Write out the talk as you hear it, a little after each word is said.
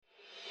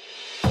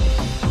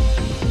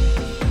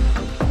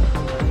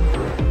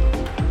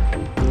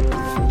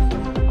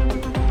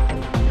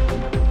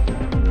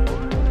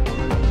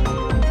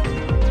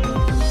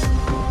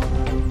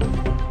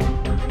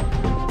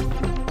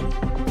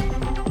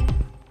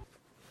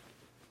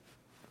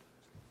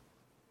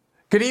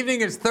Good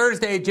evening. It's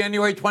Thursday,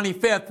 January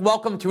 25th.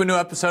 Welcome to a new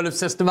episode of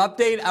System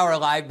Update, our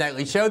live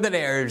nightly show that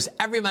airs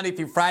every Monday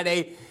through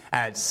Friday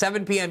at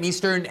 7 p.m.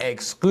 Eastern,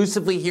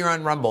 exclusively here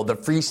on Rumble, the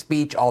free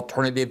speech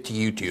alternative to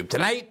YouTube.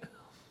 Tonight,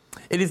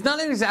 it is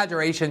not an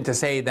exaggeration to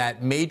say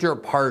that major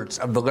parts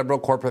of the liberal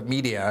corporate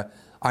media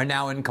are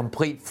now in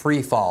complete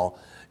free fall.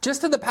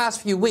 Just in the past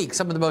few weeks,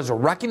 some of the most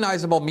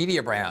recognizable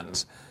media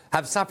brands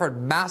have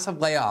suffered massive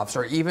layoffs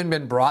or even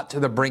been brought to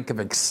the brink of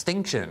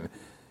extinction,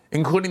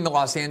 including the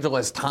Los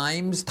Angeles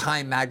Times,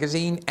 Time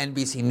Magazine,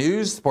 NBC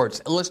News, Sports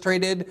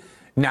Illustrated,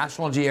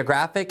 National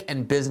Geographic,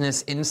 and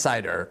Business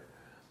Insider.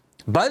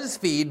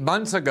 BuzzFeed,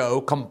 months ago,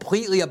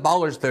 completely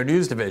abolished their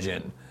news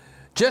division.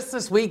 Just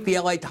this week, the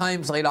LA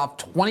Times laid off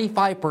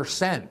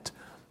 25%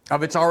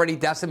 of its already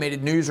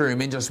decimated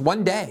newsroom in just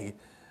one day,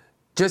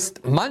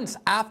 just months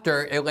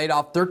after it laid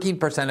off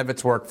 13% of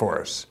its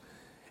workforce.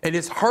 It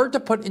is hard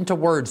to put into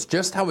words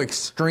just how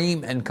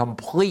extreme and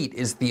complete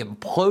is the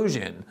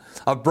implosion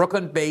of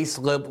Brooklyn-based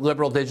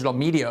liberal digital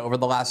media over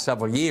the last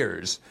several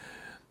years.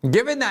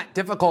 Given that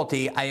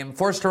difficulty, I am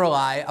forced to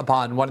rely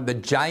upon one of the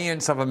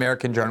giants of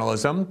American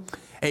journalism,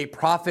 a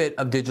prophet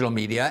of digital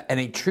media, and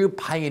a true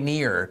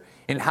pioneer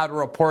in how to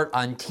report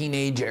on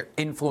teenage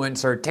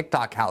influencer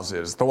TikTok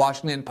houses, the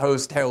Washington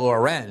Post's Taylor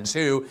Lorenz,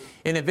 who,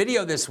 in a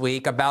video this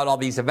week about all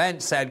these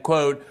events, said,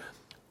 quote,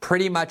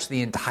 "Pretty much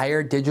the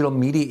entire digital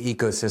media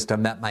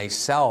ecosystem that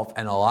myself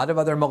and a lot of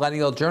other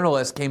millennial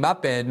journalists came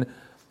up in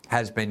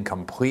has been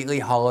completely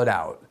hollowed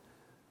out."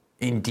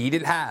 Indeed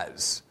it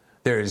has.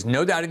 There is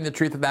no doubting the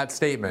truth of that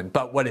statement.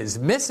 But what is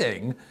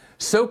missing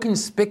so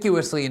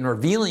conspicuously and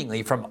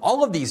revealingly from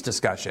all of these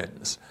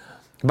discussions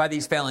by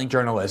these failing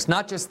journalists,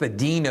 not just the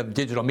dean of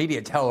digital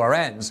media, Taylor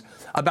Lorenz,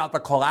 about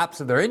the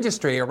collapse of their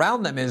industry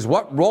around them, is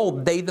what role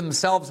they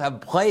themselves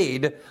have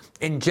played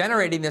in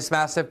generating this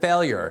massive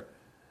failure.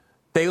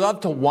 They love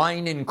to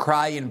whine and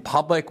cry in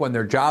public when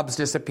their jobs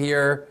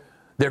disappear.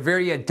 They're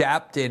very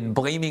adept in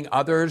blaming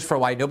others for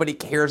why nobody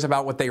cares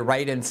about what they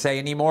write and say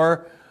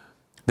anymore.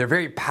 They're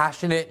very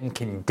passionate in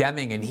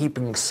condemning and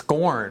heaping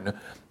scorn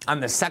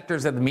on the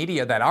sectors of the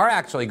media that are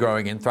actually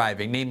growing and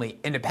thriving, namely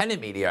independent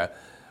media,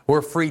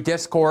 where free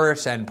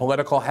discourse and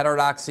political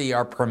heterodoxy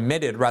are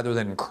permitted rather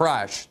than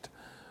crushed.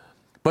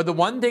 But the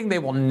one thing they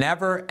will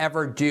never,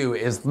 ever do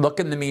is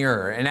look in the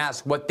mirror and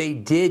ask what they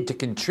did to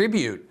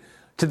contribute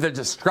to the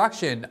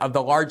destruction of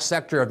the large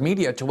sector of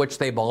media to which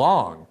they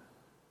belong.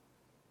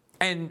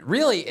 And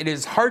really, it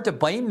is hard to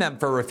blame them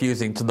for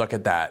refusing to look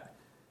at that.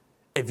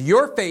 If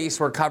your face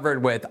were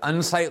covered with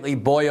unsightly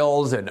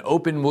boils and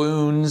open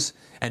wounds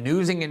and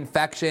oozing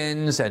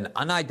infections and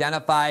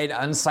unidentified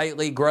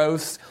unsightly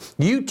growths,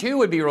 you too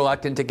would be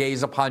reluctant to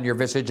gaze upon your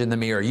visage in the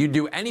mirror. You'd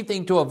do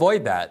anything to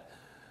avoid that.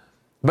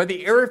 But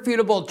the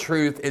irrefutable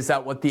truth is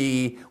that with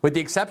the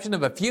exception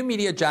of a few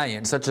media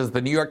giants, such as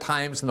the New York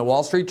Times and the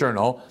Wall Street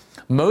Journal,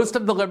 most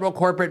of the liberal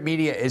corporate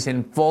media is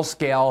in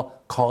full-scale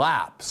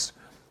collapse.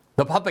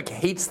 The public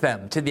hates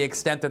them to the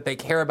extent that they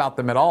care about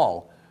them at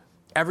all.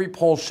 Every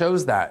poll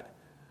shows that.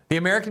 The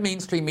American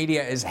mainstream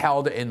media is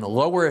held in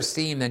lower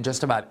esteem than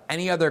just about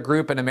any other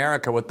group in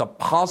America, with the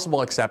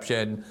possible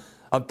exception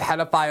of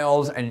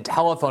pedophiles and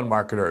telephone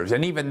marketers.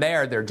 And even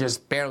there, they're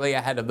just barely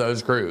ahead of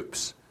those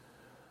groups.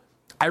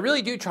 I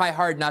really do try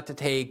hard not to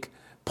take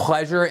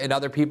pleasure in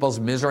other people's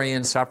misery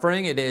and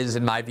suffering. It is,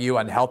 in my view,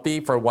 unhealthy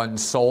for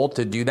one's soul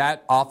to do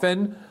that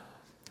often.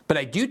 But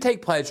I do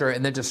take pleasure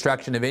in the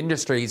destruction of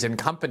industries and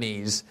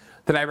companies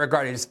that I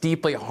regard as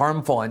deeply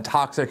harmful and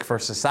toxic for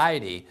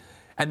society.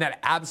 And that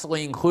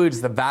absolutely includes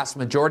the vast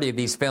majority of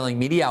these failing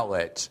media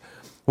outlets,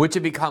 which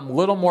have become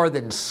little more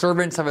than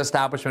servants of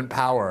establishment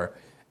power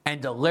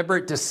and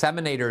deliberate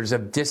disseminators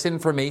of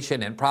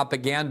disinformation and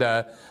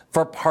propaganda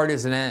for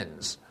partisan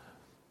ends.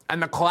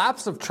 And the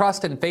collapse of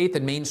trust and faith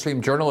in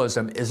mainstream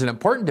journalism is an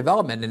important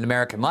development in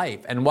American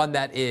life, and one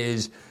that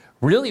is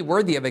really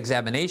worthy of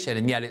examination,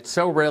 and yet it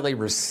so rarely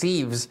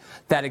receives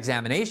that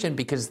examination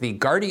because the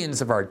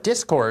guardians of our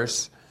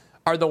discourse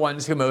are the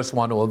ones who most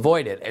want to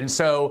avoid it. And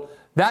so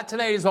that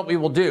today is what we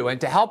will do.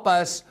 And to help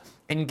us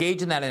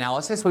engage in that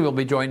analysis, we will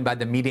be joined by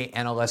the media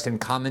analyst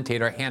and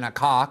commentator Hannah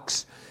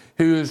Cox,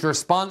 whose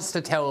response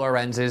to Taylor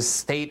Lorenz's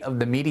State of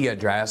the Media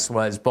address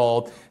was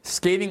both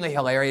scathingly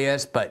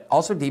hilarious but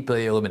also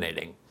deeply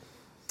illuminating.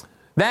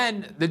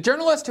 Then, the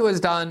journalist who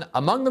has done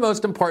among the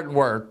most important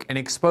work in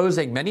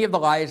exposing many of the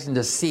lies and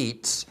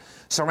deceits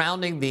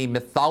surrounding the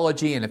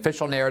mythology and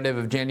official narrative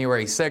of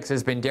January 6th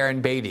has been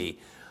Darren Beattie,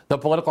 the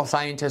political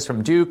scientist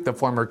from Duke, the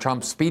former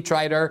Trump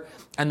speechwriter,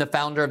 and the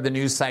founder of the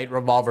news site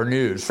Revolver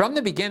News. From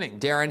the beginning,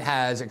 Darren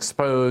has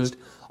exposed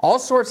all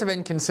sorts of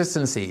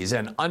inconsistencies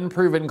and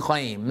unproven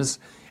claims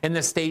in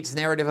the state's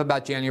narrative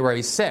about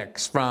January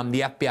 6th, from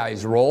the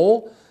FBI's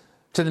role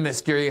to the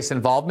mysterious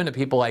involvement of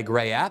people like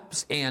Ray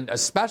Epps, and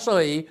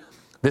especially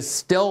the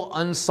still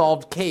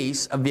unsolved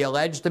case of the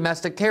alleged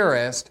domestic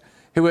terrorist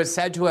who is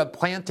said to have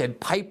planted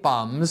pipe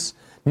bombs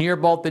near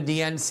both the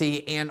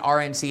DNC and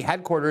RNC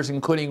headquarters,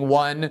 including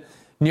one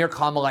near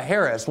Kamala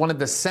Harris, one of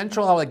the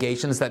central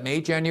allegations that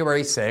made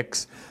January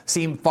 6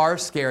 seem far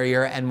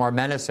scarier and more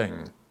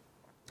menacing.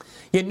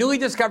 Yet newly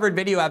discovered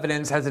video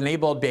evidence has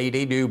enabled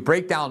Beattie to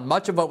break down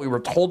much of what we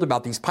were told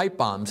about these pipe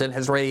bombs and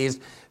has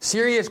raised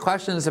serious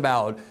questions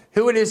about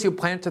who it is who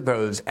planted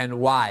those and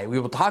why.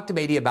 We will talk to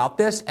Beattie about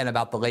this and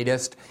about the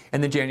latest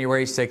in the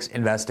January 6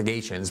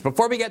 investigations.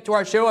 Before we get to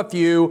our show, a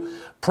few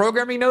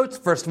programming notes.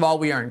 First of all,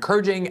 we are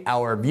encouraging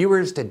our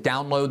viewers to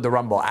download the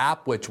Rumble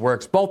app, which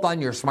works both on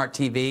your smart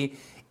TV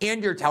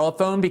and your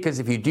telephone, because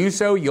if you do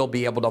so, you'll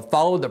be able to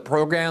follow the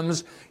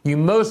programs you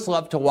most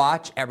love to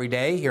watch every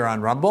day here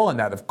on Rumble. And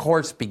that, of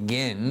course,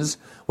 begins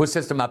with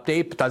System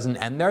Update, but doesn't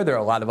end there. There are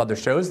a lot of other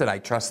shows that I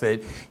trust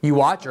that you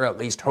watch, or at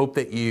least hope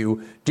that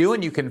you do,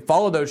 and you can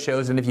follow those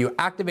shows. And if you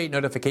activate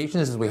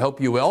notifications, as we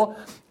hope you will,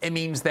 it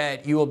means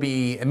that you will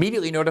be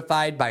immediately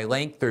notified by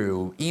link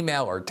through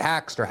email or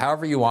text or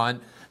however you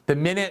want the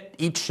minute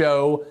each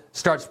show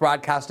starts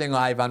broadcasting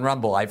live on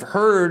Rumble. I've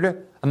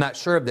heard, I'm not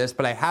sure of this,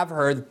 but I have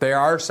heard that there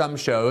are some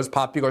shows,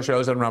 popular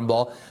shows on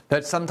Rumble,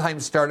 that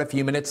sometimes start a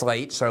few minutes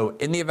late. So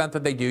in the event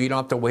that they do, you don't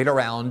have to wait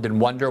around and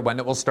wonder when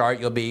it will start.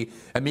 You'll be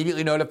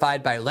immediately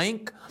notified by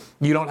link.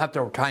 You don't have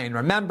to try and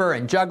remember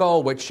and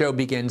juggle which show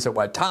begins at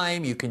what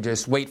time. You can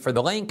just wait for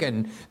the link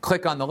and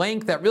click on the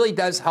link. That really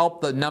does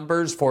help the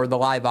numbers for the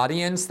live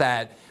audience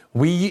that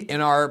we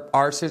in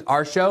our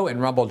show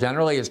and Rumble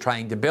generally is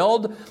trying to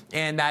build,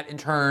 and that in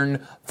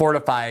turn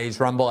fortifies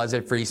Rumble as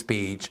a free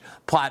speech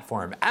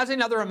platform. As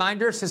another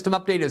reminder, System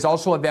Update is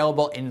also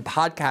available in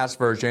podcast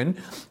version,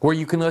 where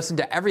you can listen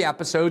to every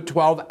episode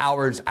 12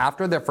 hours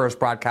after their first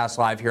broadcast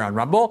live here on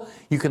Rumble.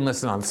 You can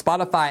listen on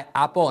Spotify,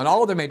 Apple, and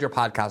all other major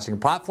podcasting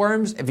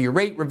platforms. If you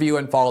rate, review,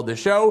 and follow the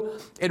show,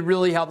 it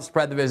really helps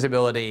spread the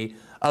visibility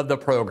of the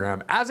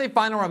program. As a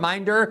final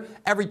reminder,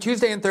 every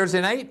Tuesday and Thursday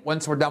night,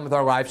 once we're done with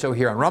our live show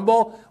here on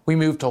Rumble, we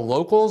move to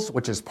Locals,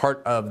 which is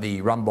part of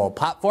the Rumble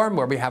platform,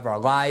 where we have our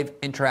live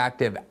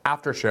interactive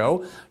after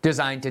show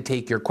designed to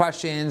take your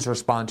questions,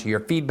 respond to your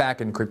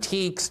feedback and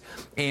critiques,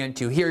 and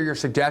to hear your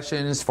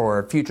suggestions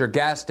for future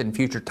guests and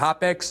future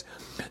topics.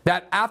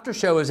 That after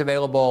show is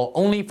available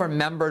only for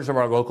members of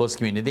our Locals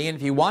community, and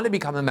if you want to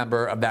become a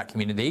member of that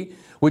community,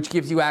 which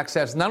gives you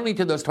access not only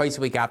to those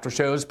twice-a-week after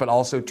shows, but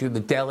also to the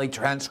daily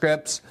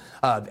transcripts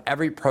of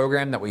every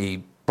program that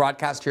we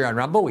broadcast here on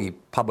Rumble. We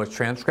publish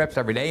transcripts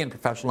every day in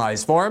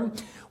professionalized form.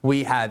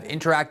 We have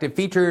interactive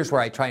features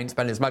where I try and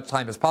spend as much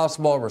time as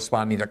possible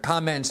responding to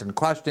comments and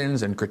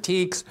questions and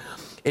critiques.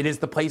 It is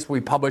the place where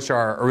we publish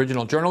our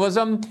original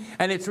journalism,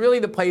 and it's really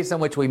the place on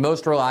which we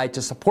most rely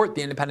to support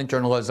the independent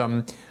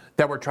journalism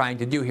that we're trying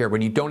to do here.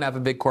 When you don't have a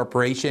big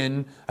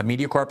corporation, a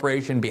media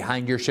corporation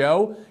behind your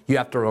show, you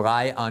have to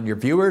rely on your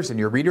viewers and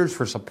your readers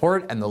for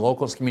support, and the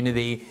Locals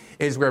community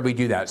is where we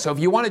do that. So if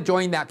you want to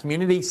join that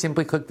community,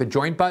 simply click the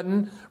join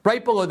button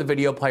right below the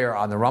video player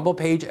on the Rumble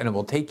page, and it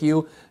will take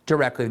you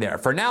directly there.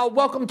 For now,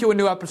 welcome to a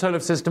new episode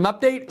of System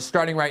Update,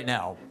 starting right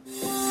now.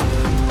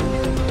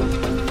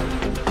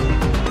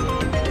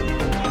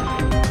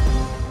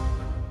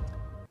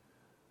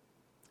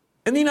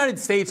 In the United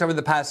States, over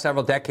the past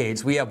several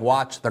decades, we have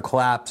watched the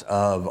collapse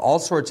of all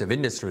sorts of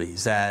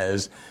industries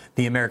as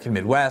the American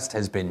Midwest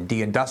has been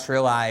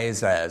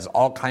deindustrialized, as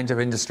all kinds of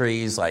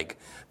industries like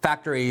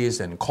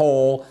factories and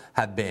coal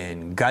have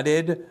been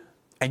gutted.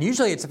 And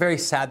usually it's a very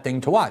sad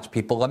thing to watch.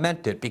 People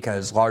lament it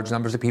because large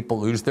numbers of people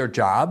lose their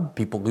job,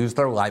 people lose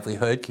their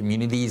livelihood,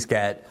 communities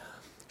get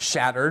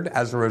shattered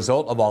as a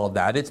result of all of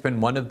that. It's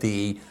been one of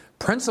the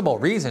principal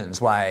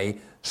reasons why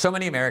so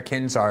many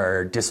Americans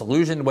are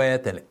disillusioned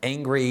with and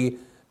angry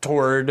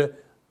toward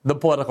the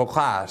political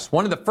class.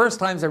 One of the first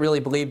times I really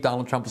believed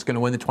Donald Trump was going to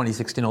win the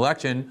 2016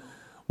 election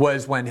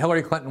was when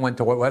Hillary Clinton went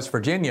to West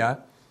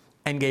Virginia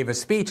and gave a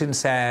speech and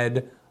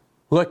said,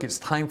 look, it's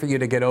time for you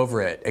to get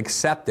over it.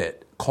 Accept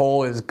it.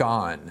 Coal is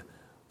gone.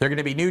 There are going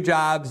to be new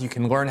jobs. You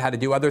can learn how to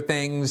do other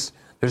things.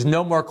 There's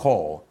no more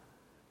coal.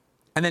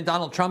 And then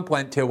Donald Trump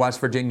went to West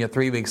Virginia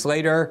 3 weeks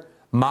later,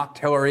 mocked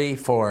Hillary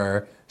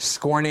for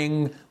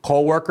scorning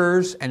coal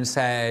workers and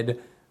said,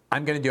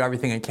 I'm going to do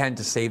everything I can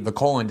to save the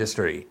coal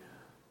industry.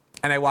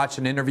 And I watched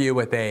an interview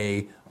with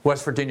a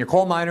West Virginia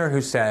coal miner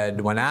who said,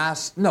 when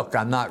asked, look,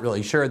 I'm not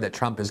really sure that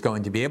Trump is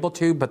going to be able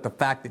to, but the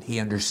fact that he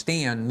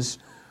understands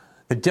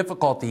the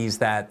difficulties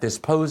that this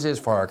poses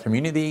for our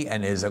community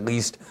and is at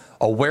least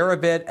aware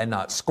of it and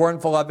not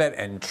scornful of it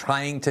and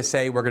trying to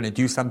say we're going to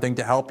do something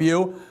to help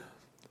you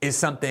is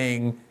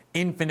something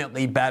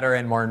infinitely better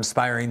and more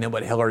inspiring than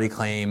what Hillary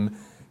came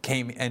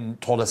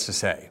and told us to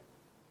say.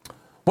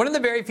 One of the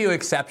very few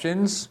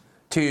exceptions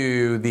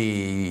to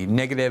the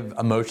negative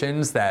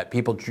emotions that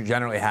people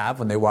generally have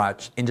when they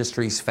watch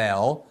industries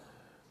fail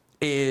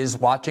is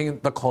watching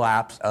the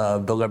collapse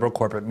of the liberal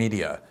corporate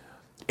media.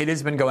 It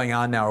has been going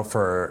on now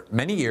for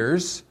many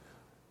years.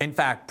 In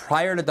fact,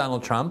 prior to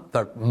Donald Trump,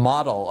 the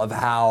model of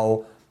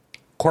how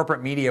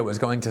corporate media was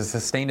going to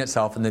sustain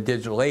itself in the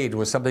digital age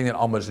was something that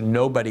almost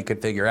nobody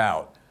could figure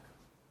out.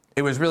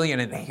 It was really an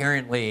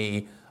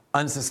inherently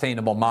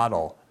unsustainable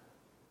model.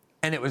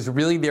 And it was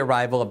really the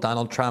arrival of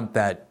Donald Trump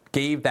that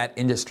gave that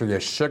industry a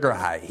sugar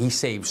high. He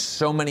saved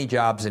so many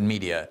jobs in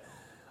media,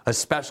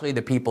 especially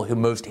the people who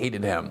most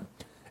hated him.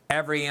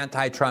 Every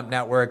anti-Trump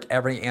network,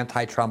 every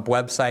anti-Trump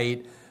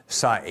website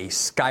saw a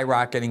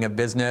skyrocketing of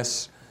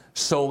business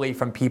solely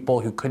from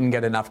people who couldn't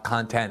get enough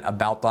content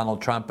about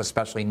Donald Trump,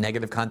 especially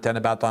negative content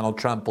about Donald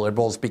Trump.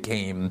 Liberals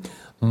became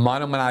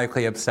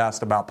monomaniacally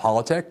obsessed about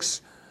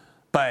politics,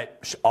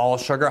 but all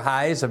sugar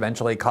highs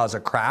eventually cause a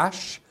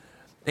crash.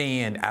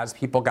 And as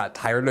people got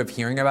tired of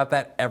hearing about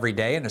that every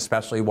day, and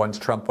especially once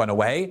Trump went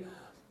away,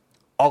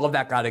 all of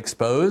that got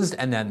exposed,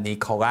 and then the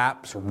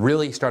collapse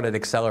really started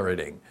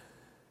accelerating.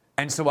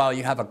 And so while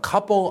you have a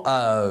couple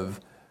of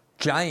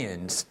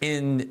giants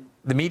in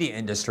the media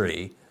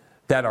industry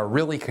that are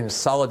really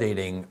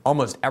consolidating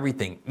almost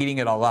everything, eating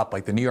it all up,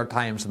 like the New York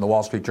Times and the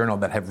Wall Street Journal,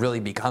 that have really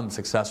become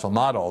successful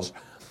models,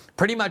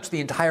 pretty much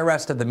the entire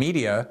rest of the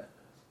media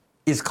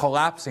is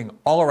collapsing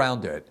all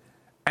around it.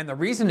 And the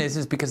reason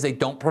is because they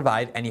don't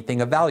provide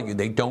anything of value.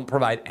 They don't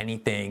provide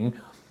anything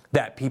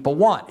that people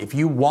want. If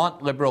you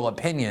want liberal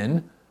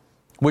opinion,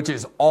 which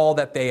is all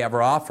that they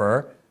ever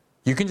offer,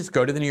 you can just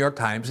go to the New York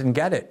Times and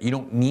get it. You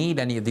don't need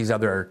any of these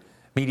other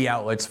media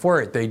outlets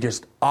for it. They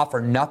just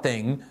offer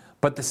nothing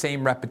but the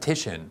same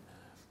repetition.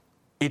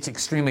 It's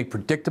extremely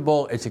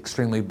predictable. It's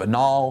extremely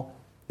banal.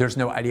 There's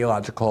no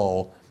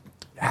ideological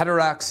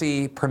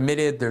heterodoxy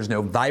permitted. There's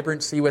no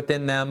vibrancy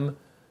within them.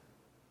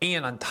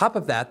 And on top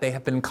of that, they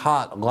have been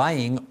caught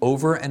lying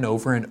over and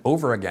over and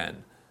over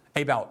again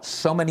about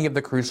so many of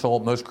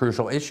the most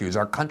crucial issues.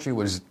 Our country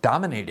was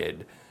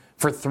dominated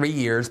for 3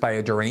 years by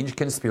a deranged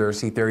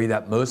conspiracy theory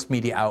that most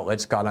media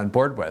outlets got on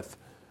board with.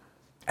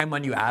 And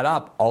when you add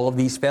up all of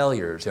these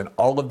failures and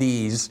all of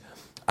these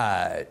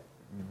kind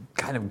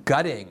of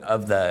gutting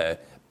of the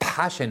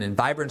passion and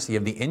vibrancy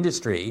of the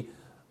industry,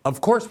 of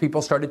course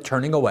people started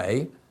turning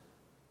away.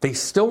 They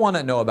still want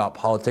to know about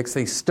politics.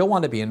 They still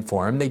want to be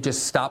informed. They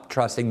just stopped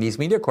trusting these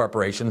media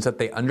corporations that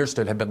they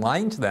understood had been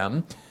lying to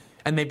them,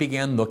 and they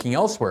began looking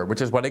elsewhere,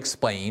 which is what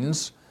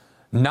explains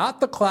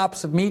not the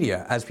collapse of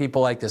media, as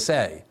people like to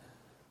say,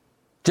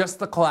 just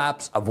the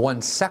collapse of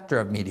one sector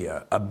of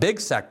media, a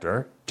big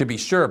sector, to be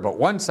sure, but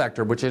one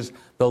sector, which is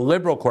the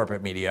liberal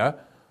corporate media.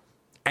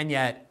 And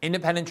yet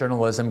independent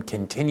journalism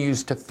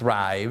continues to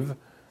thrive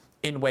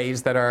in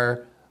ways that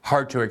are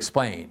hard to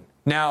explain.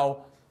 Now,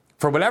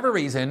 for whatever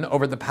reason,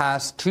 over the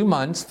past 2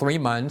 months, 3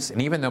 months, and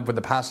even over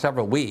the past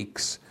several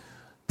weeks,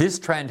 this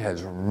trend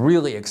has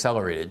really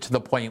accelerated to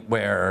the point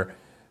where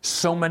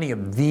so many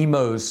of the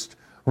most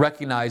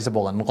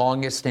recognizable and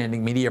longest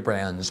standing media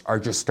brands are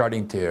just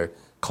starting to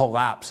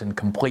collapse in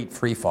complete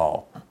free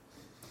fall.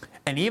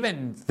 And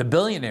even the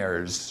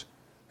billionaires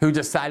who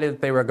decided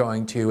that they were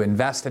going to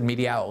invest in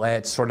media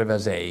outlets sort of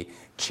as a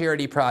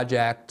charity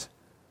project.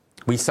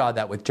 We saw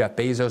that with Jeff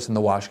Bezos in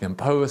the Washington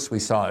Post. We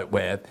saw it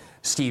with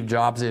Steve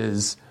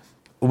Jobs'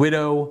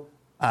 widow,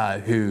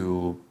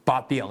 who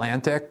bought The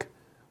Atlantic.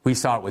 We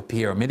saw it with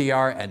Pierre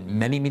Midyar and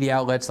many media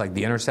outlets like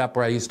The Intercept,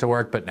 where I used to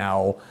work, but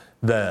now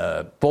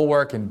the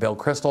Bulwark and Bill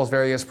Kristol's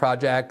various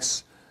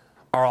projects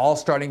are all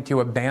starting to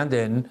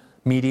abandon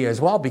media as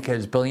well,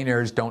 because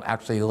billionaires don't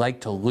actually like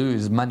to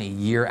lose money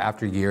year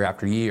after year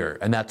after year.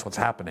 And that's what's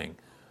happening.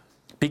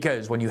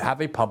 Because when you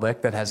have a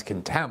public that has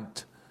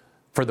contempt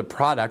for the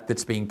product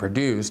that's being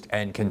produced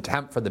and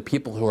contempt for the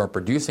people who are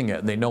producing it,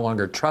 and they no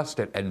longer trust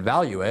it and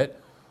value it,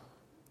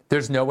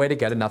 there's no way to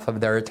get enough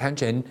of their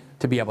attention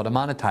to be able to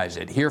monetize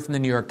it. Here from the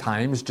New York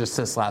Times, just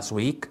this last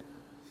week,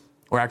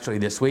 or actually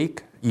this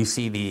week, you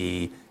see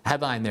the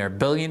headline there: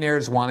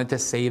 billionaires wanted to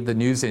save the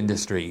news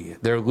industry.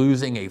 They're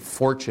losing a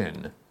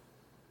fortune.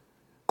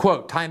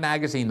 Quote, Time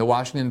Magazine, The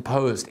Washington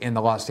Post, and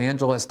The Los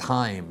Angeles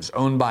Times,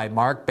 owned by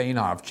Mark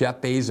Bainoff,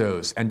 Jeff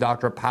Bezos, and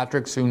Dr.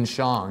 Patrick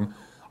Soon-Shiong,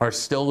 are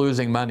still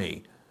losing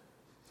money.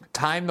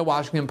 Time, The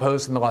Washington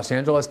Post, and The Los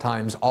Angeles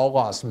Times all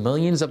lost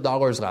millions of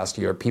dollars last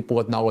year, people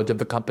with knowledge of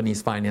the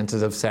company's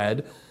finances have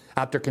said,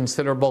 after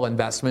considerable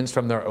investments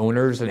from their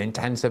owners and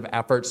intensive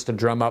efforts to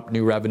drum up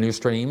new revenue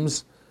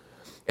streams.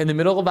 In the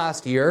middle of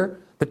last year,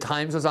 the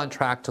Times was on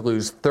track to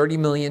lose $30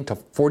 million to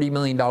 $40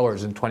 million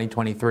in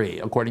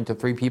 2023, according to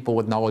 3 people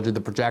with knowledge of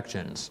the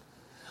projections.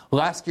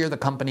 Last year, the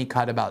company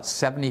cut about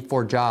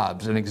 74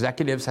 jobs, and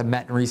executives have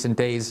met in recent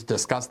days to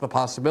discuss the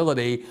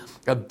possibility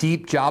of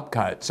deep job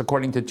cuts,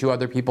 according to 2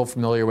 other people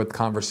familiar with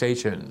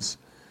conversations.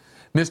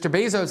 Mr.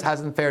 Bezos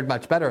hasn't fared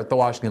much better at the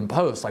Washington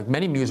Post. Like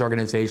many news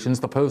organizations,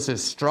 the Post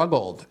has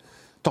struggled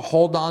to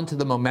hold on to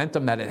the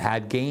momentum that it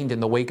had gained in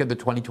the wake of the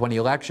 2020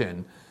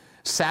 election.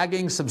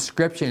 Sagging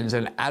subscriptions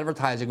and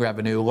advertising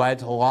revenue led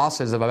to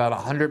losses of about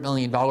 $100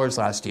 million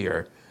last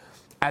year.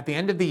 At the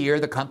end of the year,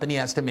 the company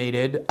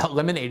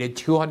eliminated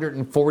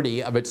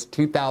 240 of its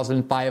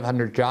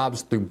 2,500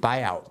 jobs through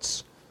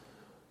buyouts,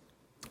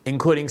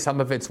 including some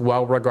of its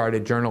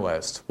well-regarded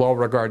journalists,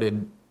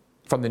 well-regarded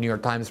from the New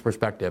York Times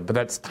perspective. But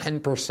that's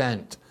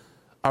 10%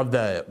 of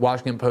the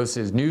Washington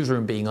Post's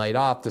newsroom being laid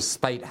off,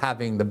 despite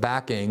having the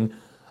backing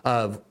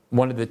of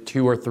one of the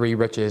 2 or 3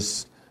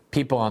 richest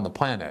people on the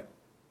planet.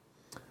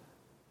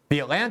 The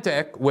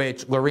Atlantic,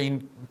 which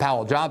Laurene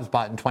Powell Jobs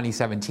bought in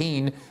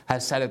 2017,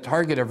 has set a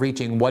target of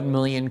reaching 1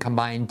 million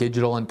combined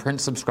digital and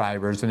print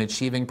subscribers and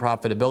achieving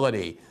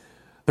profitability.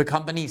 The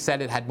company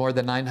said it had more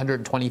than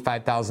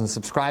 925,000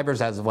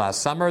 subscribers as of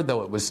last summer,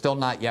 though it was still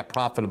not yet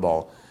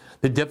profitable.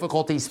 The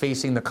difficulties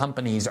facing the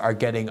companies are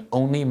getting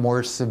only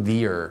more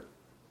severe.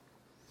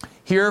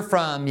 Here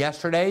from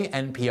yesterday,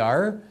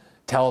 NPR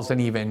tells an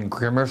even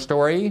grimmer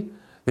story.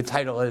 The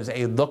title is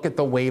 "A Look at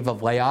the Wave of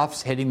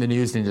Layoffs Hitting the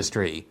News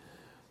Industry."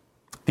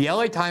 The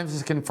LA Times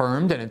has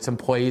confirmed, and its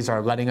employees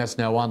are letting us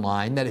know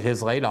online, that it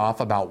has laid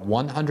off about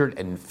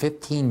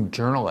 115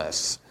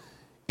 journalists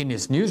in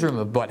its newsroom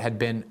of what had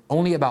been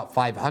only about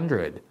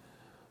 500.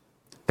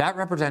 That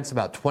represents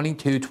about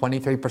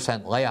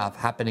 22-23% layoff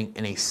happening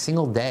in a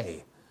single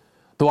day.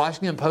 The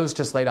Washington Post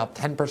just laid off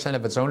 10%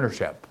 of its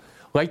ownership.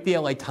 Like the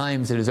LA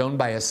Times, it is owned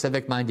by a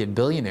civic-minded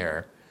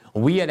billionaire.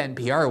 We at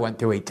NPR went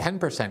through a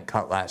 10%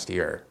 cut last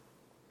year.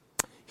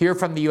 Here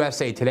from the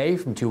USA Today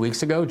from 2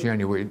 weeks ago,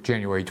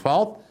 January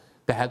 12th,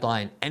 the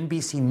headline,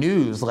 "NBC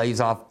News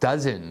lays off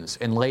dozens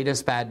in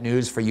latest bad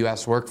news for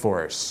U.S.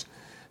 workforce.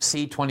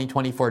 See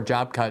 2024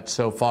 job cuts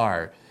so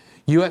far."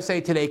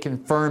 USA Today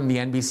confirmed the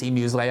NBC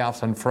News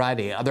layoffs on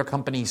Friday. Other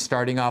companies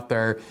starting off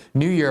their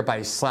new year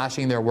by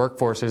slashing their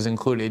workforces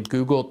included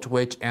Google,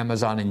 Twitch,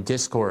 Amazon, and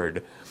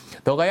Discord.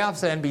 The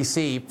layoffs at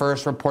NBC,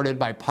 first reported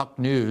by Puck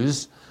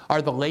News,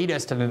 are the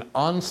latest in an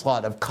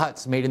onslaught of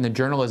cuts made in the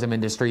journalism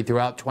industry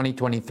throughout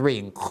 2023,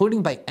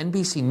 including by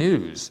NBC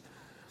News,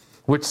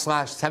 which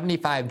slashed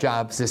 75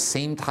 jobs the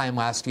same time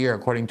last year,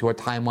 according to a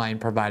timeline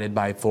provided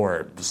by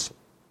Forbes.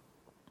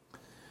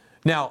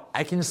 Now,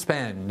 I can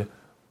spend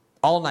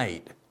all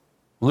night,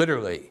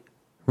 literally,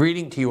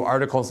 reading to you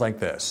articles like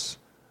this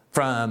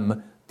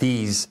from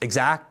these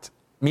exact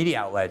media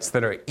outlets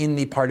that are in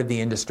the part of the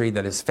industry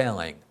that is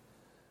failing.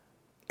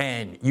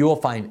 And you will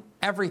find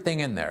everything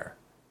in there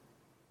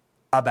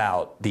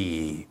about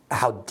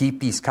how deep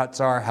these cuts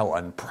are, how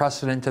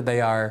unprecedented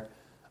they are,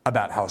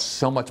 about how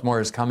so much more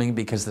is coming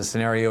because the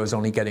scenario is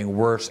only getting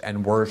worse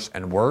and worse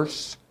and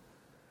worse.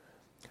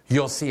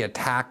 You'll see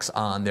attacks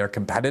on their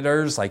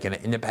competitors, like an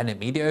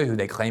independent media who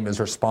they claim is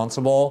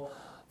responsible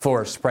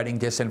for spreading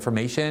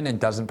disinformation and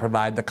doesn't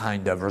provide the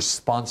kind of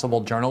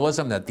responsible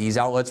journalism that these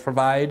outlets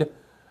provide.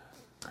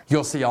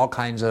 You'll see all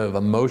kinds of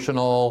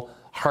emotional,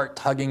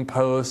 heart-tugging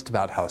posts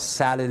about how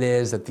sad it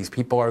is that these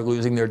people are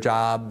losing their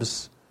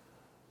jobs.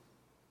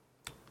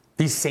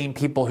 These same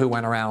people who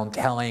went around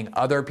telling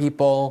other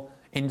people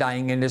in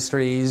dying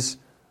industries,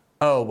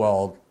 oh,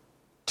 well,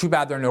 too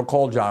bad there are no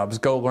coal jobs,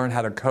 go learn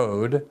how to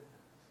code.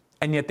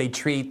 And yet they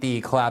treat the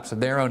collapse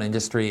of their own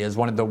industry as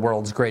one of the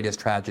world's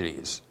greatest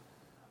tragedies.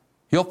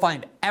 You'll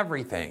find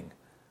everything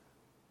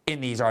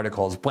in these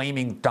articles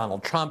blaming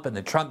Donald Trump and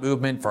the Trump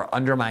movement for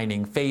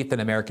undermining faith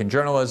in American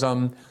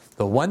journalism.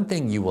 The one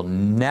thing you will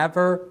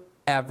never,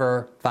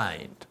 ever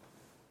find,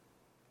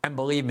 and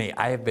believe me,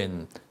 I have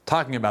been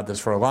talking about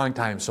this for a long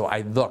time, so I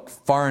look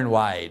far and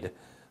wide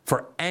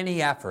for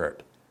any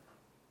effort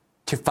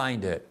to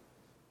find it,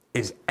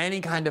 is any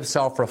kind of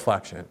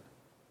self-reflection.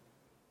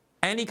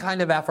 Any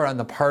kind of effort on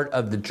the part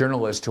of the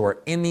journalists who are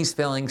in these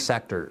failing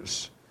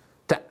sectors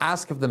to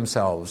ask of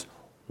themselves,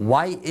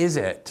 why is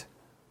it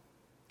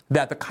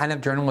that the kind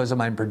of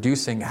journalism I'm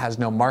producing has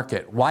no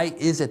market? Why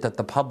is it that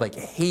the public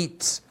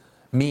hates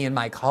me and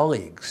my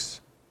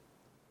colleagues?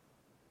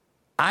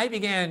 I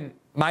began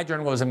my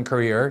journalism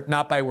career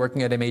not by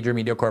working at a major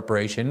media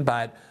corporation,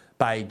 but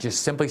by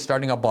just simply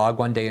starting a blog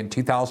one day in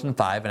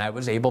 2005, and I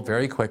was able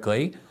very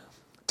quickly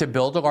to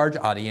build a large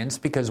audience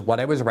because what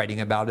I was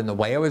writing about and the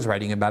way I was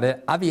writing about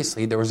it,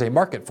 obviously there was a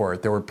market for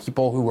it. There were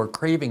people who were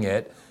craving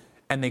it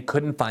and they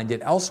couldn't find it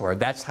elsewhere.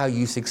 That's how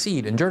you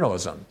succeed in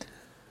journalism.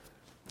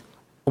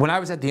 When I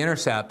was at The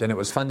Intercept and it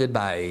was funded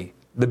by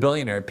the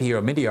billionaire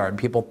P.O. Midyar, and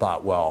people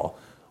thought, well,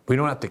 we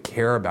don't have to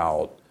care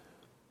about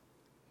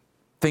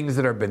things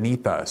that are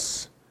beneath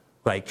us,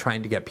 like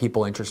trying to get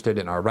people interested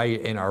in our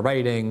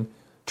writing,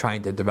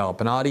 trying to develop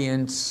an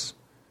audience.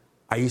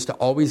 I used to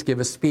always give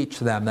a speech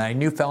to them that I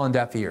knew fell on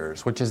deaf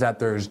ears, which is that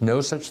there's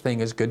no such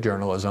thing as good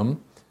journalism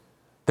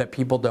that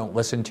people don't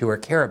listen to or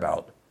care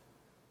about.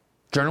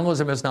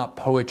 Journalism is not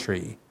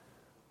poetry,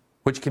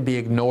 which can be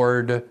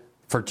ignored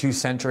for 2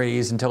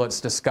 centuries until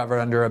it's discovered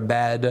under a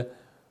bed,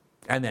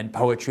 and then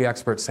poetry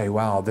experts say,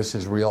 wow, this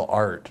is real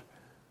art.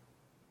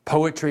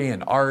 Poetry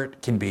and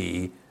art can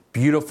be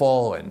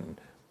beautiful and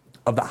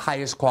of the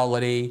highest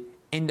quality,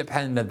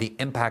 independent of the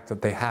impact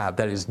that they have.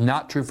 That is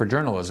not true for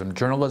journalism.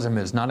 Journalism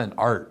is not an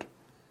art.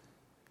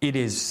 It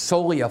is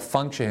solely a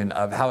function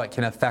of how it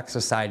can affect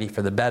society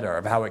for the better,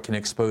 of how it can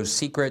expose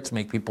secrets,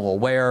 make people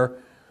aware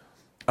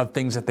of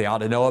things that they ought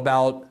to know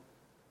about,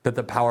 that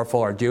the powerful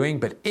are doing.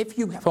 But if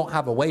you don't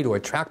have a way to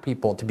attract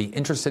people to be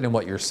interested in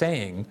what you're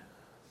saying,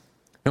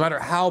 no matter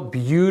how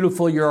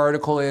beautiful your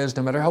article is,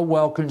 no matter how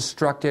well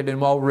constructed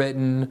and well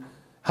written,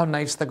 how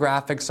nice the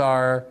graphics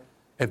are,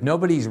 if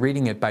nobody's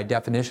reading it, by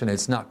definition,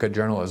 it's not good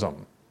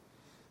journalism.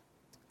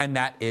 And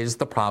that is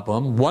the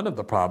problem, one of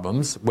the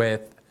problems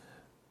with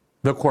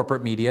the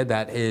corporate media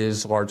that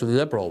is largely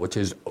liberal, which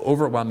is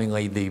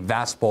overwhelmingly the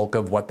vast bulk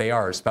of what they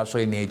are,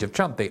 especially in the age of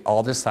Trump. They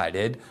all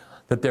decided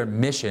that their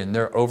mission,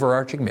 their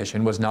overarching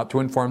mission, was not to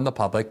inform the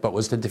public, but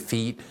was to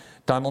defeat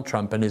Donald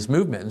Trump and his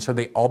movement. And so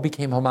they all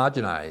became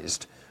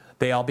homogenized.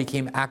 They all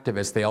became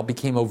activists. They all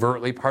became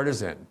overtly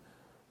partisan.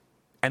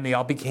 And they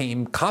all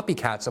became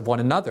copycats of one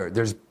another.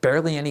 There's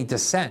barely any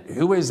dissent.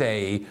 Who is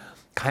a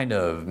kind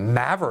of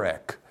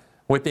maverick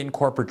within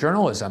corporate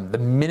journalism? The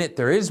minute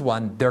there is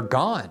one, they're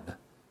gone.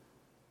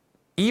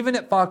 Even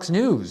at Fox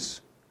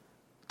News,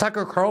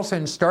 Tucker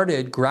Carlson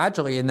started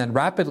gradually and then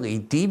rapidly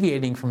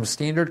deviating from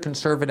standard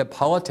conservative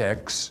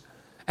politics.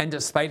 And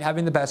despite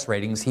having the best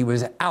ratings, he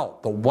was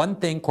out. The one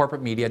thing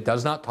corporate media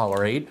does not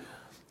tolerate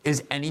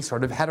is any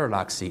sort of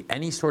heterodoxy,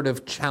 any sort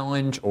of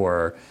challenge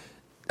or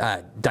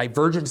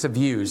divergence of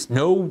views.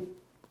 No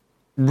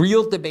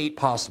real debate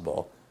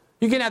possible.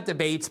 You can have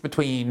debates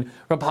between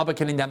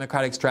Republican and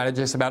Democratic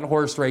strategists about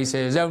horse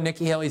races. Oh,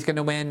 Nikki Haley's going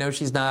to win. No,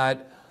 she's not.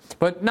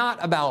 But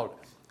not about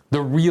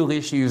the real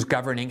issues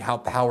governing how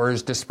power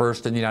is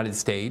dispersed in the United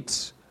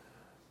States.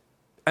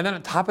 And then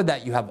on top of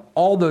that, you have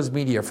all those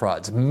media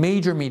frauds,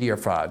 major media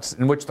frauds,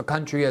 in which the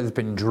country has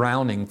been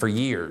drowning for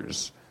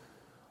years,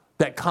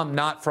 that come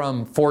not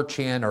from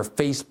 4chan or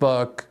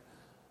Facebook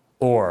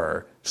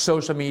or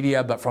social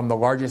media, but from the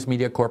largest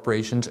media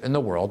corporations in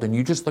the world. And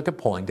you just look at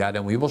polling data,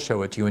 and we will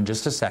show it to you in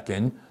just a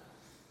second,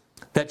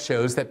 that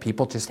shows that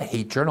people just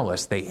hate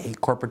journalists. They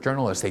hate corporate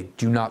journalists. They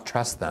do not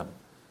trust them,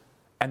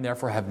 and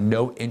therefore have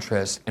no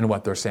interest in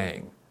what they're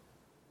saying.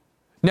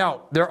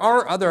 Now, there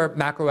are other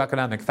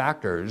macroeconomic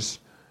factors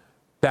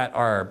that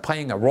are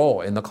playing a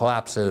role in the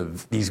collapse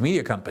of these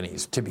media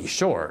companies, to be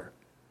sure.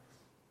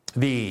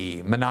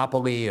 The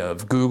monopoly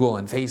of Google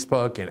and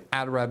Facebook and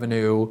ad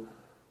revenue,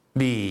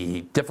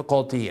 the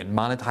difficulty in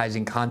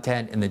monetizing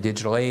content in the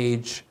digital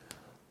age,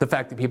 the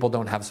fact that people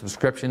don't have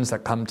subscriptions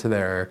that come to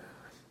their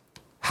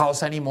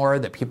house anymore,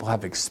 that people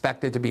have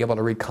expected to be able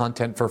to read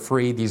content for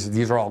free.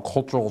 These are all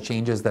cultural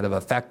changes that have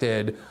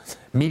affected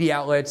media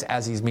outlets.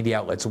 As these media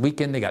outlets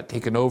weakened, they got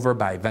taken over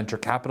by venture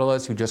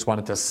capitalists who just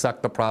wanted to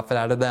suck the profit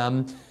out of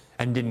them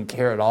and didn't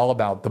care at all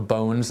about the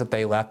bones that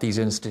they left these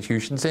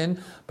institutions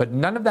in. But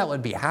none of that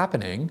would be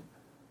happening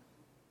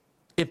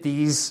if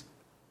these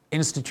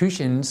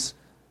institutions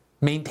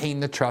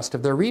maintained the trust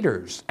of their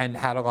readers and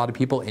had a lot of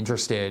people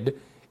interested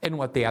in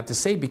what they have to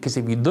say. Because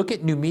if you look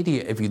at new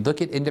media, if you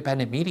look at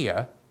independent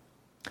media,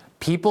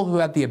 people who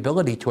have the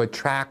ability to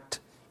attract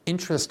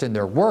interest in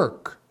their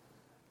work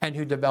and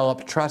who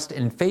develop trust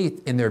and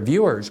faith in their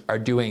viewers are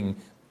doing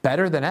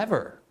better than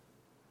ever.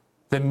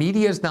 The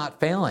media is not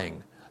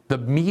failing. The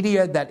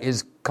media that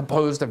is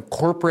composed of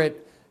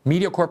corporate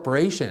media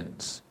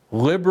corporations,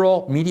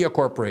 liberal media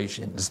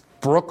corporations,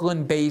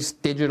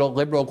 Brooklyn-based digital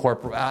liberal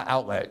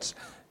outlets,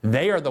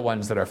 they are the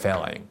ones that are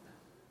failing.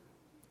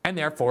 And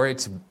therefore,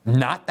 it's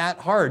not that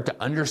hard to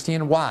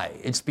understand why.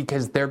 It's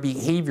because their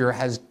behavior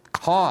has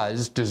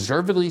caused,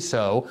 deservedly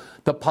so,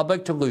 the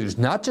public to lose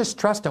not just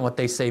trust in what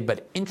they say,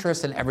 but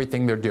interest in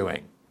everything they're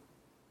doing.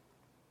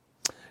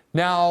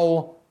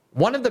 Now,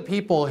 one of the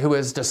people who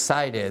has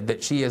decided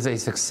that she is a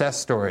success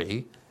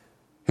story,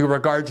 who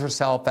regards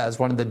herself as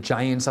one of the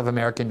giants of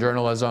American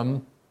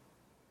journalism,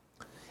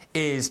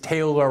 is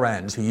Taylor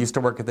Lorenz, who used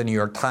to work at the New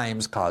York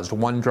Times, caused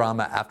one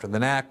drama after the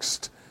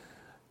next,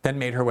 then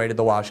made her way to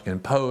the Washington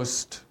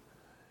Post.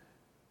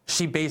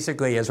 She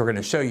basically, as we're going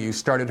to show you,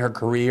 started her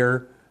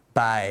career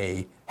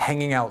by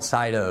hanging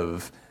outside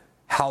of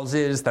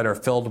houses that are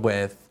filled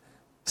with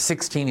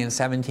 16 and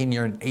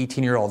 17-year and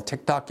 18-year-old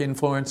TikTok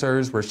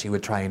influencers, where she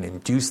would try and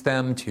induce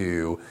them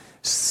to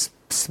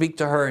speak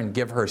to her and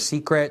give her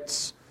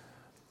secrets.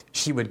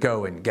 She would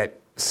go and get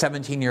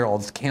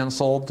 17-year-olds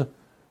canceled.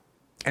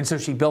 And so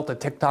she built a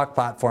TikTok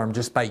platform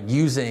just by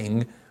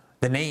using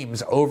the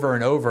names over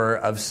and over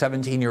of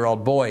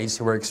 17-year-old boys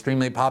who were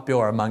extremely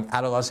popular among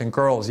adolescent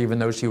girls, even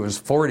though she was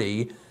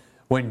 40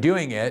 when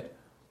doing it.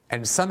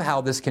 And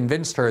somehow this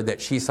convinced her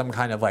that she's some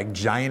kind of like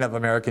giant of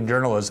American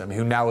journalism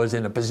who now is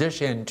in a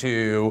position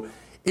to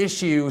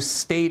issue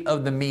State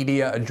of the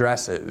Media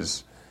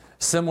addresses,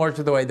 similar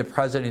to the way the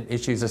president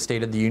issues a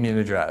State of the Union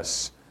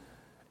address.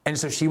 And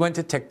so she went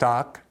to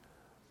TikTok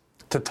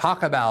to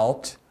talk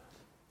about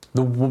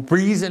the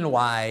reason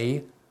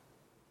why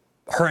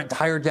her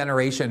entire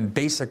generation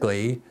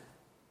basically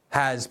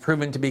has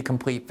proven to be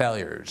complete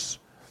failures.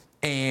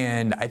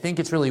 And I think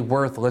it's really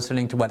worth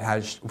listening to what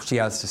she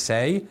has to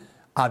say.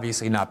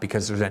 Obviously not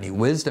because there's any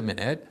wisdom in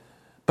it,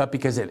 but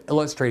because it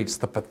illustrates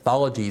the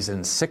pathologies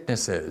and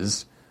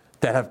sicknesses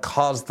that have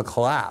caused the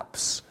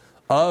collapse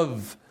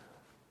of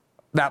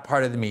that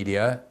part of the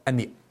media and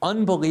the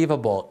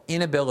unbelievable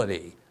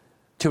inability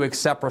to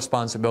accept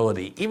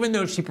responsibility. Even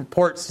though she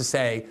purports to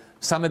say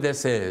some of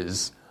this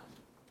is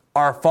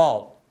our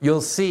fault,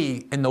 you'll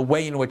see in the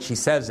way in which she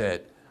says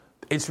it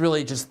it's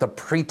really just the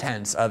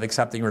pretense of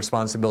accepting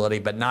responsibility,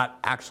 but not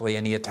actually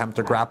any attempt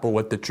to grapple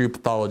with the true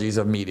pathologies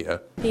of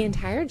media. The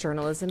entire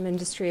journalism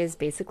industry is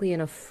basically in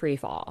a free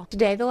fall.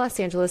 Today, the Los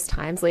Angeles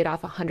Times laid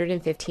off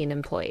 115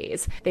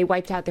 employees. They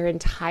wiped out their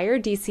entire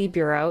DC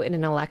bureau in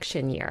an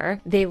election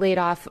year. They laid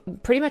off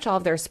pretty much all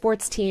of their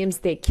sports teams.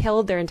 They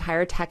killed their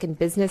entire tech and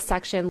business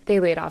section. They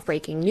laid off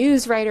breaking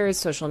news writers,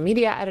 social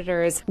media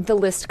editors. The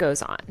list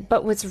goes on.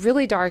 But what's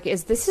really dark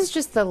is this is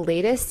just the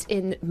latest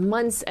in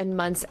months and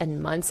months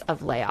and months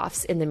of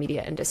layoffs in the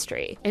media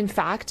industry. In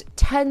fact,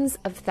 tens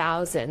of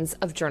thousands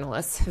of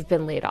journalists have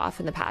been laid off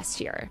in the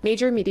past year.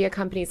 Major media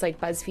companies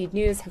like BuzzFeed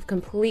News have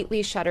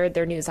completely shuttered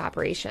their news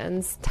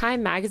operations.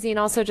 Time magazine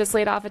also just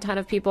laid off a ton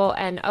of people,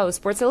 and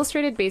Sports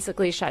Illustrated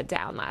basically shut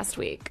down last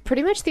week.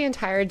 Pretty much the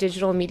entire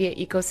digital media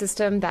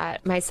ecosystem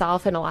that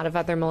myself and a lot of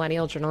other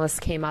millennial journalists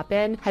came up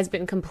in has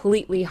been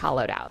completely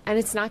hollowed out. And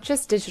it's not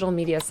just digital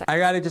media. I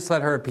gotta just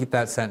let her repeat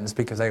that sentence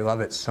because I love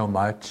it so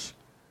much.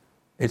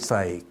 It's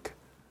like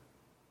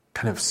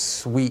kind of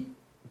sweet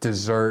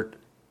dessert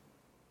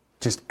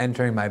just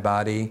entering my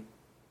body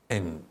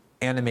and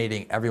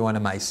animating every one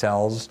of my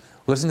cells.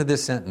 Listen to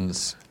this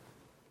sentence.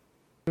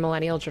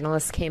 Millennial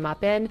journalists came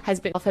up in has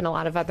been, and a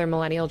lot of other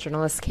millennial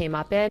journalists came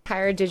up in.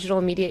 Entire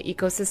digital media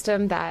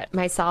ecosystem that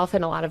myself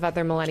and a lot of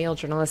other millennial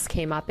journalists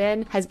came up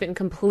in has been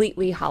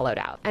completely hollowed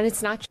out. And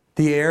it's not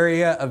the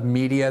area of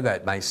media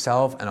that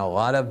myself and a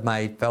lot of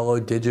my fellow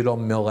digital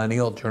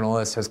millennial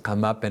journalists has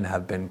come up in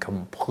have been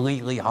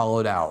completely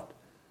hollowed out.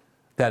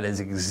 That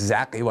is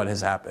exactly what has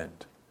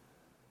happened.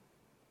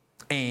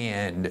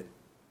 And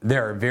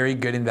there are very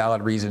good and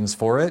valid reasons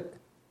for it.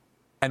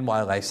 And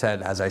while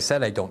as I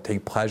said, I don't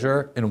take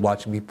pleasure in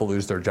watching people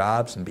lose their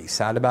jobs and be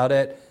sad about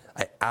it,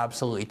 I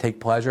absolutely take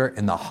pleasure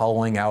in the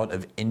hollowing out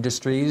of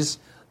industries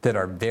that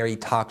are very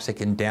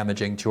toxic and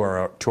damaging to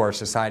our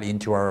society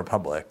and to our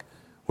republic,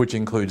 which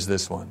includes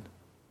this one.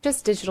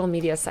 Just digital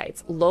media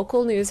sites.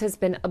 Local news has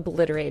been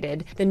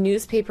obliterated. The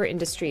newspaper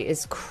industry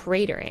is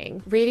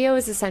cratering. Radio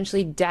is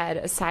essentially dead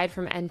aside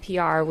from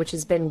NPR, which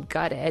has been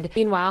gutted.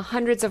 Meanwhile,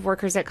 hundreds of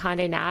workers at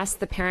Condé Nast,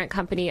 the parent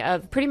company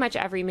of pretty much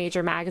every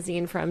major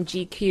magazine from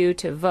GQ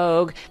to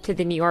Vogue to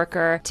The New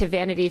Yorker to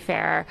Vanity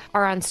Fair,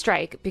 are on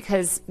strike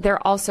because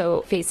they're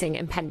also facing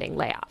impending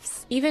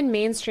layoffs. Even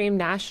mainstream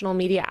national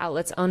media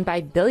outlets owned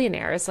by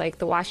billionaires like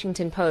The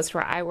Washington Post,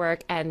 where I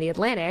work, and The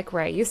Atlantic,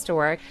 where I used to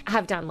work,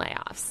 have done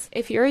layoffs.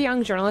 If you're a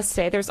young journalist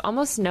today, there's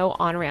almost no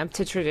on-ramp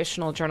to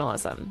traditional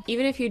journalism.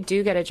 Even if you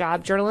do get a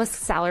job, journalists'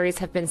 salaries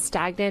have been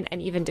stagnant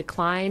and even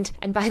declined.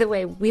 And by the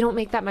way, we don't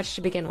make that much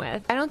to begin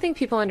with. I don't think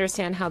people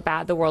understand how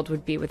bad the world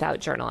would be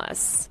without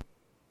journalists.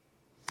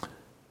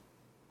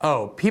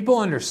 Oh, people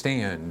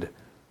understand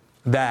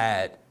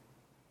that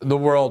the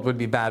world would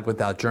be bad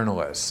without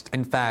journalists.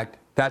 In fact,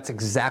 that's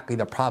exactly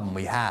the problem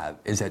we have,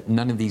 is that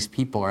none of these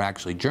people are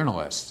actually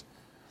journalists.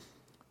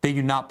 They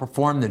do not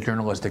perform the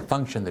journalistic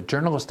function. The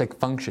journalistic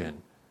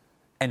function,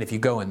 and if you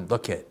go and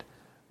look at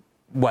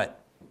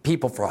what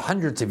people for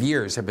hundreds of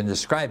years have been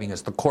describing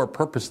as the core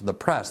purpose of the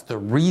press, the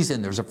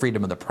reason there's a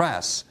freedom of the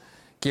press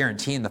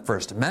guaranteeing the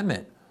First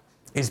Amendment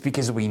is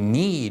because we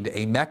need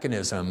a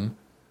mechanism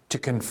to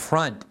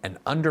confront and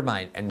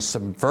undermine and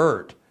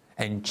subvert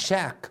and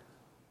check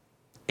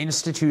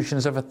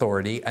institutions of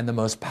authority and the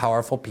most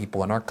powerful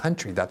people in our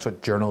country. That's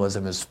what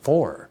journalism is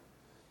for.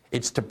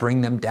 It's to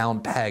bring them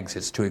down pegs.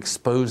 It's to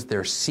expose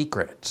their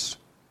secrets.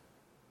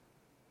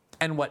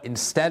 And what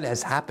instead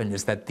has happened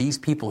is that these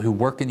people who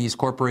work in these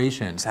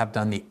corporations have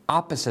done the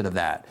opposite of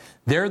that.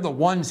 They're the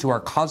ones who are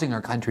causing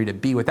our country to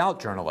be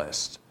without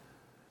journalists,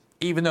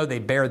 even though they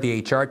bear the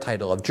HR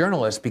title of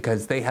journalists,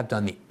 because they have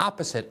done the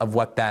opposite of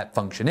what that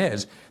function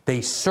is. They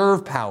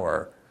serve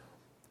power.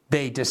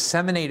 They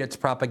disseminate its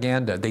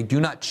propaganda. They do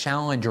not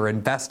challenge or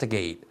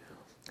investigate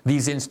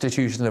these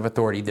institutions of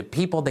authority. The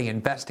people they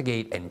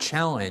investigate and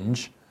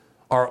challenge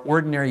are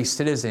ordinary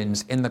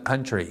citizens in the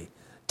country.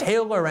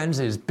 Taylor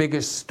Lorenz's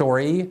biggest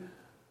story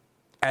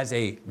as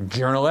a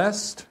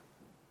journalist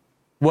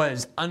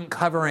was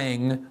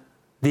uncovering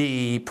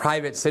the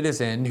private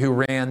citizen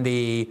who ran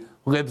the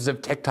Libs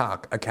of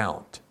TikTok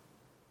account.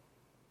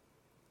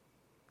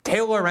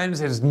 Taylor Lorenz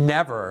has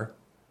never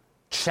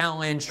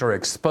challenged or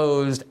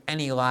exposed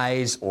any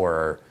lies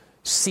or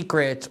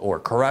secrets or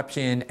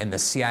corruption in the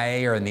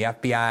CIA or in the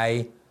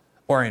FBI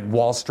or in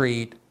Wall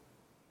Street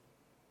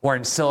or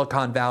in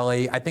Silicon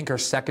Valley. I think her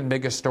second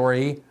biggest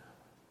story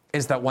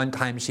is that one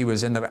time she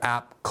was in the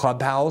app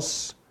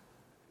Clubhouse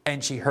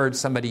and she heard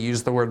somebody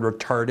use the word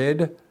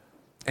retarded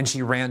and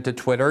she ran to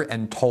Twitter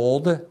and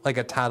told like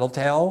a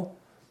tattletale,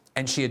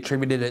 and she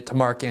attributed it to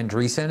Mark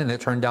Andreessen, and it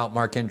turned out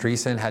Mark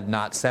Andreessen had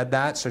not said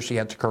that, so she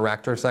had to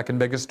correct her second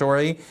biggest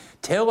story.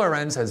 Taylor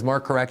Lorenz has more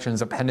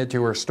corrections appended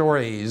to her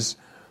stories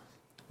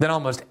than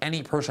almost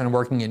any person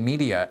working in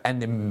media.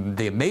 And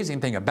the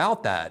amazing thing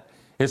about that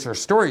is her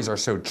stories are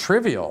so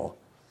trivial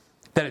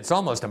that it's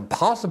almost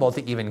impossible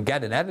to even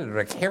get an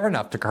editor to care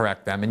enough to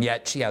correct them, and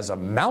yet she has a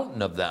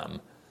mountain of them.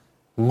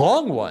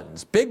 Long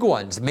ones, big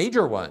ones,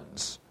 major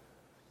ones.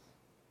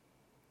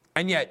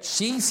 And yet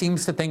she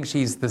seems to think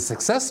she's the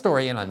success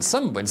story, and on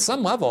some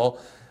level,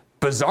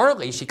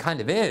 bizarrely, she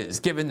kind of is,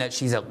 given that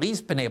she's at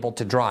least been able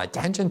to draw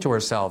attention to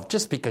herself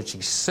just because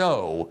she's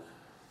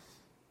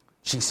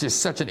just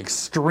such an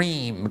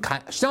extreme,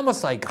 she's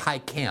almost like high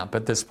camp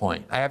at this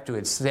point. I have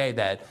to say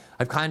that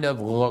I've kind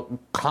of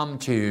come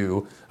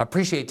to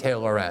appreciate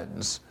Taylor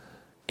Lorenz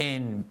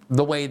in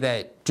the way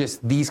that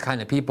just these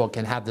kind of people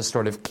can have this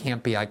sort of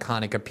campy,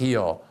 iconic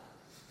appeal.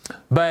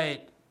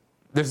 But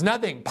there's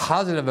nothing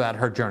positive about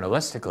her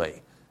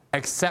journalistically,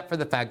 except for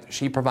the fact that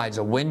she provides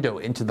a window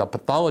into the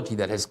pathology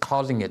that is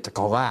causing it to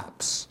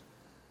collapse.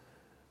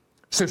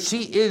 So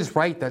she is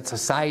right that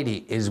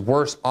society is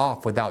worse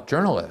off without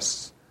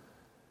journalists.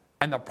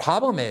 And the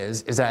problem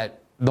is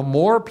that the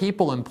more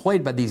people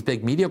employed by these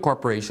big media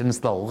corporations,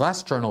 the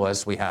less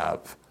journalists we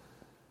have.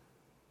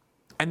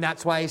 And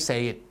that's why I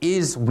say it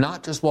is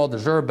not just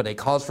well-deserved, but a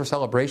cause for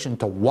celebration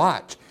to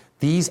watch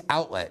these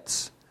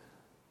outlets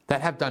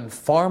that have done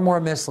far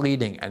more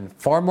misleading and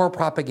far more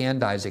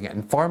propagandizing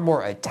and far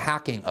more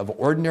attacking of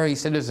ordinary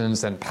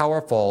citizens than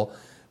powerful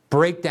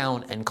break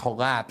down and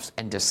collapse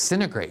and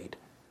disintegrate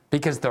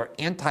because they're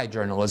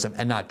anti-journalism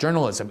and not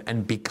journalism.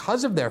 And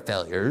because of their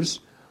failures,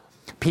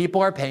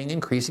 people are paying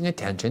increasing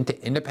attention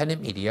to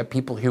independent media,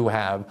 people who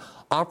have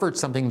offered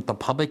something that the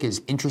public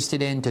is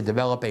interested in to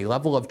develop a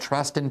level of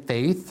trust and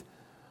faith,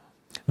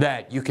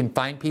 that you can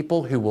find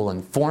people who will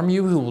inform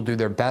you, who will do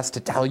their best to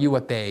tell you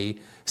what they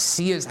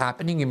see is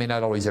happening. You may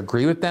not always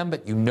agree with them,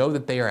 but you know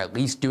that they are at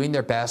least doing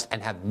their best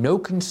and have no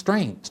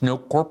constraints, no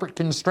corporate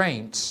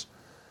constraints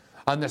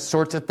on the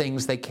sorts of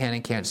things they can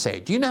and can't say.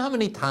 Do you know how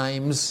many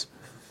times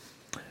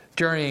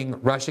during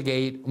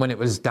Russiagate, when it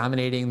was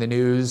dominating the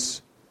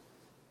news,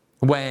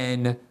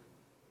 when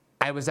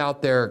I was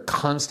out there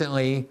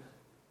constantly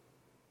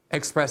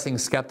expressing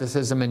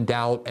skepticism and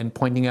doubt and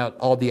pointing out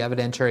all the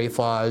evidentiary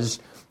flaws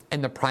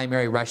in the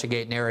primary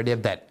Russiagate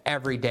narrative that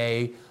every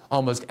day,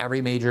 almost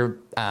every major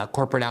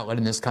corporate outlet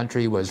in this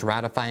country was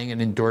ratifying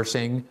and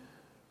endorsing?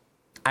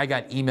 I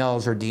got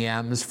emails or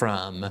DMs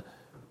from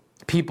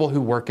people who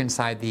work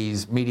inside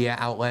these media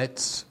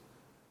outlets,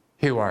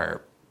 who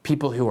are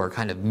people who are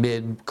kind of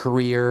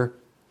mid-career,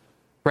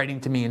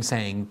 writing to me and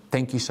saying,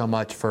 thank you so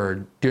much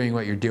for doing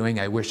what you're doing.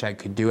 I wish I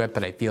could do it,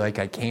 but I feel like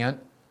I can't.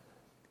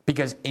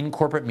 Because in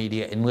corporate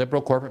media, in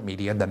liberal corporate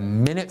media, the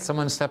minute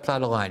someone steps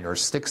out of line or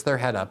sticks their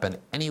head up in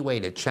any way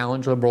to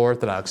challenge liberal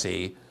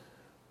orthodoxy,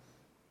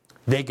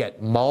 they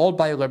get mauled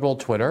by liberal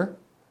Twitter.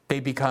 They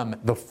become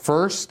the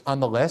first on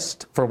the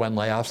list for when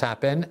layoffs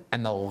happen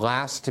and the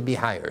last to be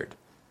hired.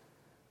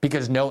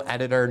 Because no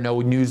editor,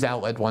 no news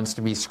outlet wants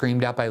to be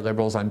screamed at by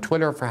liberals on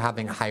Twitter for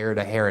having hired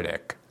a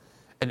heretic.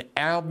 And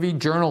every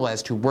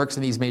journalist who works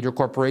in these major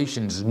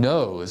corporations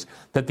knows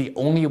that the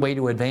only way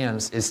to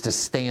advance is to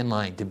stay in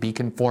line, to be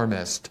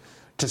conformist,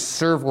 to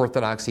serve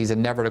orthodoxies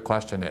and never to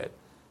question it.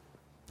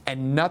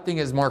 And nothing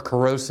is more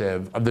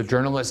corrosive of the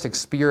journalistic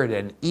spirit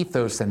and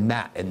ethos than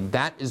that. And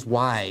that is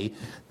why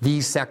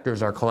these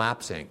sectors are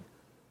collapsing.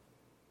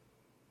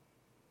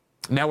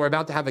 Now we're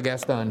about to have a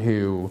guest on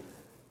whose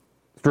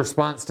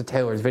response to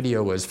Taylor's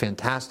video was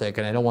fantastic,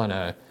 and I don't want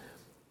to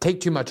take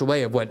too much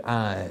away of what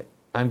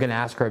I'm going to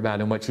ask her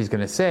about and what she's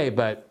going to say,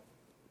 but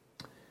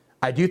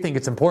I do think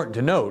it's important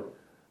to note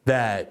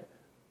that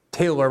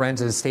Taylor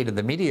Lorenz's State of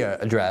the Media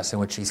address, in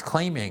which she's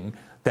claiming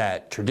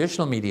that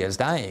traditional media is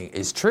dying,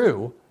 is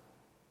true.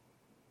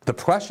 The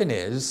question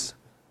is,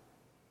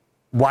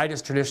 why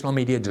does traditional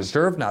media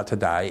deserve not to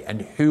die,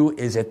 and who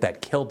is it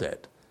that killed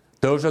it?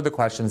 Those are the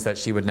questions that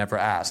she would never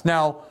ask.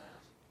 Now,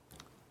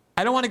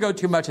 I don't want to go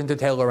too much into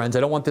Taylor Lorenz. I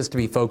don't want this to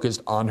be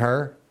focused on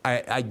her.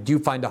 I do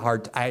find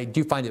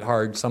it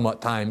hard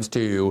somewhat times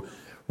to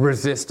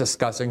resist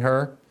discussing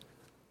her,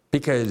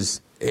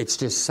 because it's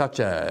just such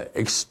a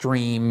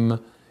extreme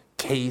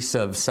case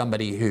of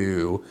somebody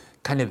who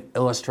kind of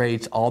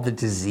illustrates all the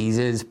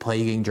diseases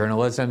plaguing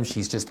journalism.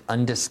 She's just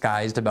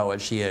undisguised about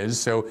what she is.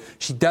 So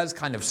she does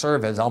kind of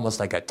serve as almost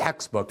like a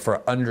textbook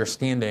for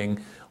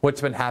understanding what's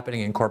been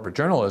happening in corporate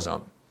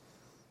journalism.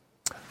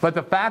 But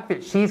the fact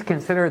that she's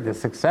considered the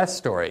success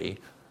story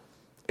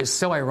is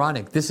so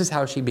ironic. This is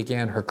how she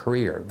began her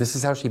career. This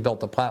is how she built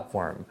the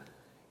platform.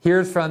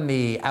 Here's from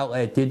the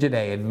outlet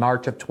Digiday in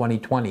March of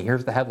 2020.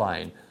 Here's the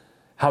headline: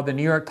 how the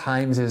New York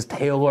Times'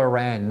 Taylor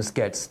Lorenz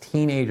gets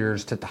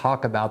teenagers to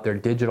talk about their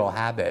digital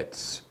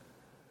habits.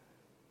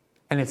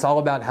 And it's all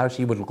about how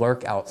she would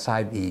lurk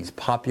outside these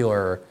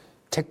popular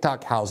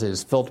TikTok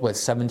houses filled with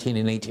 17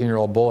 and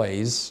 18-year-old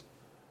boys.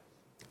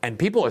 And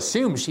people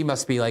assume she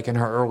must be like in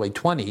her early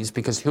 20s,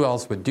 because who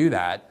else would do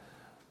that?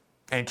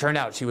 And it turned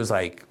out she was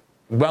like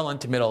well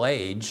into middle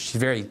age. She's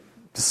very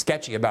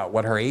sketchy about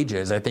what her age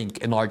is, I think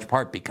in large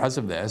part because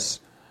of this.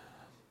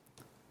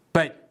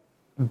 But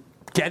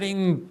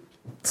getting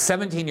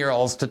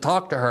 17-year-olds to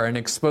talk to her and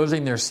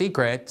exposing their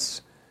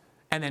secrets,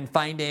 and then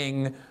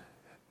finding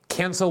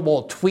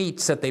cancelable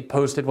tweets that they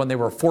posted when they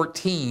were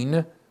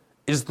 14,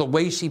 is the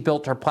way she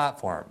built her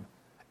platform.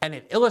 And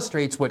it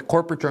illustrates what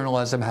corporate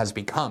journalism has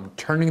become,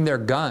 turning their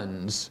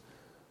guns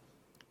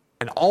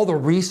and all the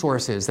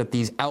resources that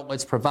these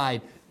outlets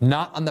provide,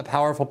 not on the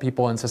powerful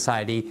people in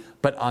society,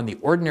 but on the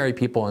ordinary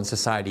people in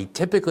society,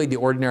 typically the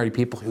ordinary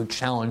people who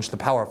challenge the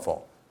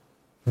powerful.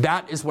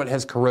 That is what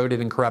has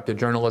corroded and corrupted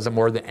journalism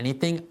more than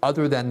anything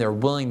other than their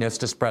willingness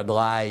to spread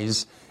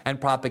lies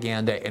and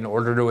propaganda in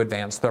order to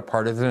advance their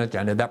partisan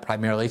agenda that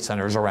primarily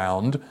centers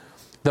around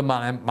the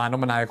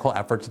monomaniacal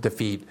effort to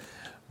defeat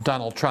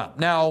Donald Trump.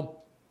 Now,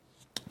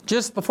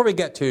 just before we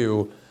get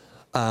to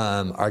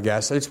our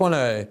guests, I just want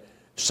to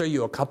show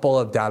you a couple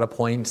of data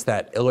points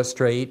that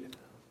illustrate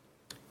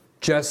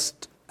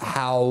just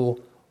how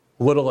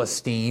little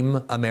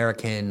esteem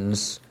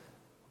Americans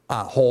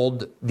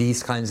hold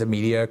these kinds of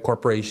media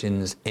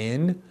corporations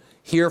in.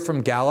 Here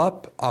from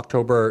Gallup,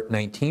 October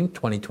 19th,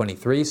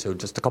 2023, so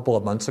just a couple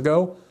of months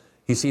ago,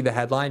 you see the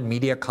headline,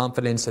 Media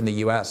Confidence in the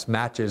U.S.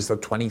 matches the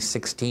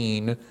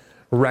 2016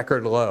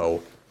 record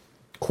low.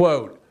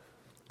 Quote,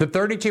 the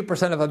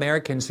 32% of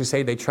Americans who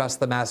say they trust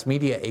the mass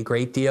media a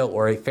great deal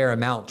or a fair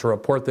amount to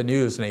report the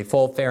news in a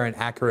full, fair, and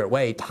accurate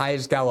way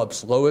ties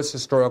Gallup's lowest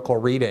historical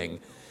reading,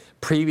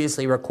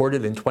 previously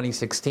recorded in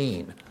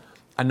 2016.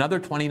 Another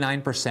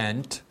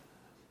 29%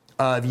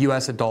 of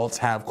U.S. adults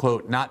have,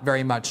 quote, not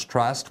very much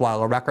trust,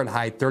 while a record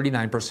high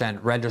 39%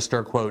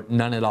 register, quote,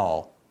 none at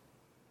all.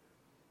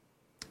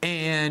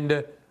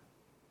 And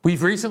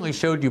we've recently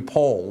showed you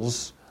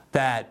polls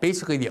that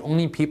basically the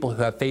only people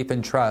who have faith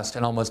and trust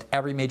in almost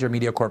every major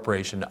media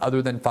corporation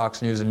other than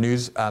Fox News and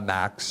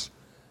Newsmax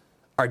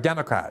are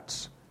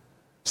Democrats.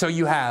 So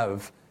you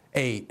have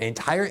an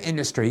entire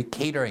industry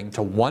catering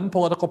to one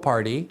political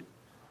party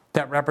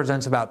that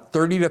represents about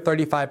 30 to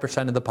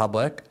 35% of the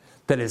public,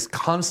 that is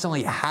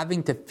constantly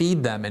having to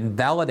feed them and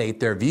validate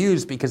their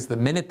views, because the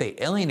minute they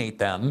alienate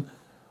them,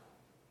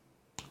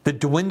 the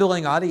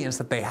dwindling audience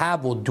that they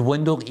have will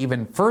dwindle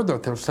even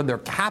further, so they're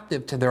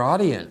captive to their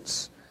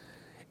audience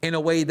in a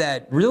way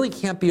that really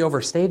can't be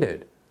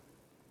overstated.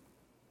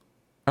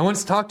 I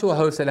once talked to a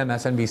host at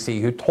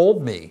MSNBC who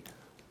told me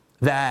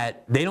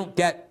that they don't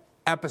get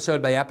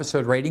episode by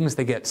episode ratings,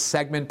 they get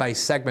segment by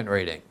segment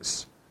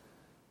ratings.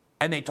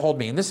 And they told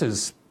me, and this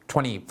is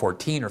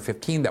 2014 or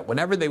 15, that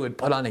whenever they would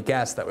put on a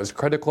guest that was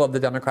critical of the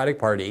Democratic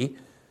Party,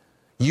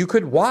 you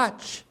could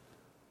watch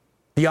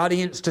the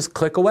audience just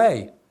click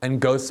away and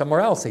go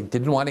somewhere else. They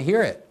didn't want to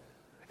hear it.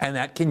 And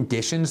that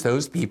conditions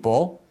those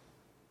people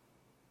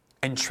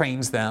and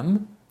trains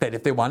them that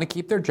if they want to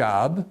keep their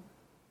job,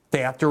 they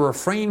have to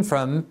refrain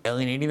from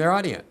alienating their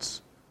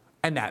audience.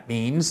 And that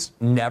means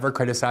never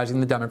criticizing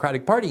the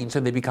Democratic Party. And so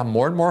they become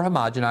more and more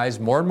homogenized,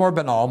 more and more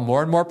banal,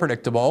 more and more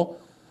predictable,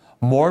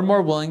 more and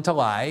more willing to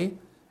lie,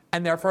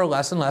 and therefore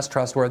less and less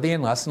trustworthy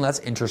and less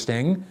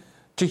interesting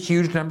to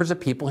huge numbers of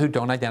people who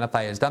don't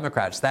identify as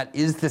Democrats. That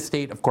is the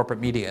state of corporate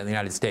media in the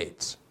United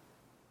States.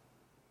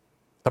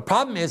 The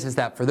problem is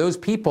that for those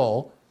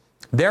people,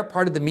 their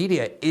part of the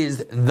media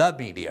is the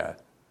media.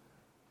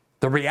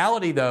 The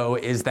reality, though,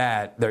 is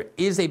that there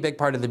is a big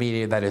part of the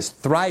media that is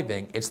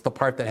thriving. It's the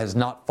part that has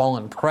not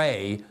fallen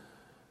prey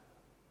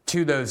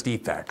to those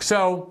defects.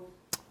 So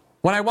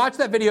when I watched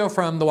that video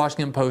from the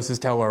Washington Post's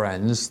Taylor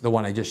Lorenz, the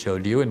one I just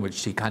showed you, in which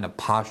she kind of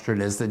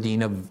postured as the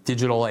dean of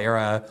digital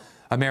era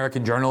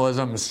American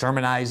journalism,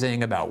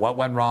 sermonizing about what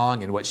went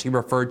wrong and what she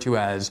referred to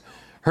as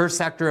her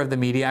sector of the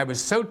media, I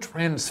was so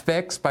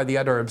transfixed by the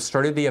utter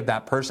absurdity of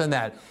that person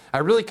that I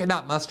really could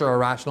not muster a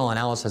rational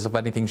analysis of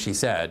anything she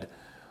said.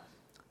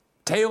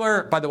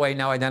 Taylor, by the way,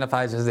 now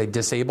identifies as a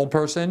disabled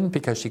person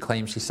because she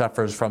claims she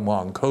suffers from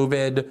long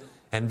COVID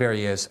and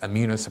various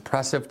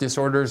immunosuppressive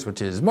disorders,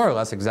 which is more or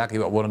less exactly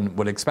what one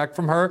would expect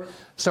from her.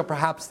 So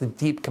perhaps the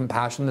deep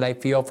compassion that I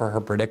feel for her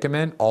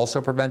predicament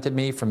also prevented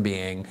me from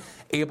being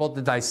able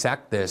to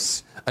dissect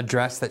this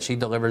address that she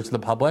delivers to the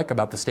public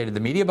about the state of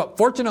the media. But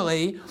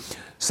fortunately,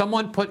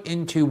 someone put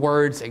into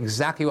words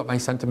exactly what my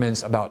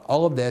sentiments about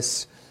all of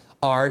this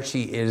are.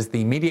 She is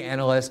the media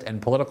analyst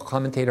and political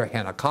commentator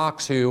Hannah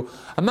Cox, who,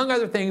 among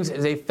other things,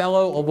 is a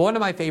fellow of one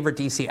of my favorite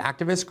DC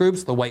activist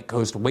groups, the White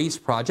Coast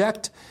Waste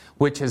Project,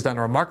 which has done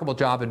a remarkable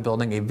job in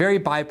building a very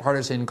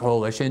bipartisan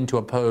coalition to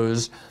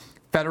oppose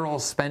federal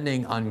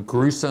spending on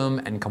gruesome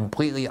and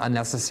completely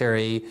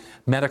unnecessary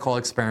medical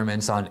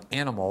experiments on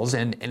animals.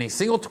 And in a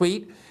single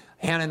tweet,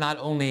 Hannah not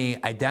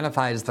only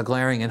identifies the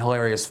glaring and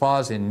hilarious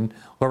flaws in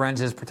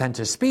Lorenz's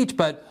pretentious speech,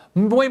 but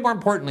way more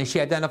importantly, she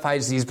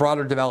identifies these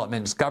broader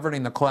developments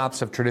governing the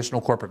collapse of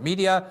traditional corporate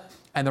media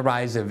and the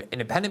rise of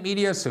independent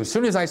media. So as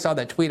soon as I saw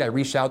that tweet, I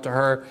reached out to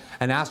her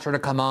and asked her to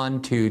come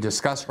on to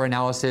discuss her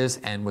analysis,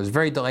 and was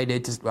very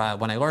delighted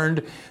when I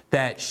learned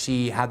that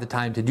she had the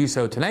time to do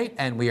so tonight.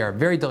 And we are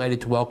very delighted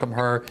to welcome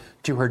her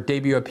to her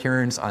debut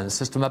appearance on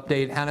System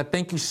Update. Hannah,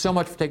 thank you so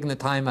much for taking the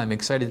time. I'm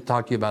excited to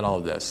talk to you about all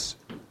of this.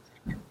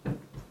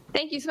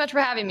 Thank you so much for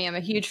having me. I'm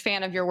a huge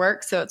fan of your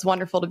work, so it's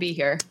wonderful to be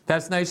here.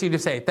 That's nice of you to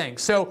say.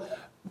 Thanks. So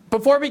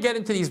before we get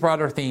into these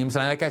broader themes,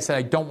 and like I said,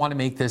 I don't want to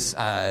make this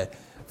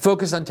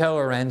focus on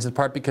Taylor Lorenz, in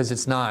part because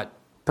it's not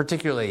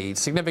particularly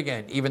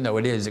significant, even though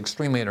it is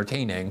extremely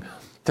entertaining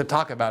to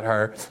talk about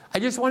her. I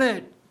just want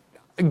to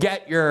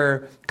get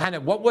your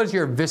what was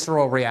your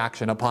visceral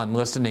reaction upon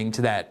listening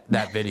to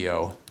that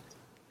video?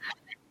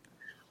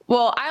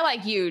 Well, I,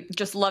 like you,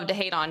 just love to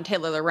hate on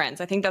Taylor Lorenz.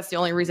 I think that's the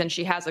only reason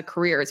she has a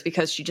career is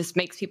because she just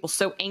makes people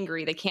so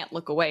angry they can't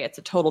look away. It's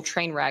a total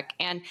train wreck.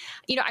 And,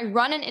 I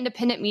run an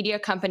independent media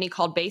company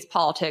called Base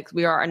Politics.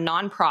 We are a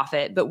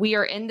nonprofit, but we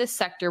are in this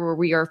sector where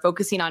we are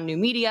focusing on new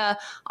media,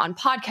 on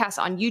podcasts,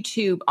 on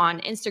YouTube, on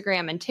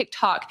Instagram and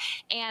TikTok.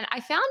 And I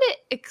found it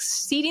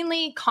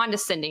exceedingly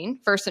condescending,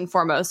 first and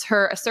foremost,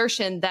 her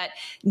assertion that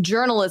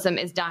journalism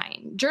is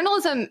dying.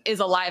 Journalism is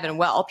alive and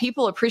well.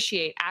 People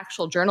appreciate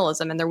actual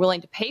journalism and they're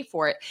willing to pay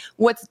for it.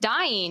 What's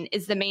dying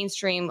is the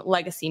mainstream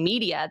legacy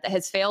media that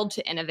has failed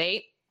to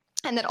innovate.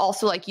 And that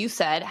also, like you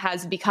said,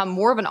 has become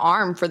more of an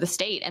arm for the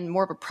state and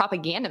more of a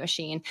propaganda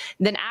machine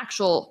than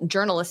actual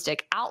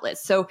journalistic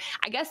outlets. So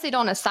I guess they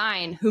don't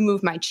assign Who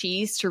Moved My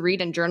Cheese to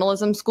read in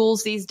journalism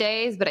schools these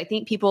days. But I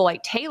think people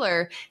like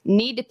Taylor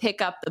need to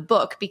pick up the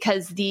book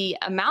because the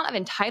amount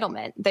of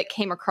entitlement that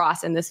came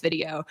across in this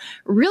video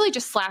really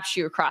just slaps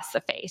you across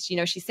the face.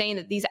 She's saying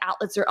that these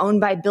outlets are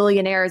owned by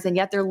billionaires and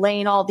yet they're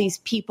laying all these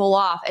people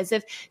off as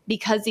if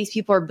because these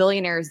people are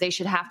billionaires, they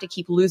should have to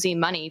keep losing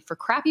money for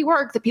crappy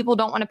work that people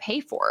don't want to pay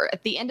for.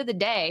 At the end of the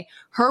day,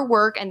 her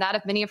work and that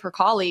of many of her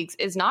colleagues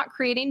is not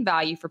creating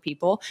value for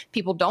people.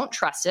 People don't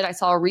trust it. I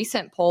saw a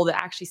recent poll that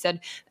actually said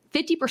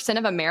 50%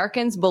 of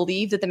Americans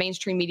believe that the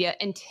mainstream media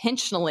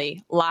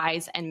intentionally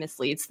lies and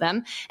misleads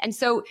them. And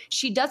so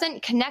she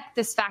doesn't connect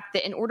this fact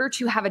that in order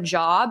to have a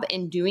job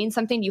in doing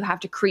something, you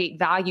have to create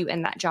value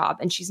in that job.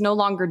 And she's no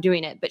longer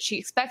doing it, but she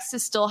expects to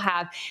still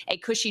have a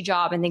cushy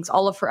job and thinks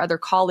all of her other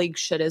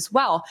colleagues should as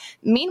well.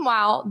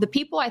 Meanwhile, the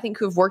people I think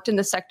who've worked in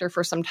the sector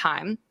for some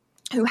time,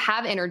 who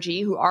have energy,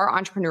 who are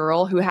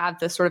entrepreneurial, who have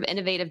the sort of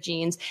innovative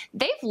genes,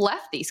 they've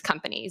left these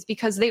companies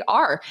because they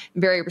are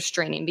very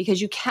restraining, because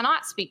you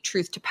cannot speak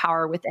truth to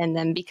power within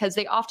them, because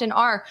they often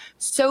are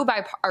so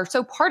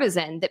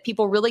partisan that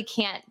people really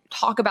can't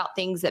talk about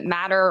things that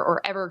matter or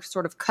ever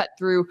sort of cut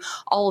through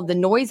all of the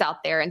noise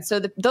out there. And so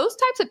those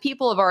types of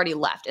people have already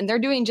left, and they're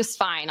doing just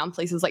fine on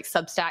places like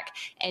Substack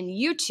and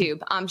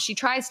YouTube. She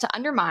tries to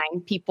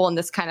undermine people in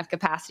this kind of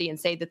capacity and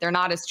say that they're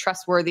not as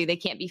trustworthy, they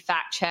can't be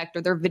fact checked,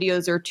 or their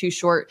videos are too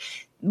short.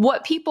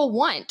 What people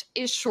want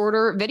is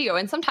shorter video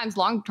and sometimes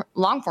long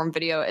form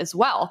video as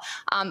well.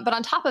 But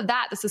on top of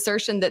that, this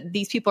assertion that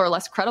these people are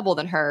less credible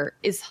than her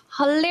is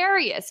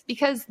hilarious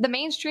because the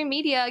mainstream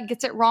media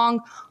gets it wrong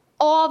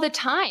all the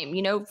time.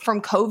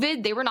 From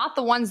COVID, they were not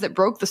the ones that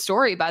broke the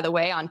story, by the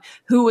way, on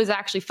who was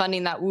actually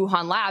funding that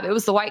Wuhan lab. It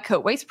was the White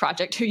Coat Waste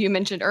Project, who you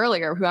mentioned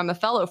earlier, who I'm a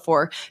fellow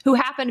for, who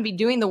happened to be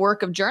doing the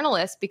work of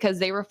journalists because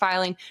they were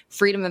filing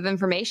Freedom of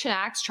Information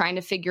Acts, trying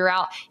to figure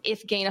out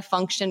if gain of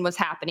function was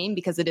happening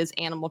because it is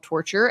animal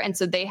torture. And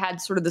so they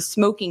had sort of the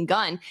smoking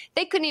gun.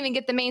 They couldn't even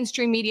get the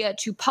mainstream media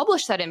to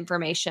publish that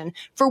information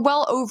for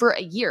well over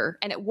a year.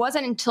 And it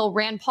wasn't until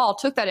Rand Paul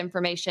took that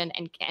information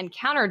and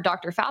countered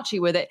Dr. Fauci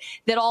with it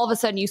that all of a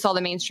sudden you saw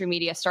the mainstream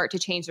media start to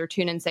change their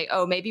tune and say,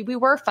 oh, maybe we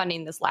were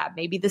funding this lab.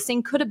 Maybe this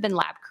thing could have been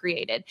lab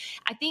created.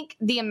 I think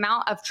the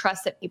amount of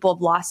trust that people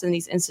have lost in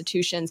these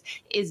institutions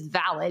is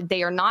valid.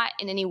 They are not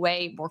in any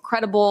way more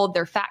credible.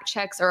 Their fact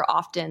checks are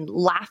often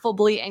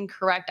laughably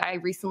incorrect. I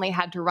recently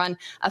had to run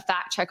a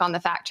fact check on the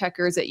fact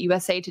checkers at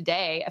USA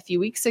Today a few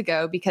weeks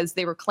ago because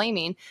they were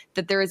claiming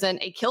that there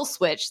isn't a kill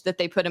switch that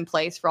they put in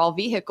place for all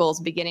vehicles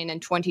beginning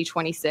in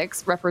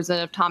 2026.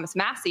 Representative Thomas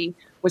Massey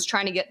was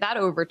trying to get that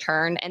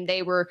overturned, and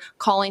they were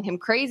calling him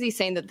crazy,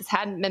 saying that this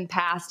hadn't been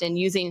passed and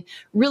using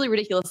really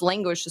ridiculous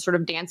language to sort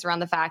of dance around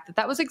the fact that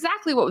that was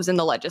exactly what was in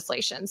the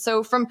legislation.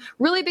 So from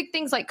really big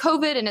things like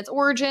COVID and its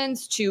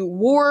origins to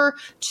war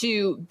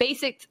to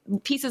basic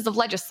pieces of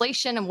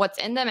legislation and what's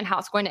in them and how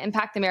it's going to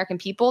impact the American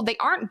people, they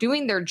aren't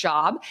doing their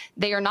job.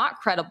 They are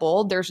not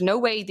credible. There's no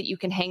way that you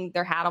can hang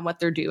their hat on what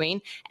they're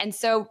doing. And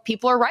so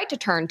people are right to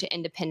turn to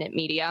independent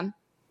media.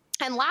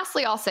 And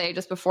lastly, I'll say,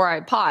 just before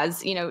I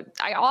pause,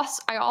 I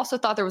also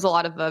thought there was a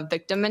lot of a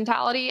victim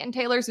mentality in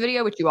Taylor's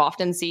video, which you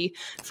often see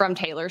from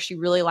Taylor. She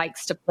really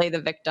likes to play the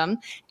victim.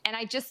 And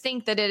I just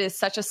think that it is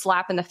such a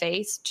slap in the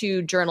face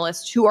to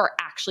journalists who are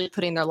actually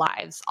putting their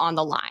lives on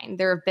the line.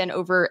 There have been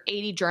over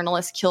 80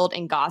 journalists killed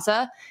in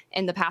Gaza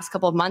in the past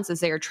couple of months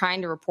as they are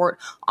trying to report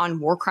on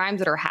war crimes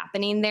that are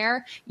happening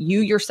there.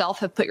 You yourself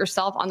have put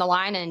yourself on the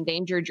line and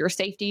endangered your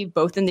safety,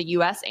 both in the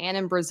US and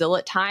in Brazil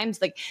at times.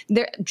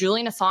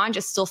 Julian Assange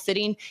is still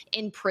sitting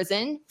in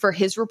prison for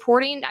his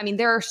reporting. I mean,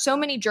 there are so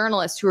many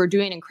journalists who are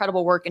doing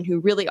incredible work and who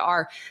really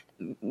are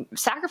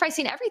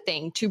sacrificing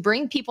everything to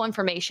bring people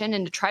information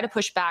and to try to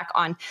push back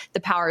on the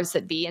powers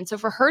that be. And so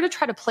for her to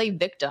try to play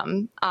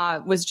victim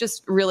was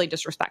just really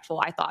disrespectful,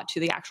 I thought,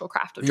 to the actual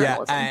craft of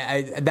journalism.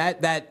 Yeah,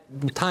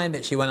 that time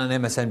that she went on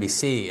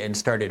MSNBC and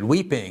started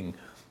weeping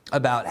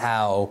about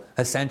how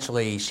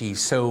essentially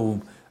she's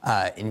so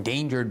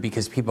endangered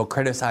because people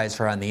criticize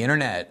her on the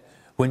internet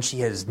when she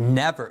has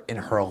never in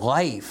her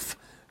life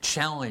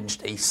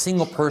challenged a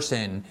single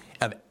person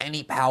of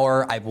any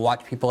power. I've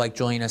watched people like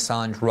Julian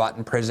Assange rot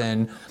in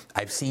prison.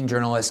 I've seen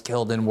journalists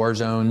killed in war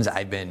zones.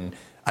 I've been,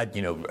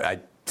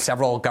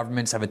 several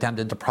governments have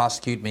attempted to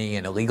prosecute me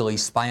and illegally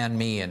spy on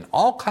me, and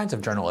all kinds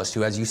of journalists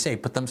who, as you say,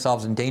 put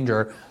themselves in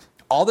danger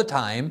all the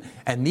time.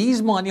 And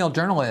these millennial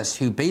journalists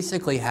who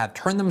basically have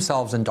turned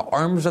themselves into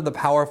arms of the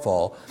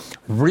powerful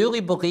really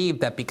believe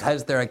that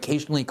because they're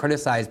occasionally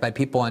criticized by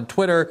people on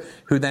Twitter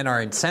who then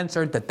are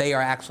censored, that they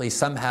are actually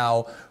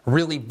somehow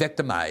really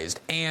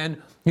victimized.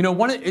 And you know,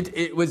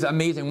 it was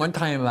amazing. One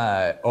time,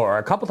 or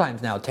a couple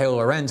times now, Taylor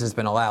Lorenz has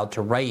been allowed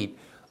to write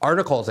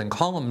articles and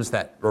columns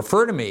that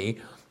refer to me.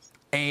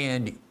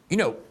 And, you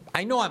know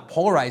I'm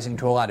polarizing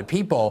to a lot of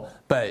people,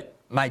 but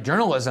my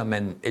journalism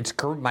and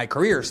my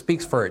career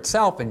speaks for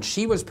itself. And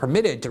she was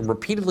permitted to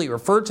repeatedly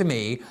refer to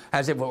me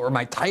as if it were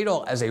my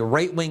title as a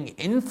right-wing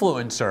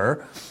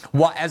influencer,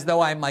 as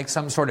though I'm like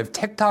some sort of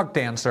TikTok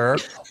dancer,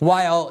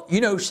 while,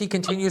 she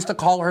continues to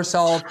call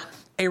herself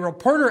a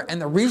reporter.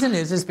 And the reason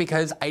is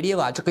because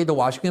ideologically the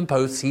Washington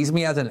Post sees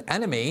me as an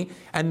enemy,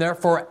 and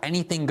therefore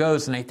anything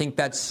goes. And I think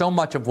that's so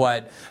much of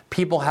what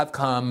people have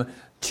come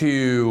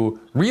to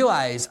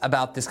realize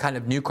about this kind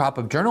of new crop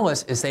of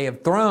journalists is they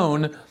have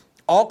thrown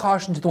all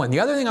caution to the wind. The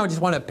other thing I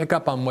just want to pick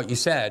up on what you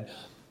said,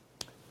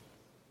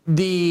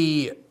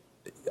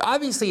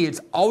 obviously it's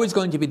always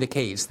going to be the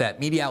case that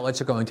media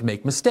outlets are going to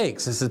make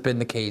mistakes. This has been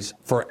the case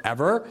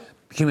forever.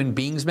 Human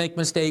beings make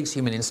mistakes.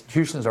 Human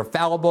institutions are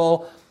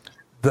fallible.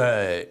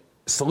 The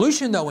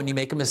solution, though, when you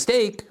make a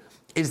mistake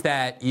is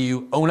that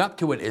you own up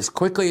to it as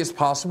quickly as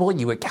possible.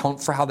 You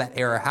account for how that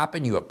error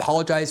happened. You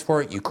apologize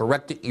for it. You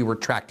correct it. You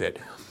retract it.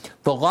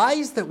 The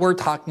lies that we're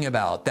talking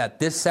about that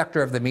this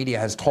sector of the media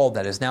has told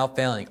that is now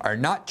failing are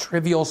not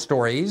trivial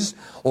stories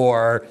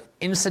or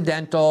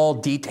incidental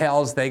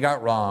details they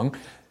got wrong.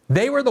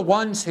 They were the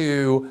ones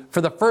who,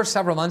 for the first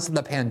several months of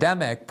the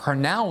pandemic,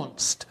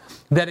 pronounced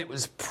that it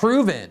was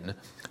proven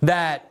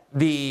that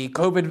the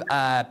COVID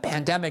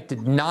pandemic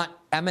did not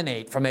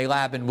emanate from a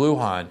lab in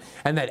Wuhan,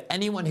 and that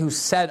anyone who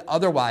said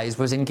otherwise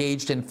was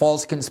engaged in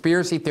false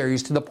conspiracy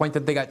theories to the point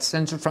that they got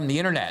censored from the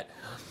internet.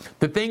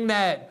 The thing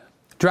that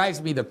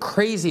drives me the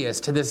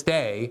craziest to this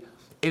day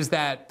is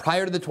that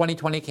prior to the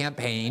 2020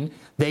 campaign,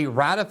 they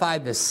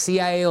ratified the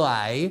CIA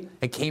lie.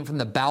 It came from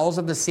the bowels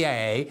of the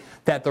CIA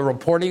that the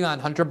reporting on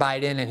Hunter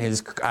Biden and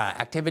his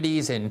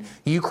activities in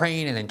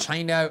Ukraine and in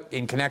China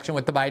in connection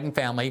with the Biden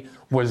family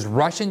was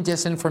Russian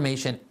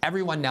disinformation.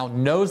 Everyone now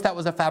knows that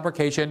was a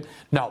fabrication.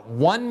 Not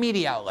one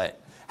media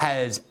outlet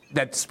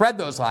that spread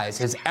those lies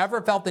has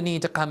ever felt the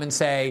need to come and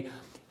say,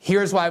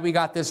 here's why we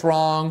got this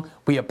wrong.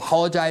 We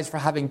apologize for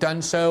having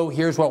done so.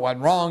 Here's what went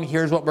wrong.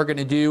 Here's what we're going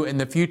to do in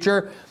the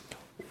future.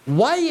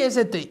 Why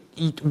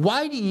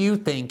do you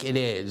think it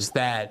is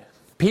that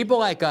people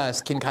like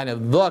us can kind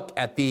of look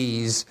at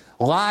these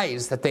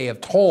lies that they have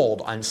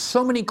told on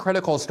so many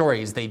critical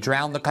stories? They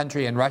drowned the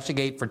country in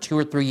Russiagate for 2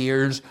 or 3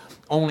 years,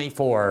 only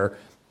for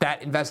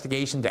that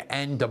investigation to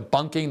end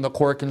debunking the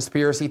core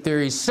conspiracy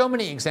theories. So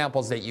many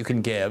examples that you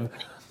can give.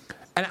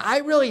 And I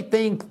really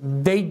think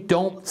they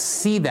don't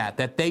see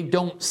that they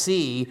don't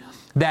see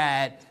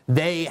that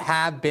they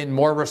have been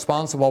more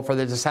responsible for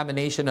the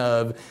dissemination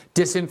of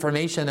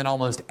disinformation than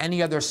almost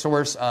any other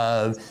source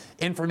of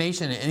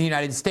information in the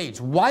United States.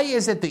 Why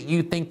is it that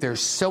you think they're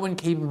so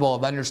incapable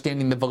of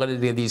understanding the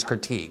validity of these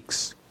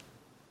critiques?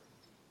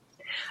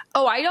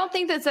 Oh, I don't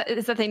think it's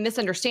that they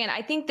misunderstand.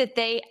 I think that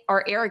they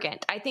are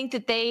arrogant. I think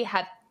that they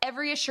have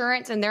every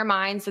assurance in their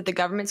minds that the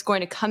government's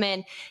going to come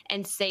in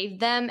and save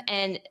them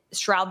and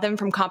shroud them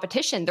from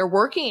competition. They're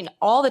working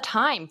all the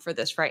time for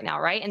this right now,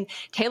 right? And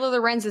Taylor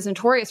Lorenz is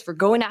notorious for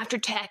going after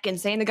tech and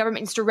saying the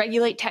government needs to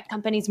regulate tech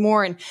companies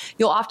more. And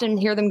you'll often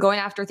hear them going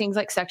after things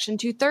like Section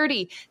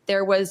 230.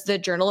 There was the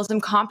Journalism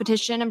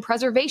Competition and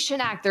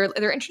Preservation Act.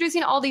 They're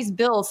introducing all these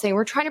bills saying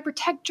we're trying to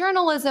protect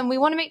journalism. We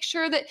want to make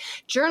sure that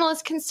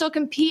journalists can still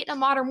compete in a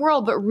modern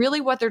world. But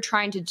really what they're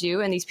trying to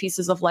do in these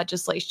pieces of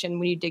legislation,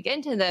 when you dig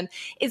into them,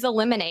 is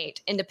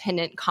eliminate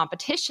independent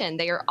competition.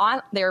 They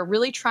are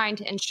really trying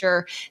to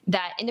ensure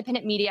that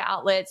independent media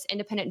outlets,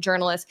 independent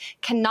journalists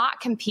cannot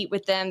compete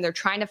with them. They're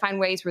trying to find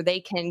ways where they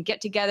can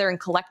get together and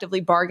collectively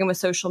bargain with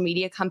social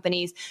media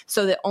companies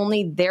so that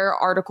only their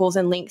articles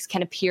and links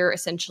can appear,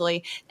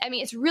 essentially. I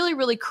mean, it's really,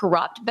 really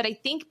corrupt. But I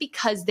think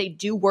because they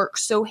do work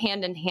so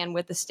hand in hand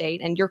with the state,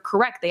 and you're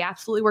correct, they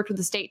absolutely worked with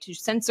the state to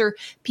censor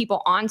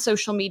people on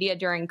social media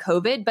during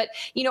COVID. But,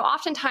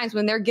 oftentimes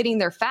when they're getting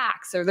their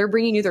facts or they're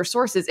bringing you their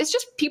sources, it's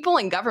just people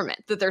in government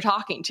that they're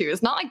talking to.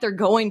 It's not like they're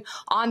going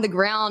on the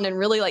ground and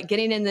really like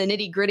getting in the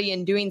nitty gritty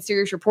and doing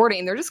serious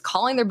reporting. They're just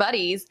calling their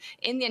buddies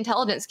in the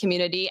intelligence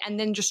community and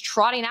then just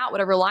trotting out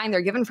whatever line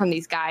they're given from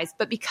these guys.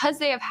 But because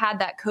they have had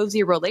that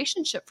cozy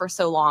relationship for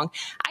so long,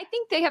 I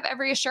think they have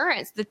every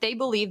assurance that they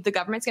believe the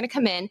government's going to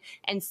come in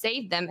and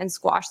save them and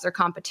squash their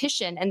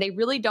competition. And they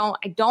really don't.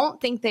 I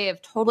don't think they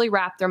have totally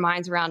wrapped their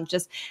minds around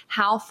just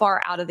how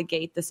far out of the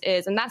gate this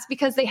is. And that's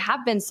because they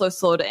have been so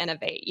slow to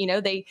innovate.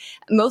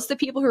 Most of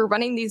the people who are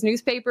running these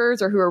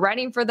newspapers or who are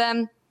writing for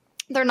them,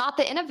 they're not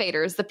the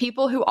innovators. The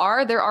people who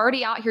are, they're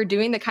already out here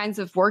doing the kinds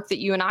of work that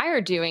you and I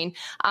are doing.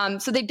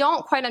 So they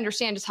don't quite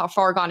understand just how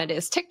far gone it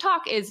is.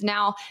 TikTok is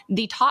now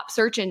the top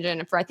search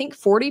engine for, I think,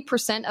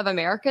 40% of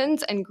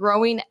Americans and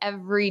growing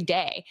every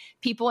day.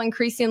 People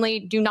increasingly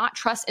do not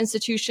trust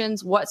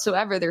institutions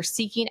whatsoever. They're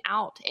seeking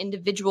out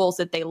individuals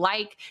that they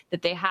like,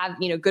 that they have,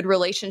 good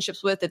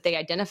relationships with, that they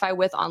identify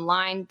with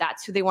online.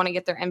 That's who they want to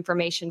get their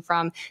information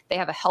from. They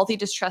have a healthy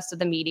distrust of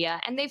the media,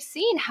 and they've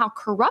seen how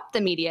corrupt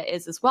the media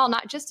is as well,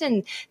 not just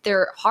in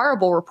their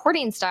horrible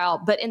reporting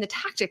style, but in the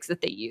tactics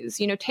that they use.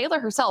 Taylor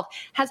herself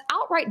has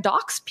outright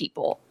doxed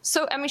people.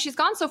 So, she's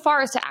gone so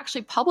far as to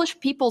actually publish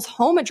people's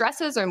home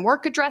addresses and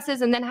work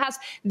addresses, and then has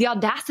the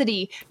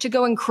audacity to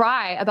go and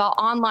cry about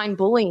online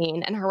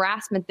bullying and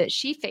harassment that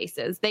she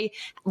faces. They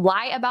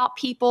lie about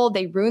people.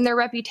 They ruin their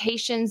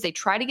reputations. They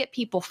try to get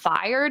people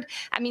fired.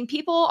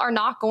 People are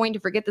not going to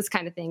forget this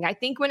kind of thing. I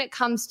think when it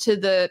comes to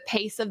the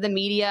pace of the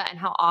media and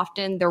how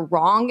often they're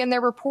wrong in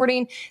their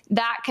reporting,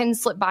 that can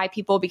slip by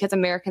people because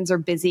Americans are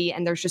busy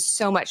and there's just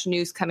so much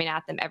news coming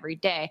at them every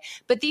day.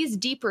 But these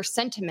deeper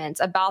sentiments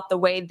about the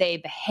way they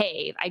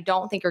behave, I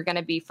don't think are going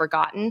to be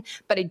forgotten.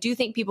 But I do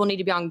think people need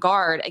to be on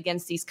guard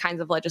against these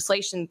kinds of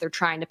legislation that they're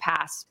trying to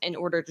pass in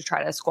order to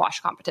try to squash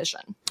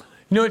competition.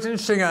 It's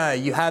interesting.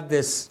 You have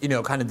this,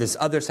 kind of this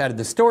other side of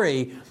the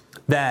story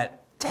that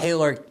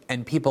Taylor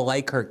and people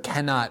like her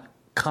cannot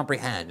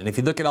comprehend. And if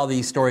you look at all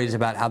these stories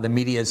about how the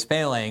media is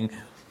failing,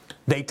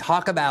 they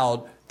talk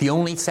about the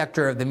only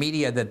sector of the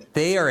media that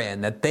they are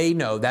in, that they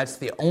know, that's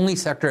the only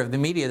sector of the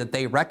media that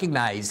they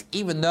recognize,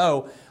 even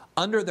though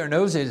under their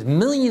noses,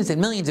 millions and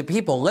millions of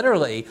people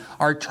literally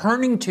are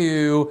turning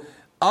to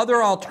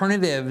other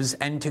alternatives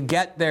and to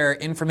get their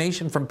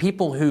information from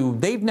people who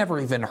they've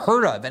never even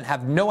heard of and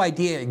have no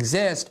idea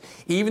exist,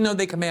 even though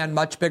they command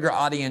much bigger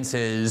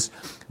audiences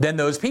than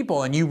those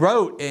people. And you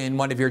wrote in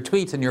one of your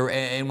tweets,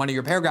 in one of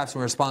your paragraphs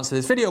in response to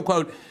this video,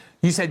 quote,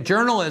 you said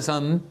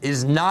journalism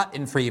is not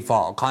in free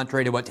fall,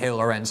 contrary to what Taylor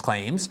Lorenz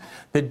claims.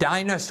 The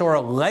dinosaur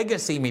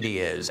legacy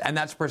media is, and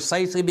that's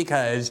precisely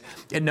because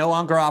it no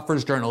longer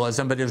offers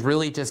journalism, but is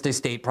really just a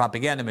state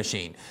propaganda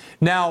machine.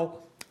 Now,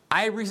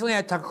 I recently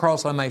had Tucker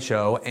Carlson on my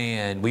show,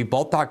 and we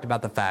both talked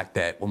about the fact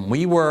that when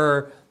we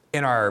were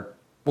in our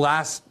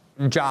last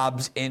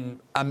jobs in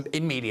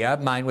media,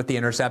 mine with The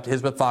Intercept,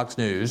 his with Fox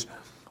News,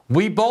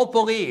 we both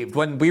believed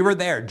when we were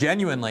there,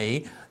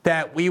 genuinely,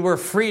 that we were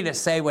free to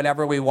say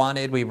whatever we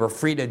wanted. We were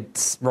free to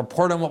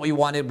report on what we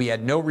wanted. We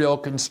had no real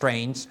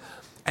constraints.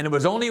 And it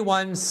was only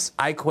once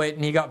I quit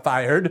and he got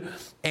fired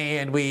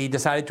and we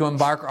decided to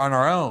embark on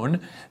our own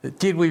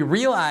did we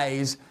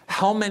realize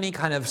how many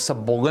kind of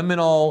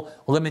subliminal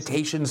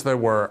limitations there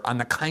were on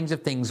the kinds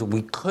of things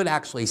we could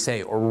actually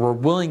say or were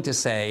willing to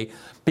say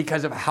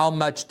because of how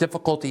much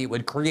difficulty it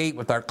would create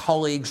with our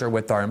colleagues or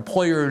with our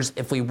employers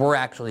if we were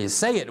actually to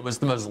say it. It was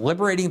the most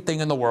liberating thing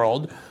in the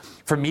world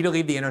for me to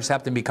leave The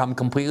Intercept and become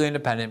completely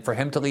independent, for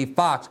him to leave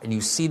Fox, and you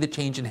see the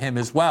change in him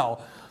as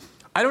well.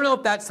 I don't know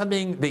if that's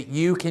something that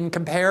you can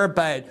compare,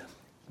 but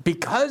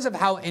because of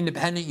how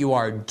independent you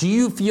are, do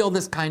you feel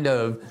this kind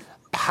of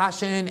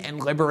passion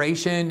and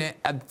liberation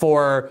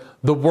for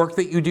the work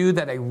that you do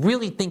that I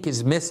really think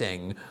is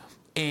missing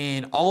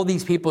in all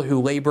these people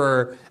who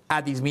labor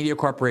at these media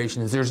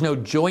corporations? There's no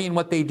joy in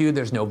what they do.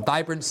 There's no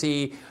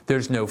vibrancy.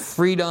 There's no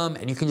freedom.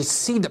 And you can just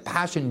see the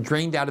passion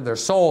drained out of their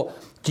soul.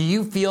 Do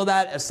you feel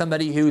that as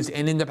somebody who's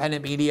in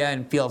independent media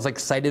and feels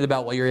excited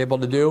about what you're able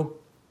to do?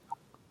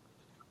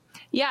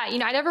 Yeah,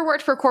 I never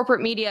worked for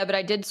corporate media, but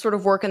I did sort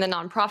of work in the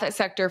nonprofit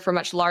sector for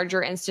much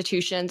larger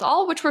institutions,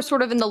 all of which were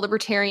sort of in the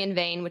libertarian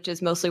vein, which is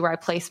mostly where I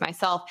place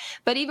myself.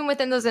 But even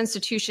within those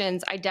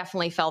institutions, I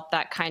definitely felt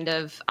that kind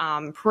of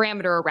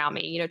parameter around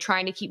me,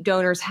 trying to keep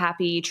donors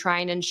happy,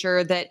 trying to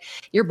ensure that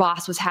your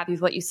boss was happy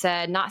with what you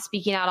said, not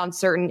speaking out on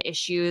certain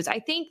issues. I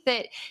think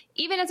that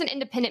even as an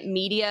independent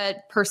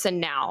media person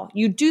now,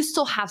 you do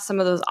still have some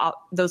of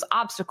those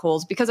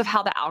obstacles because of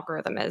how the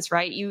algorithm is,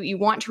 right? You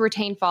want to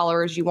retain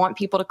followers, you want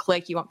people to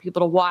click, you want people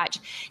to watch,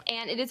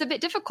 and it is a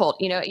bit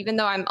difficult. Even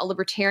though I'm a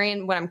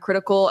libertarian, when I'm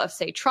critical of,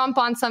 say, Trump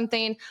on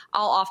something,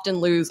 I'll often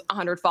lose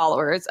 100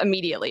 followers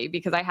immediately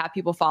because I have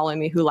people following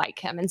me who like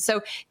him. And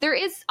so there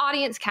is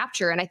audience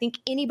capture, and I think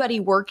anybody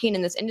working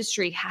in this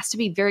industry has to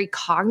be very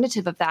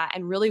cognitive of that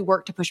and really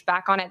work to push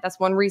back on it. That's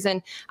one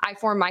reason I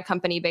formed my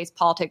company, Based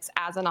Politics,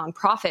 as a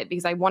nonprofit,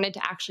 because I wanted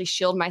to actually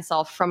shield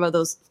myself from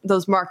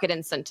those market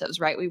incentives,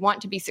 right? We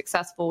want to be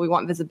successful, we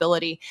want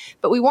visibility,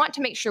 but we want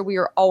to make sure we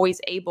are always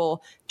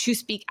able to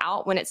speak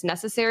out when it's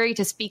necessary,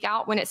 to speak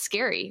out when it's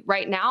scary.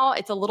 Right now,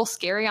 it's a little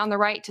scary on the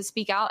right to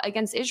speak out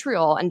against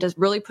Israel and to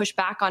really push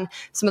back on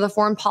some of the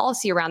foreign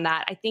policy around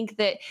that. I think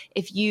that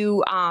if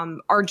you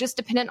are just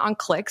dependent on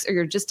clicks, or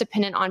you're just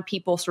dependent on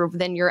people sort of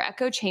within your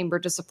echo chamber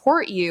to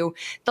support you,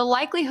 the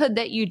likelihood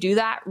that you do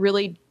that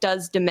really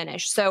does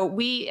diminish. So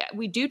we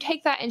do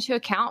take that into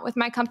account with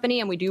my company,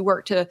 and we do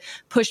work to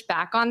push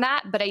back on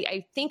that. But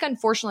I think,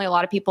 unfortunately, a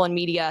lot of people in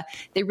media,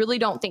 they really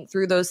don't think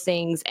through those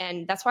things.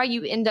 And that's why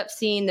you end up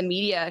seeing the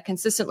media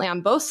consistently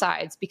on both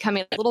sides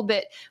becoming a little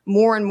bit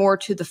more and more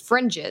to the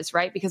fringes,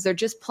 right? Because they're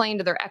just playing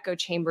to their echo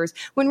chambers,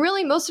 when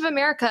really most of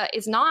America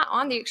is not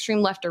on the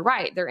extreme left or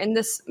right. They're in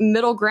this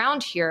middle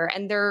ground here,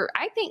 and they're,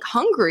 I think,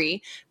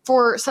 hungry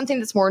for something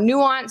that's more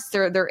nuanced.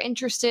 They're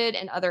interested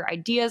in other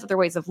ideas, other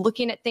ways of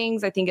looking at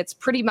things. I think it's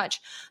pretty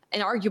much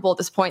inarguable at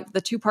this point that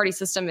the two-party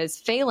system is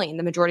failing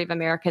the majority of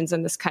Americans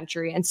in this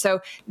country. And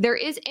so there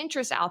is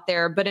interest out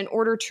there, but in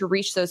order to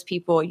reach those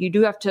people, you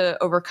do have to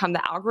overcome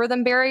the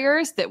algorithm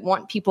barriers that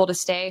want people to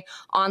stay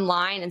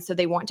online. And so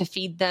they want to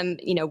feed them,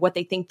 what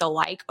they think they'll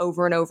like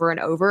over and over and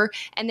over.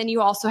 And then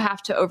you also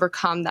have to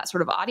overcome that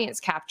sort of audience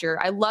capture.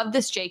 I love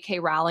this J.K.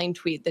 Rowling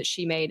tweet that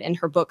she made in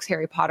her books,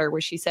 Harry Potter,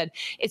 where she said,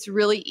 it's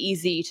really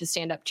easy to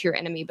stand up to your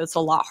enemy, but it's a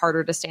lot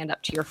harder to stand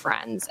up to your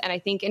friends. And I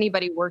think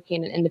anybody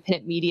working in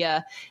independent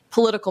media,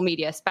 political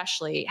media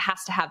especially,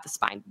 has to have the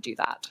spine to do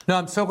that. No,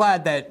 I'm so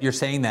glad that you're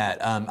saying that.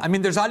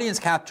 There's audience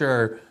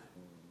capture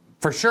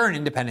for sure in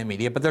independent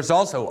media, but there's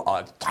also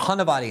a ton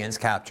of audience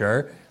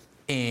capture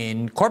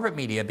in corporate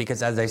media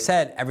because, as I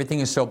said, everything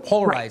is so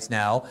polarized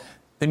now.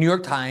 The New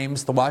York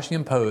Times, the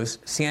Washington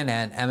Post,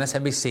 CNN,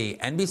 MSNBC,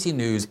 NBC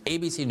News,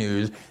 ABC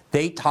News,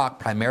 they talk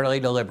primarily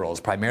to liberals,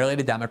 primarily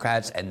to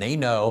Democrats, and they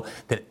know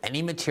that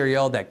any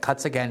material that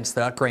cuts against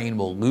that grain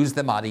will lose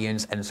them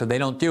audience, and so they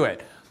don't do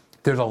it.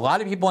 There's a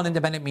lot of people in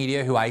independent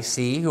media who I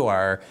see who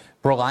are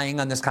relying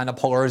on this kind of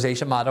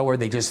polarization model where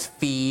they just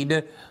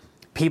feed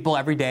people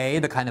every day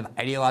the kind of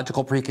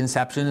ideological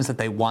preconceptions that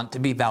they want to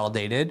be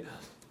validated.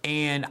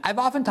 And I've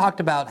often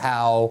talked about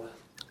how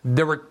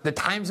there were the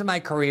times in my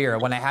career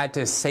when I had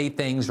to say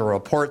things or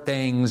report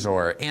things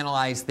or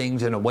analyze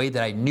things in a way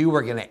that I knew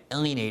were going to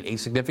alienate a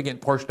significant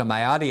portion of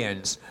my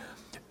audience.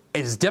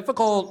 As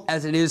difficult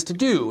as it is to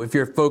do if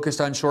you're focused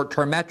on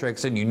short-term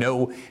metrics and you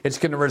know it's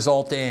going to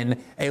result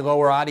in a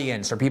lower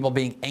audience or people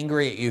being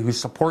angry at you who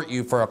support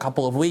you for a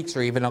couple of weeks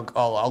or even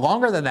a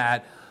longer than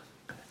that,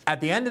 at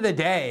the end of the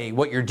day,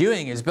 what you're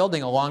doing is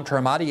building a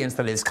long-term audience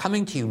that is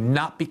coming to you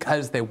not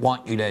because they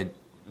want you to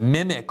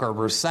mimic or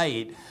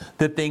recite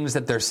the things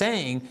that they're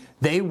saying.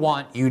 They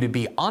want you to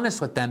be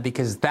honest with them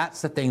because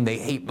that's the thing they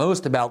hate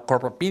most about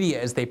corporate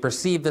media is they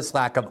perceive this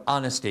lack of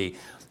honesty.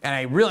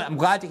 And I'm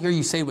glad to hear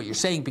you say what you're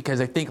saying because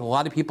I think a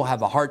lot of people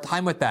have a hard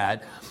time with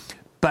that.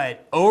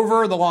 But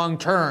over the long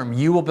term,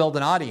 you will build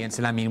an audience.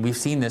 And we've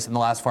seen this in the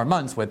last 4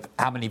 months with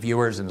how many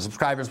viewers and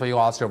subscribers we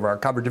lost over our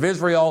coverage of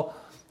Israel.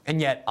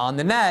 And yet on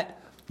the net,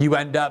 you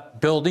end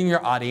up building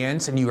your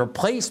audience and you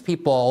replace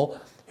people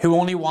who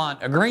only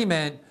want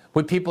agreement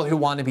with people who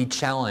want to be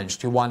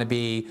challenged, who want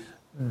to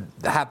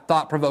have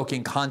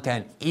thought-provoking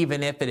content,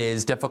 even if it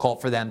is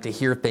difficult for them to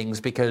hear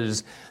things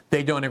because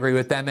they don't agree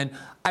with them. And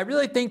I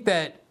really think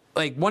that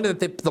one of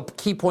the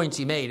key points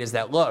you made is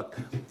that, look,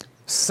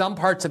 some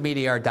parts of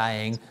media are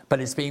dying, but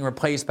it's being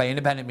replaced by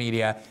independent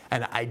media.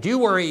 And I do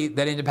worry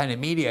that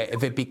independent media,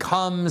 if it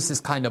becomes this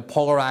kind of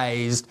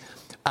polarized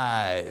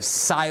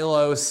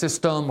silo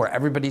system where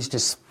everybody's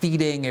just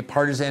feeding a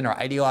partisan or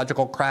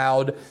ideological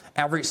crowd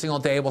every single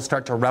day, will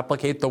start to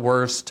replicate the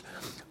worst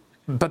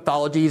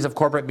pathologies of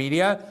corporate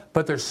media.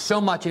 But there's so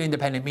much in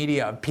independent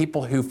media of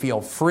people who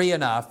feel free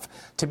enough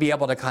to be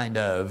able to kind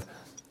of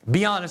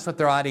be honest with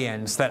their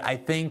audience that I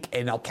think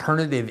an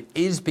alternative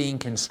is being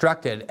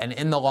constructed. And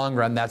in the long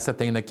run, that's the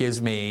thing that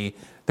gives me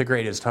the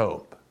greatest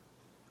hope.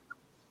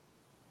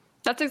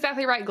 That's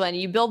exactly right, Glenn.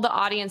 You build the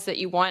audience that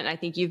you want, and I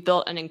think you've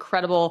built an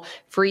incredible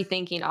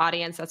free-thinking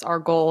audience. That's our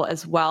goal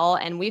as well,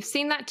 and we've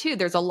seen that too.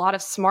 There's a lot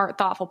of smart,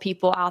 thoughtful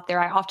people out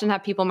there. I often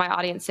have people in my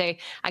audience say,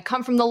 I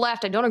come from the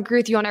left, I don't agree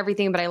with you on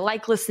everything, but I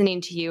like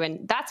listening to you,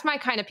 and that's my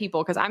kind of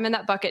people because I'm in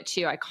that bucket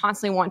too. I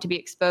constantly want to be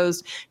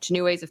exposed to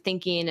new ways of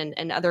thinking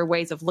and other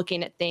ways of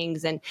looking at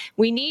things, and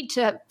we need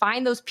to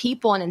find those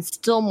people and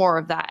instill more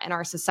of that in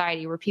our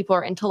society where people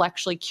are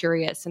intellectually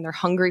curious and they're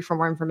hungry for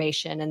more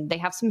information and they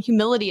have some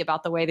humility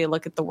about the way they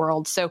look at the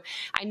world. So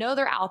I know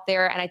they're out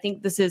there, and I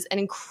think this is an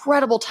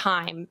incredible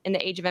time in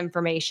the age of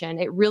information.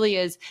 It really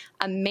is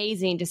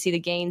amazing to see the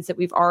gains that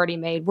we've already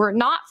made. Were it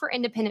not for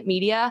independent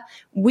media,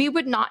 we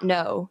would not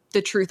know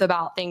the truth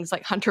about things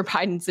like Hunter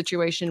Biden's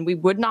situation. We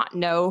would not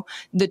know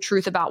the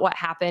truth about what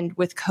happened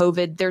with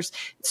COVID. There's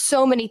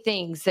so many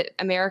things that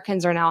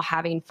Americans are now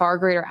having far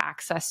greater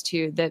access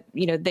to that,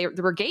 they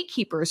were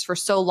gatekeepers for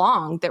so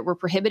long that were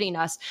prohibiting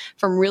us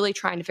from really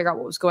trying to figure out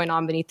what was going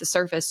on beneath the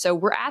surface. So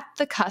we're at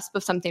the cusp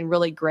of something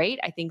really great.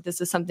 I think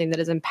this is something that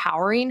is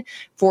empowering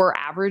for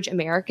average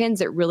Americans.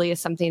 It really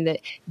is something that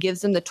gives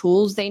them the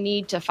tools they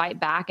need to fight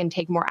back and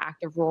take more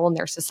active role in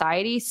their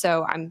society.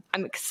 So I'm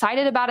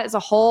excited about it as a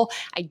whole.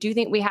 I do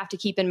think we have to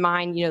keep in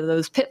mind,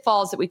 those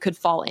pitfalls that we could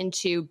fall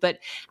into. But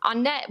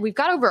on net, we've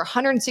got over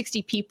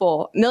 160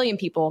 million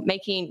people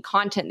making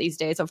content these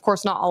days. Of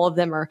course, not all of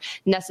them are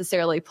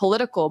necessarily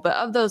political, but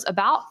of those,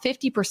 about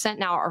 50%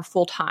 now are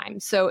full-time.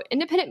 So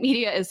independent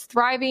media is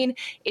thriving,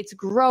 it's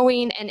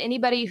growing, and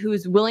anybody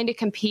who's willing willing to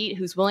compete,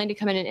 who's willing to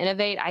come in and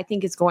innovate, I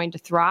think is going to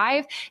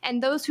thrive.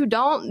 And those who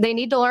don't, they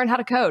need to learn how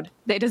to code.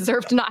 They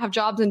deserve to not have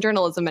jobs in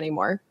journalism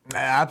anymore.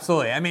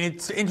 Absolutely. I mean,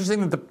 it's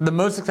interesting that the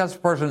most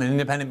successful person in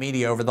independent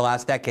media over the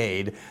last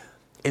decade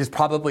is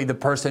probably the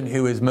person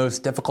who is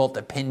most difficult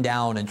to pin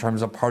down in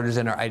terms of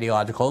partisan or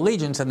ideological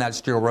allegiance, and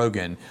that's Joe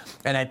Rogan.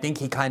 And I think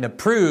he kind of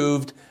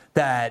proved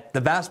that the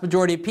vast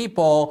majority of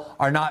people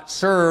are not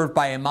served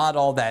by a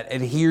model that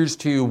adheres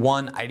to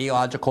one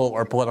ideological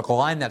or political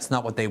line. That's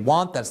not what they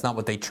want. That's not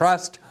what they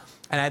trust.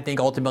 And I think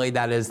ultimately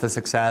that is the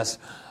success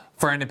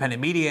for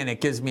independent media, and it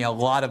gives me a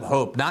lot of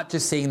hope, not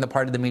just seeing the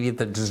part of the media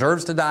that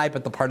deserves to die,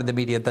 but the part of the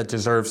media that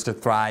deserves to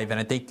thrive. And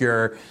I think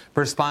your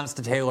response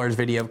to Taylor's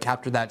video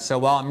captured that so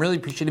well. I'm really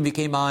appreciative you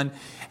came on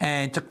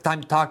and took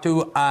time to talk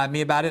to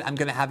me about it. I'm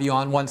going to have you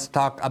on once to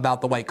talk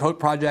about the White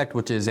Coat Project,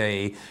 which is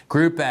a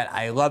group that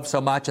I love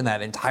so much and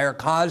that entire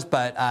cause.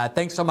 But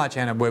thanks so much,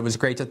 Hannah. It was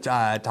great to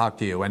talk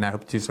to you, and I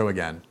hope to do so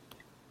again.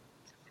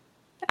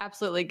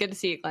 Absolutely. Good to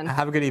see you, Glenn.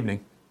 Have a good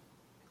evening.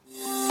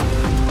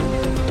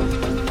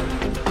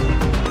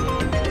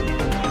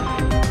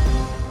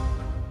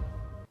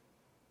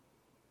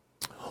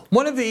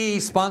 One of the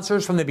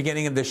sponsors from the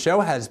beginning of this show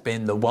has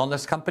been the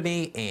Wellness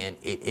Company, and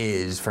it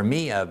is, for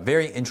me, a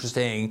very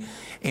interesting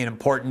and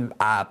important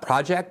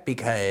project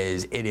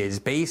because it is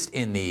based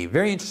in the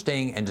very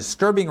interesting and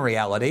disturbing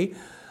reality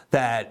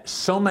that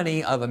so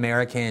many of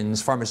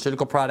Americans'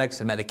 pharmaceutical products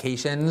and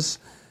medications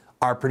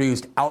are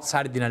produced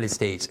outside of the United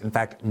States. In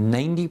fact,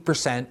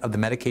 90% of the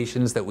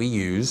medications that we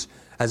use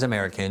as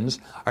Americans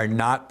are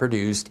not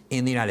produced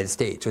in the United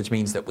States, which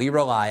means that we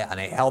rely on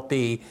a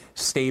healthy,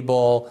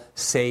 stable,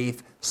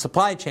 safe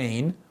supply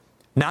chain,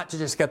 not to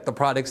just get the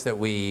products that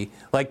we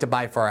like to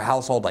buy for our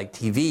household, like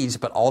TVs,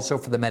 but also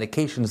for the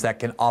medications that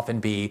can often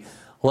be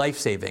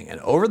life-saving. And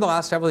over the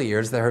last several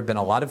years, there have been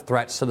a lot of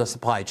threats to the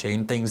supply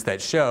chain, things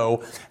that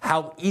show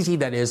how easy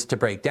that is to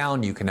break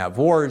down. You can have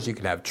wars, you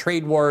can have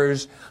trade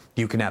wars,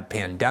 you can have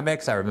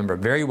pandemics. I remember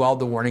very well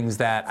the warnings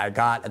that I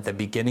got at the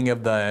beginning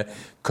of the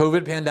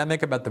COVID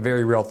pandemic about the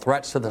very real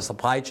threats to the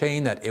supply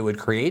chain that it would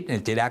create, and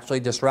it did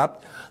actually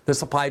disrupt the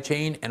supply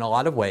chain in a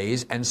lot of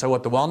ways. And so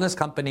what the Wellness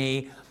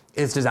Company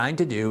is designed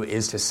to do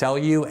is to sell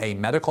you a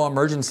medical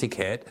emergency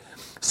kit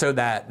so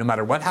that no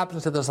matter what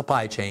happens to the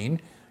supply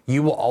chain,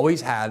 you will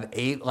always have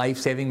 8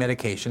 life-saving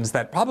medications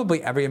that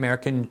probably every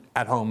American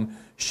at home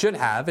should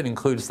have. It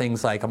includes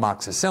things like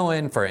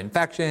amoxicillin for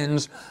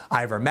infections,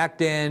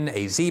 ivermectin,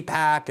 a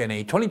Z-Pak, and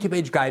a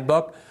 22-page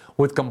guidebook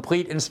with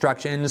complete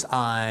instructions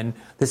on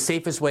the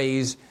safest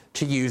ways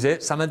to use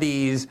it. Some of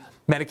these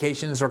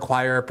medications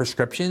require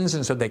prescriptions,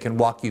 and so they can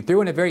walk you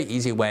through in a very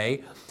easy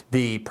way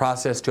the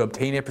process to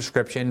obtain a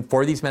prescription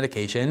for these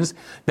medications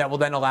that will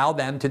then allow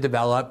them to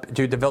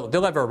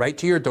deliver right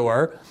to your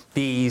door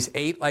these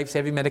 8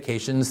 life-saving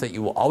medications that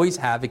you will always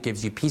have. It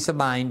gives you peace of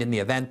mind in the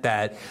event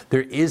that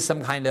there is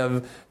some kind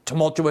of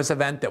tumultuous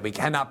event that we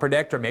cannot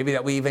predict, or maybe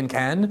that we even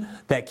can,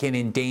 that can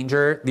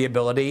endanger the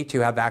ability to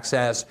have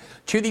access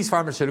to these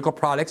pharmaceutical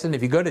products. And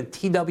if you go to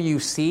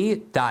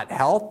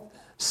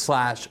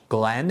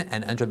twc.health/Glenn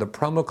and enter the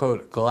promo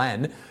code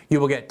Glenn,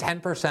 you will get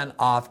 10%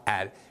 off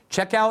at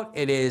checkout.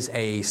 It is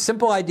a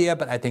simple idea,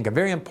 but I think a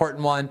very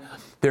important one.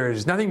 There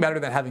is nothing better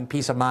than having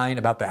peace of mind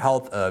about the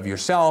health of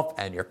yourself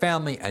and your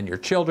family and your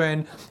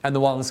children, and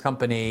the Wellness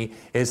Company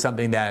is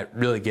something that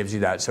really gives you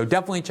that. So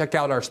definitely check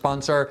out our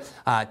sponsor.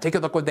 Take a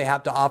look what they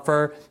have to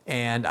offer,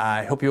 and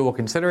I hope you will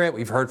consider it.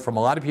 We've heard from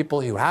a lot of people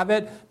who have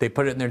it. They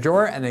put it in their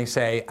drawer, and they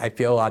say, I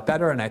feel a lot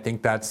better, and I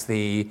think that's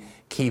the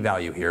key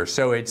value here.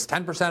 So it's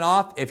 10%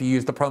 off if you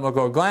use the promo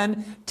code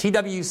Glenn,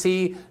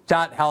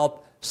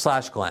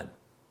 twc.health/Glenn.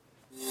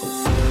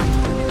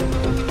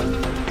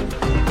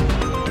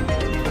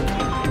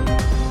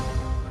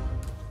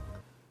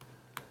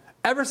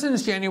 Ever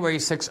since January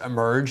 6th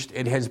emerged,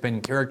 it has been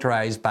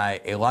characterized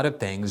by a lot of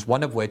things,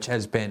 one of which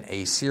has been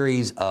a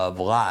series of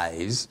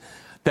lies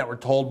that were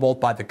told both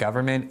by the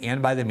government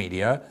and by the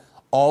media,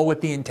 all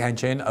with the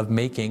intention of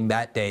making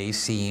that day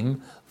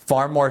seem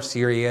far more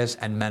serious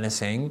and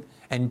menacing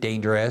and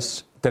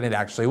dangerous than it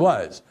actually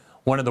was.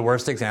 One of the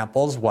worst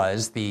examples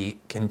was the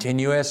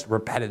continuous,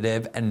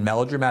 repetitive, and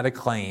melodramatic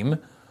claim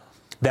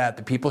that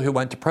the people who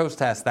went to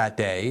protest that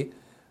day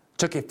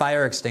took a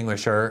fire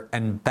extinguisher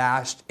and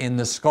bashed in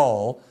the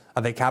skull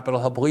of a Capitol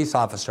Hill police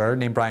officer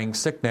named Brian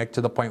Sicknick to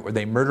the point where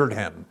they murdered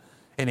him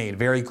in a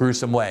very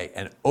gruesome way.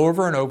 And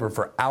over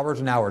for hours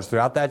and hours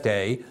throughout that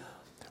day,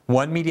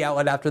 one media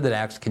outlet after the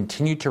next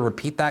continued to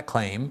repeat that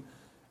claim.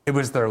 It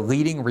was their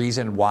leading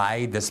reason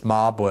why this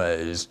mob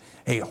was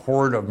a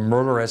horde of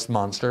murderous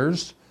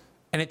monsters,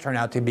 and it turned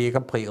out to be a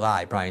complete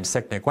lie. Brian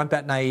Sicknick went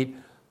that night,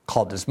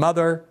 called his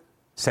mother,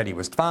 said he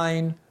was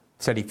fine,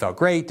 said he felt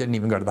great, didn't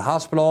even go to the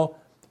hospital.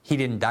 He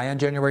didn't die on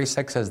January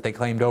 6th, as they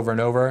claimed over and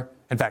over.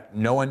 In fact,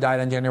 no one died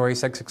on January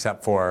 6th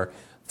except for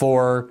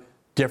 4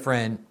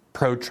 different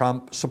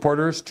pro-Trump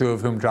supporters, 2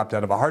 of whom dropped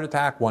out of a heart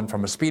attack, 1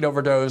 from a speed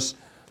overdose,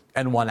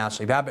 and 1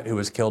 Ashley Babbitt, who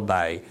was killed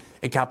by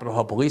a Capitol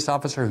Hill police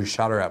officer who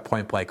shot her at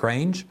point-blank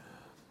range.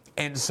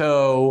 And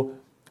so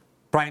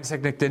Brian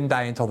Sicknick didn't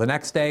die until the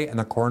next day, and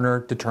the coroner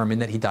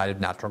determined that he died of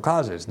natural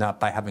causes, not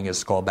by having his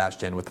skull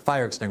bashed in with a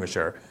fire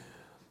extinguisher.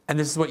 And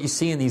this is what you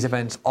see in these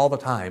events all the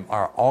time,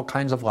 are all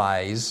kinds of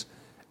lies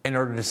in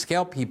order to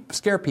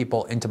scare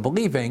people into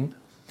believing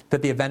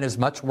that the event is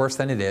much worse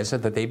than it is, so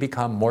that they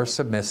become more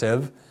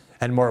submissive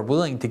and more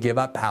willing to give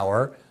up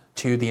power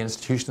to the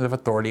institutions of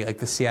authority like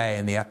the CIA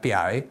and the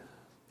FBI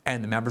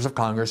and the members of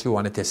Congress who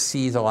wanted to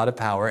seize a lot of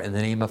power in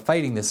the name of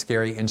fighting this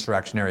scary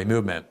insurrectionary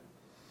movement.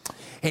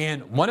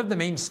 And one of the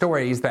main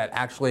stories that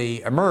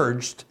actually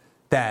emerged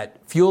that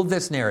fueled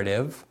this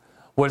narrative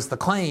was the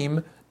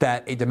claim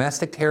that a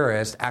domestic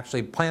terrorist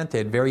actually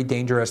planted very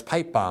dangerous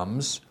pipe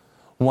bombs,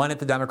 one at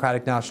the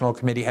Democratic National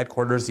Committee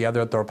headquarters, the other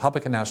at the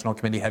Republican National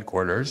Committee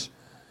headquarters,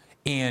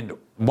 and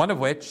one of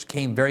which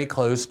came very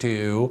close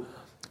to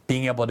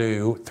being able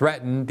to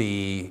threaten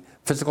the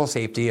physical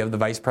safety of the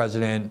Vice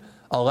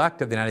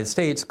President-elect of the United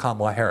States,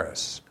 Kamala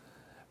Harris.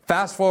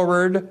 Fast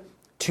forward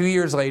 2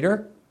 years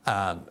later,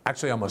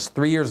 actually almost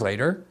 3 years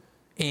later,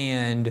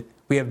 and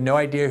we have no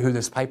idea who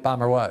this pipe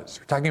bomber was.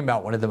 We're talking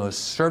about one of the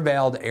most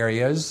surveilled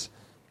areas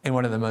in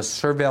one of the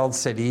most surveilled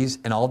cities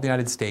in all of the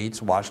United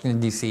States, Washington,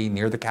 D.C.,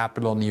 near the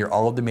Capitol, near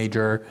all of the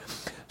major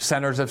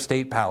centers of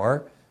state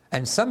power.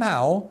 And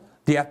somehow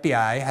the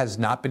FBI has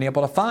not been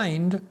able to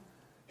find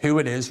who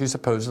it is who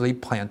supposedly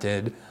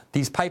planted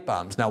these pipe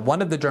bombs. Now,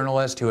 one of the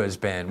journalists who has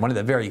been, one of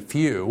the very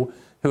few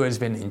who has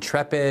been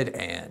intrepid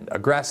and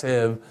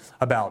aggressive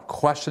about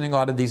questioning a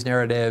lot of these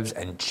narratives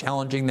and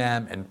challenging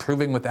them and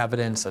proving with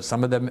evidence that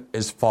some of them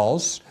is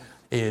false,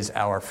 is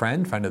our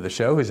friend of the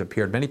show, who's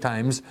appeared many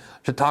times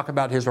to talk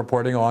about his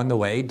reporting along the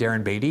way,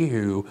 Darren Beattie,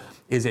 who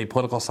is a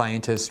political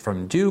scientist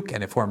from Duke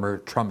and a former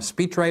Trump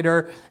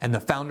speechwriter and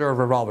the founder of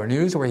Revolver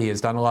News, where he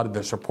has done a lot of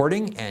this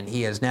reporting, and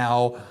he has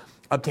now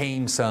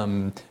obtained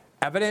some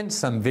evidence,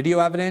 some video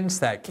evidence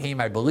that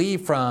came, I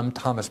believe, from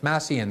Thomas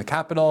Massie in the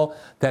Capitol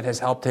that has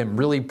helped him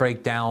really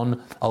break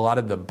down a lot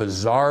of the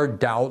bizarre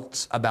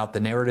doubts about the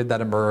narrative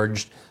that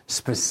emerged,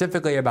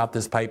 specifically about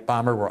this pipe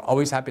bomber. We're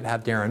always happy to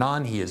have Darren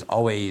on. He is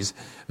always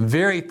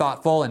very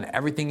thoughtful in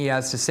everything he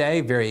has to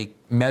say, very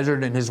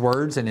measured in his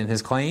words and in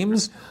his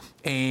claims.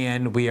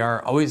 And we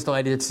are always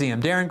delighted to see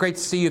him. Darren, great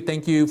to see you.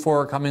 Thank you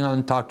for coming on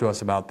and talk to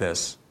us about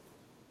this.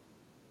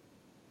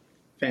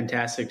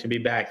 Fantastic to be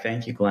back.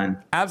 Thank you, Glenn.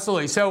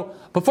 Absolutely. So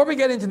before we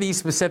get into these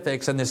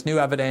specifics and this new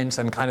evidence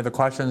and kind of the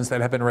questions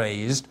that have been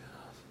raised,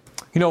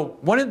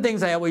 one of the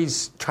things I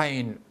always try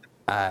and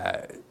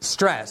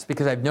stress,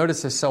 because I've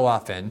noticed this so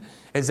often,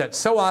 is that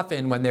so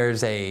often when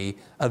there's a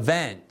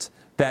event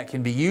that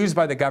can be used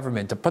by the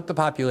government to put the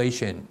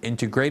population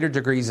into greater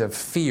degrees of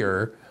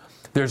fear,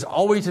 there's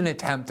always an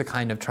attempt to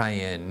kind of try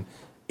and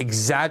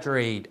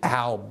exaggerate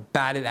how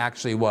bad it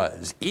actually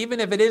was. Even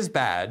if it is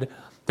bad,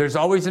 there's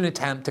always an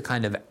attempt to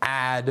kind of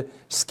add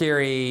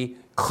scary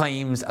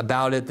claims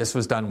about it. This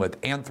was done with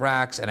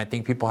anthrax, and I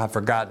think people have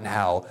forgotten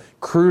how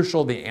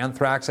crucial the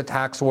anthrax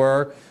attacks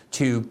were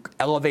to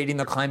elevating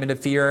the climate of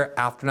fear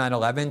after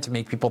 9/11, to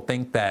make people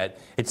think that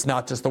it's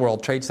not just the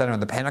World Trade Center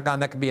and the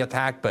Pentagon that could be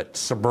attacked, but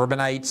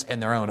suburbanites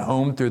in their own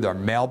home through their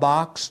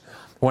mailbox,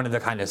 one of the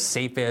kind of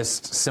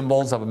safest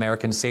symbols of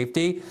American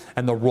safety,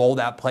 and the role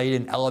that played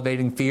in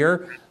elevating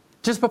fear.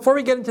 Just before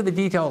we get into the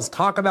details,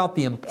 talk about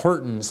the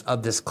importance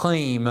of this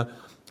claim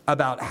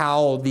about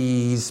how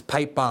these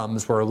pipe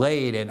bombs were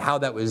laid and how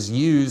that was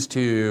used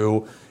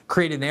to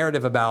create a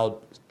narrative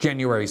about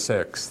January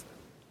 6th.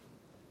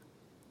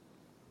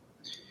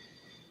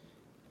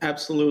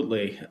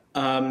 Absolutely.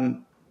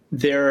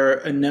 There are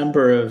a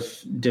number of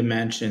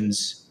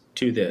dimensions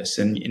to this.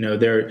 And,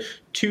 there are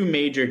two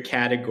major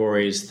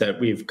categories that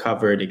we've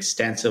covered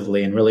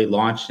extensively and really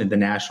launched in the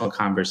national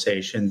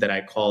conversation that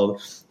I call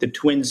the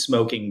twin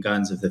smoking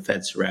guns of the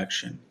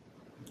Fedsurrection.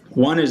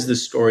 One is the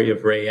story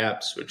of Ray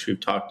Epps, which we've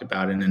talked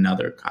about in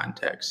another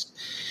context.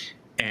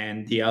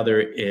 And the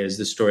other is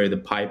the story of the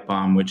pipe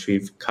bomb, which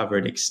we've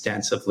covered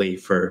extensively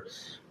for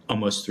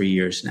almost 3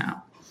 years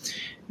now.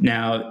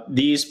 Now,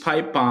 these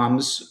pipe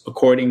bombs,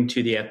 according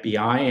to the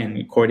FBI and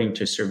according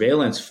to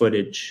surveillance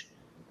footage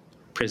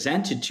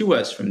presented to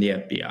us from the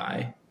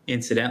FBI,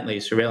 incidentally,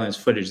 surveillance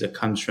footage that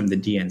comes from the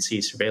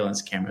DNC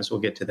surveillance cameras.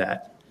 We'll get to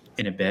that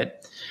in a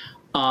bit.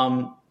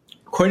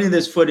 According to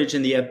this footage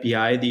in the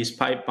FBI, these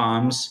pipe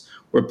bombs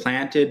were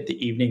planted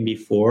the evening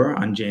before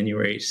on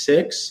January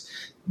 6th.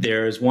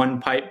 There's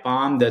one pipe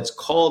bomb that's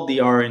called the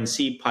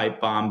RNC pipe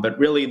bomb, but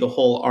really the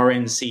whole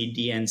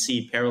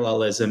RNC-DNC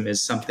parallelism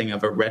is something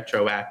of a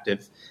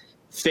retroactive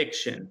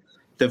fiction.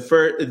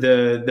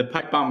 The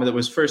pipe bomb that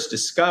was first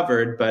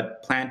discovered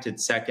but planted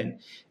second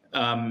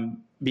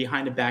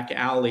behind a back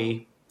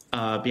alley,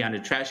 behind a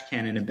trash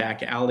can in a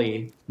back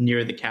alley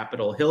near the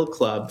Capitol Hill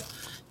Club,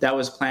 that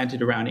was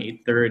planted around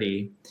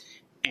 8:30.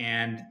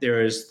 And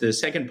there is the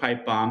second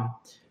pipe bomb,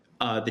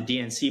 the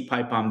DNC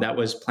pipe bomb, that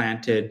was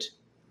planted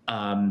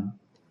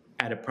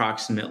at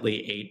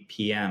approximately 8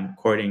 p.m.,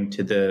 according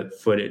to the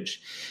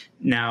footage.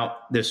 Now,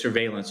 the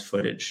surveillance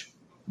footage.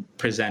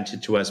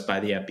 presented to us by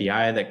the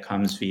FBI that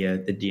comes via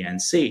the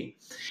DNC.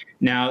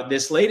 Now,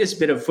 this latest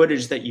bit of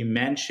footage that you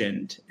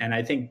mentioned, and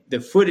I think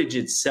the footage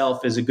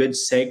itself is a good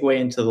segue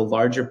into the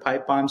larger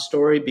pipe bomb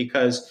story,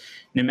 because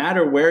no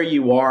matter where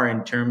you are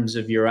in terms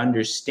of your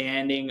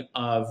understanding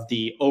of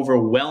the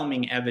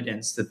overwhelming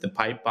evidence that the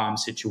pipe bomb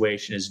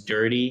situation is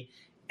dirty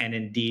and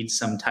indeed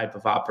some type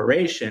of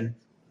operation,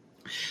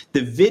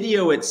 the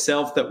video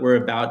itself that we're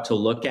about to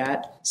look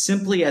at,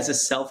 simply as a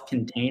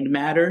self-contained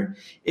matter,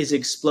 is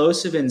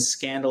explosive and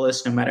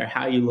scandalous no matter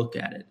how you look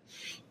at it.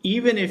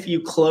 Even if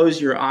you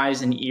close your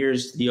eyes and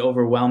ears to the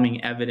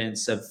overwhelming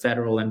evidence of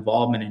federal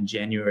involvement in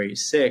January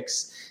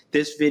 6th,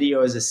 this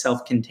video as a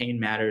self-contained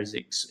matter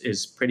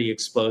is pretty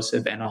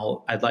explosive, and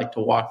I'd like to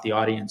walk the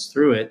audience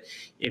through it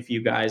if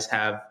you guys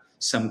have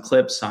some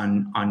clips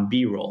on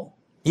B-roll.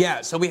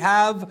 Yeah, so we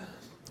have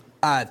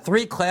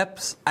 3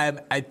 clips.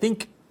 I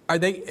think, are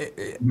they?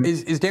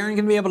 Is Darren going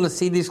to be able to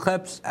see these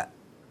clips?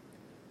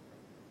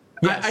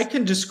 Yes. I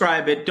can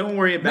describe it. Don't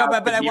worry about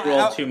the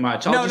B-roll too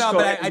much.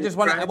 I just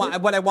want.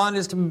 What I want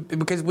is to,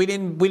 because we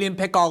didn't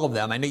pick all of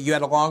them. I know you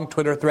had a long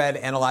Twitter thread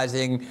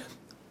analyzing,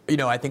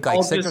 I think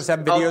like 6 or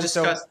 7 videos. I'll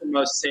discuss the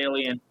most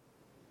salient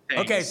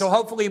things. Okay, so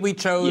hopefully we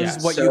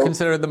chose what you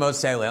consider the most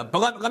salient.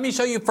 But let me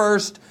show you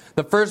first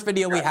the first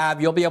video we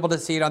have. You'll be able to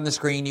see it on the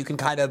screen. You can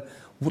kind of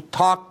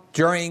talk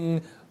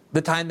during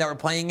the time that we're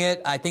playing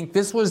it. I think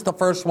this was the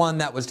first one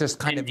that was just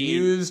kind of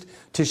used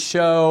to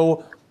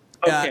show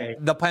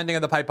the planting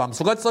of the pipe bomb.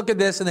 So let's look at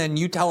this, and then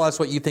you tell us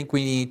what you think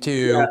we need to.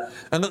 Yeah.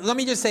 And let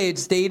me just say,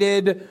 it's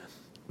dated.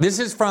 This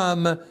is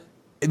from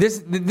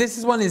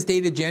this one is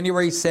dated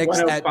January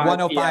 6th at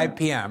 1:05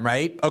 p.m.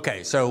 Right?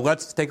 Okay, so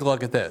let's take a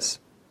look at this.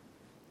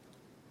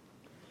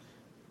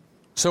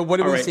 So what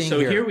are we seeing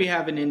here? So here we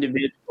have an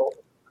individual.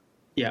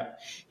 Yeah.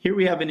 Here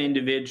we have an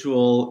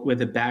individual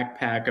with a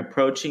backpack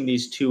approaching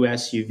these 2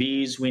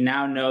 SUVs. We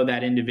now know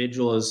that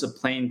individual is a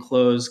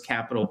plainclothes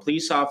Capitol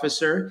Police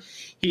officer.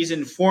 He's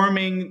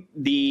informing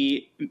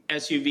the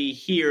SUV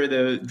here,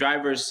 the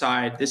driver's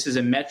side. This is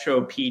a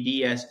Metro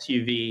PD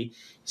SUV.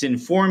 He's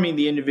informing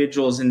the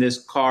individuals in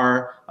this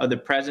car of the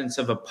presence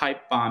of a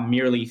pipe bomb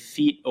merely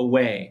feet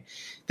away.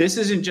 This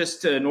isn't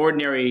just an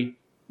ordinary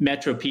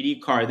Metro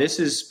PD car. This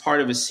is part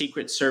of a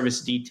Secret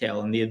Service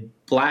detail, and the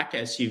black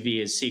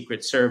SUV is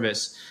Secret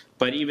Service,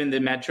 but even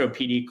the Metro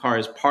PD car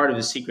is part of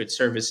the Secret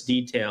Service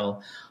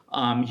detail.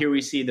 Here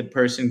we see the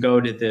person go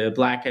to the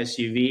black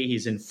SUV.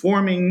 He's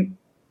informing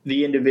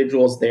the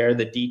individuals there,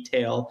 the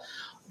detail,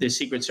 the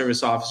Secret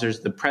Service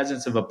officers, the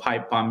presence of a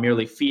pipe bomb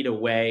merely feet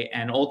away,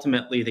 and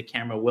ultimately the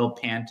camera will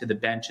pan to the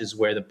benches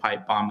where the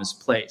pipe bomb is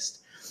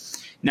placed.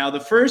 Now, the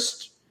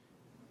first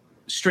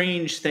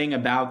strange thing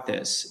about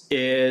this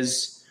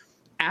is,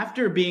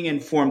 after being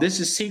informed, this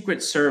is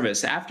Secret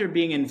Service, after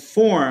being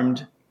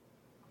informed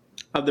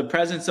of the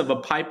presence of a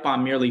pipe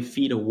bomb merely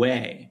feet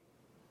away,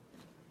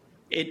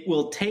 it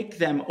will take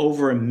them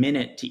over a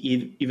minute to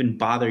even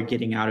bother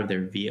getting out of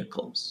their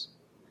vehicles.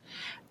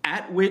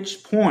 At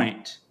which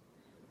point,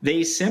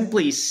 they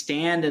simply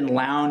stand and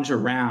lounge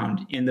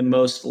around in the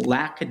most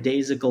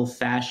lackadaisical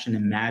fashion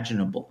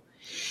imaginable.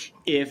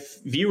 If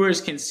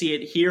viewers can see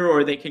it here,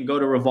 or they can go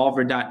to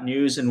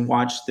revolver.news and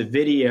watch the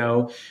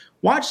video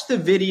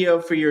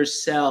for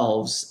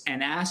yourselves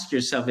and ask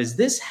yourself, is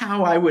this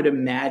how I would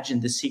imagine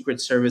the Secret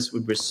Service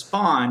would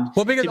respond?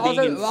 Well, because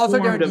also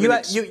Darren,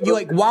 you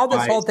like, while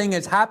this whole thing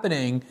is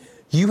happening,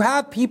 you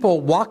have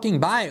people walking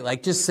by,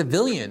 like just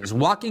civilians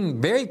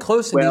walking very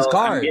close to these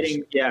cars.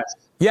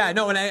 Yeah,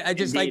 no, and I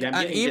just Indeed,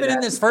 like even in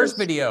this first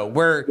video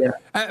where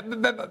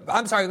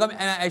I'm sorry, and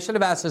I should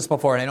have asked this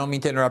before, and I don't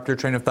mean to interrupt your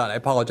train of thought. I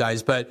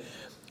apologize, but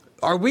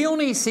are we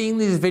only seeing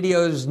these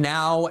videos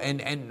now,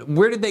 and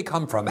where did they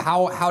come from?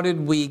 How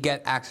did we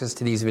get access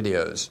to these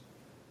videos?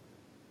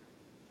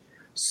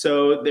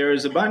 So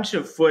there's a bunch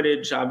of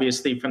footage,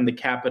 obviously, from the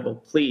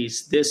Capitol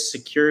Police. This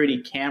security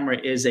camera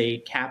is a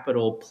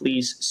Capitol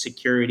Police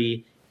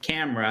security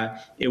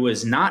camera. It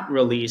was not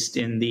released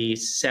in the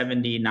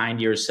 70,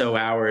 90 or so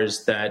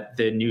hours that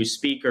the new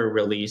speaker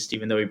released,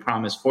 even though he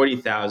promised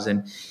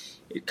 40,000.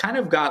 It kind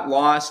of got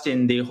lost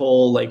in the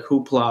whole like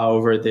hoopla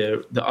over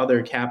the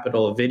other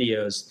Capitol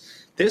videos.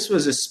 This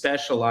was a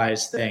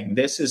specialized thing.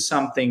 This is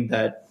something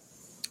that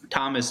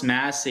Thomas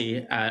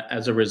Massey,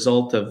 as a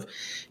result of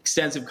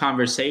extensive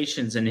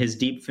conversations and his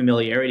deep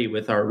familiarity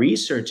with our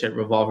research at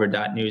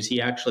revolver.news,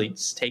 he actually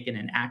has taken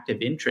an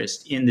active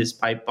interest in this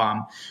pipe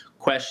bomb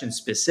question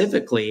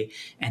specifically,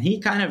 and he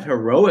kind of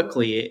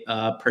heroically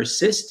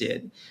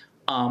persisted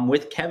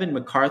with Kevin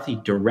McCarthy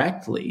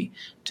directly,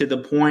 to the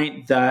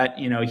point that,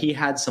 he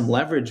had some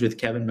leverage with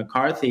Kevin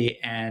McCarthy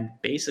and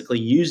basically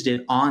used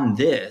it on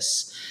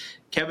this.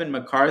 Kevin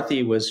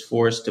McCarthy was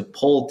forced to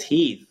pull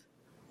teeth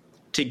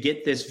to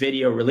get this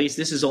video released.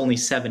 This is only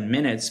 7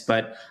 minutes,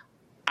 but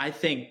I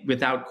think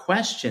without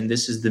question,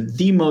 this is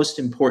the most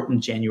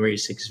important January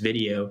 6th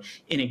video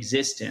in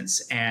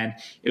existence. And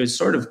it was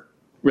sort of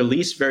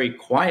released very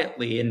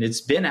quietly, and it's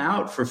been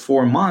out for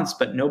 4 months,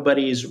 but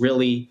nobody's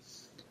really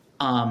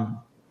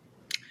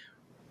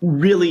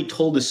really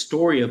told a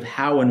story of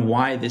how and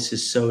why this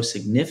is so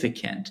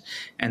significant.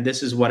 And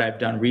this is what I've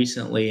done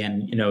recently.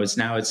 And,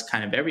 it's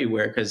kind of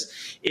everywhere because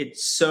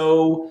it's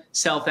so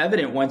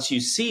self-evident once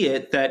you see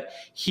it that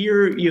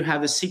here you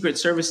have a Secret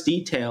Service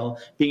detail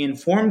being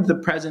informed of the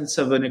presence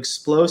of an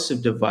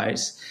explosive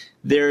device.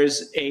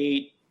 There's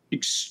a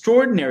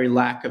extraordinary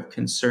lack of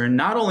concern,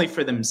 not only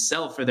for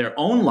themselves, for their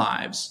own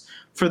lives,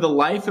 for the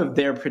life of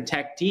their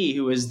protectee,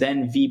 who is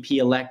then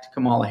VP-elect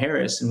Kamala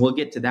Harris. And we'll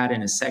get to that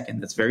in a second.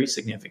 That's very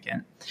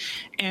significant.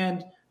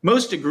 And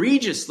most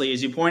egregiously,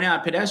 as you point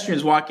out,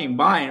 pedestrians walking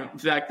by. In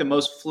fact, the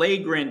most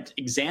flagrant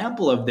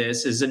example of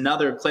this is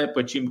another clip,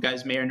 which you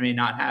guys may or may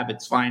not have.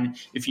 It's fine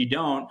if you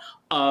don't,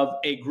 of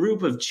a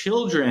group of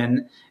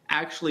children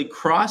actually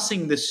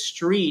crossing the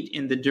street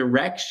in the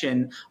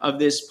direction of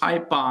this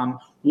pipe bomb,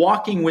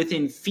 walking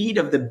within feet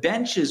of the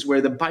benches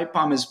where the pipe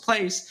bomb is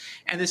placed.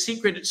 And the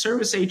Secret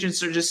Service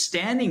agents are just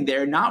standing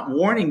there, not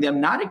warning them,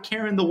 not a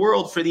care in the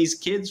world for these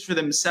kids, for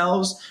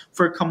themselves,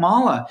 for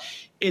Kamala.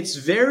 It's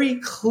very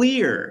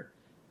clear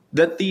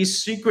that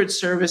these Secret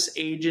Service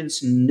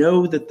agents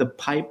know that the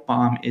pipe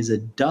bomb is a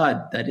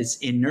dud, that it's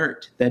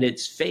inert, that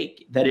it's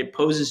fake, that it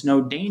poses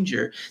no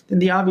danger. Then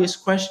the obvious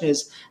question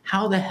is,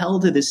 how the hell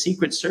do the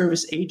Secret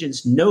Service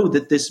agents know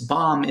that this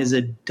bomb is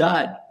a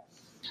dud?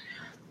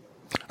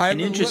 An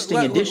interesting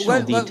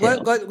additional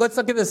detail. Let's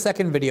look at the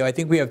second video. I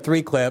think we have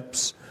 3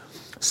 clips.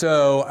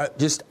 So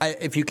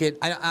if you could,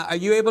 are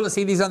you able to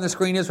see these on the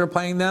screen as we're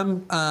playing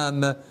them?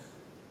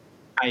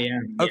 I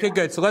am. Okay,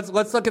 good. So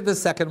let's look at the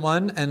second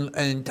one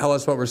and tell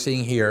us what we're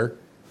seeing here.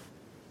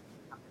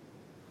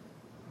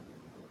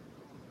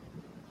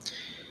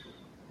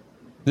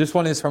 This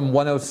one is from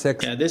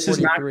 106. Yeah, this is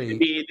not going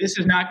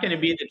to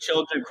be the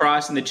children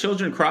crossing. The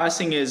children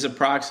crossing is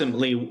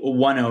approximately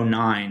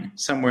 109,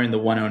 somewhere in the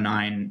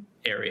 109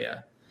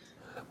 area.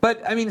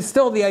 But I mean,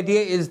 still, the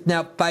idea is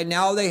by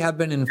now they have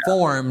been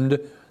informed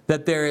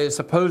that there is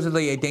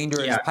supposedly a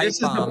dangerous pipe bomb. This is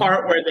the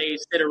part where they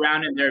sit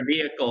around in their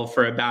vehicle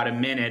for about a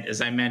minute,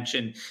 as I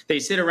mentioned. They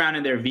sit around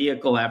in their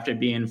vehicle after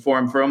being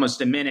informed for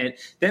almost a minute.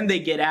 Then they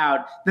get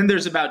out. Then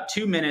there's about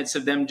 2 minutes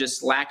of them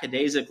just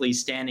lackadaisically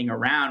standing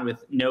around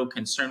with no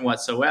concern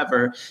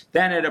whatsoever.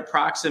 Then at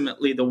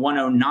approximately the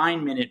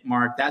 109-minute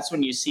mark, that's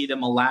when you see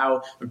them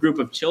allow a group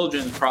of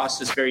children across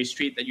this very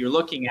street that you're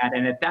looking at.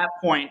 And at that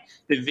point,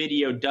 the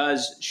video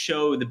does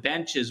show the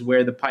benches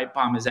where the pipe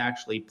bomb is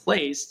actually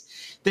placed.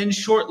 Then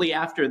shortly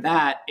after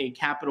that, a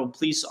Capitol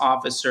Police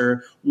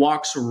officer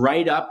walks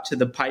right up to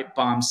the pipe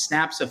bomb,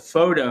 snaps a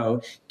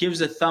photo, gives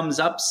a thumbs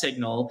up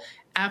signal,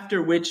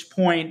 after which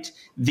point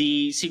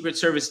the Secret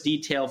Service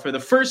detail, for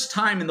the first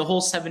time in the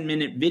whole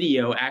 7-minute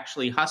video,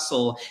 actually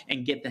hustle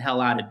and get the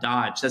hell out of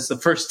Dodge. That's the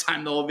first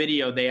time the whole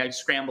video they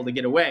scramble to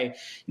get away.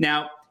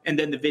 Now, and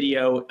then the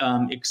video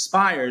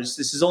expires.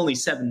 This is only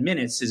 7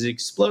 minutes. It's an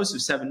explosive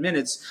 7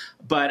 minutes.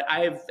 But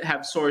I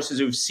have sources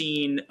who've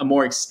seen a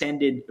more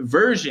extended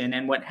version.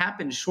 And what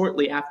happens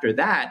shortly after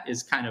that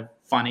is kind of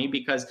funny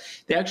because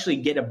they actually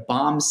get a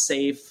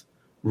bomb-safe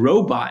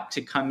robot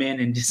to come in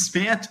and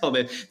dismantle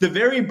it. The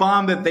very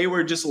bomb that they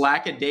were just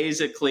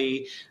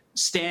lackadaisically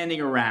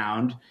standing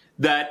around,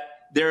 that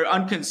they're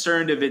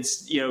unconcerned of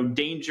its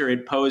danger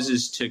it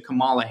poses to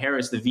Kamala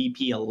Harris, the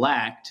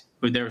VP-elect,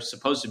 who they're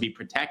supposed to be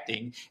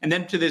protecting, and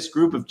then to this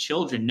group of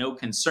children, no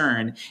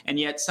concern. And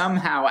yet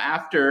somehow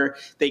after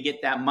they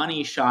get that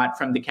money shot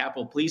from the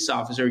Capitol Police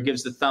officer who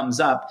gives the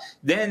thumbs up,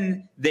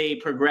 then they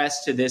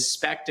progress to this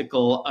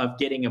spectacle of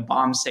getting a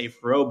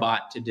bomb-safe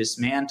robot to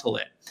dismantle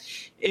it.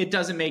 It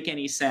doesn't make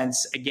any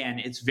sense. Again,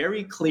 it's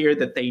very clear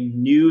that they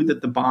knew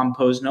that the bomb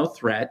posed no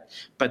threat,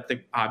 but the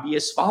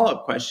obvious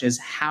follow-up question is,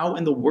 how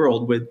in the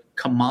world would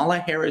Kamala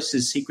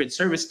Harris's Secret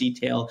Service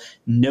detail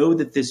know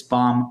that this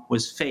bomb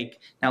was fake?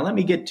 Now, let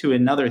me get to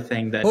another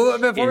thing that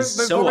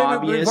is so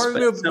obvious.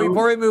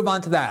 Before we move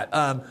on to that,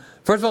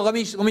 first of all, let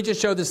me just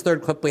show this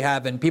third clip we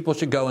have, and people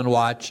should go and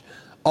watch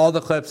all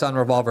the clips on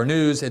Revolver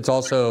News. It's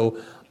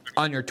also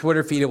on your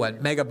Twitter feed. It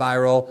went mega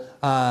viral.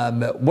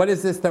 What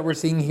is this that we're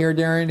seeing here,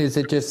 Darren? Is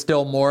it just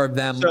still more of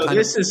them? So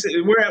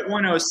we're at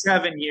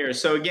 107 here.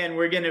 So again,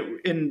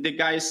 and the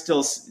guy's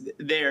still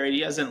there.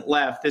 He hasn't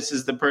left. This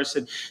is the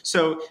person.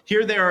 So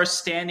here they are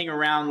standing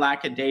around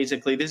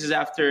lackadaisically. This is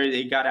after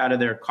they got out of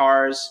their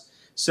cars.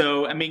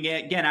 So, I mean,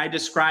 again, I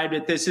described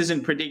it. This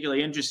isn't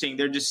particularly interesting.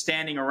 They're just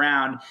standing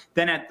around.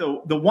 Then at the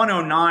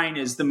 109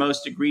 is the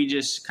most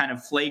egregious kind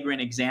of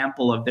flagrant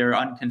example of their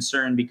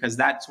unconcern, because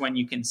that's when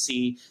you can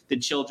see the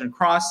children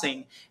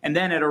crossing. And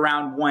then at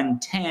around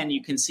 110,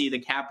 you can see the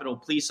Capitol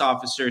Police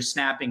officer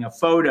snapping a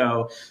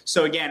photo.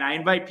 So again, I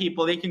invite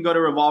people, they can go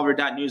to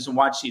revolver.news and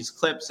watch these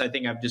clips. I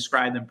think I've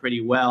described them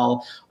pretty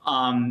well.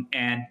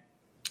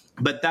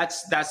 But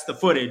that's the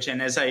footage.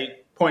 And as I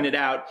pointed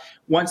out,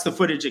 once the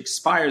footage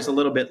expires a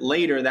little bit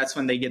later, that's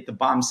when they get the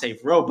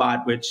bomb-safe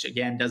robot, which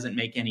again doesn't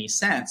make any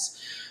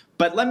sense.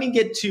 But let me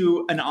get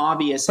to an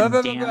obvious and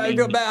damning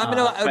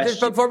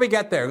question. Before we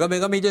get there, let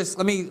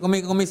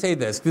me say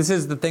this. This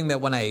is the thing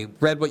that when I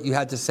read what you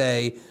had to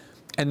say,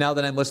 and now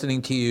that I'm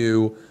listening to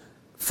you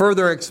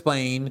further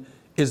explain,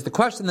 is the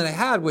question that I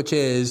had, which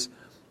is,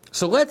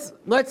 so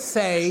let's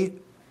say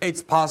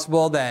it's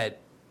possible that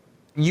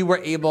you were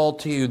able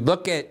to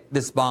look at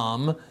this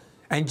bomb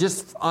and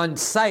just on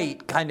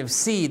sight kind of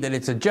see that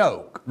it's a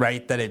joke,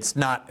 right? That it's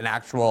not an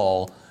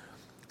actual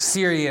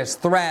serious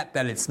threat,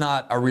 that it's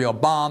not a real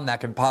bomb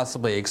that can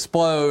possibly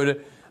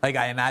explode. Like,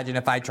 I imagine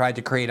if I tried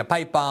to create a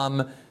pipe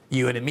bomb,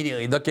 you would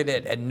immediately look at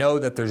it and know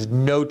that there's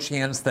no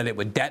chance that it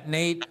would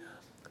detonate.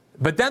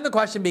 But then the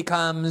question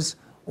becomes,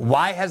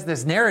 why has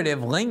this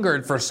narrative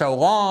lingered for so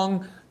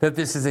long that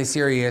this is a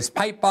serious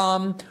pipe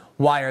bomb?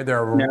 Why are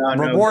there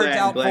rewards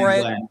out for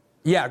it? Glenn.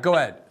 Yeah, go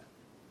ahead.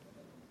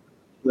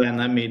 Glenn,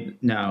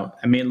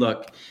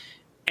 look,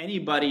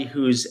 anybody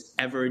who's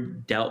ever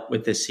dealt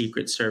with the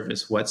Secret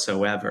Service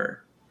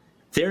whatsoever,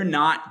 they're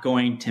not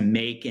going to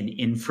make an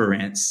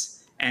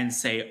inference and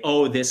say,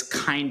 oh, this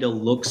kind of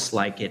looks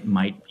like it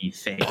might be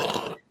fake.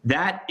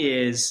 That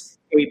is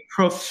a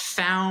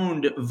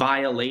profound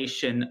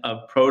violation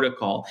of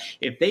protocol.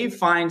 If they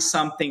find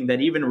something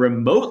that even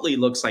remotely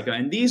looks like,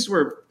 and these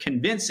were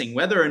convincing,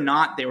 whether or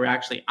not they were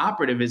actually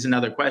operative is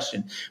another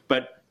question,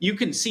 but you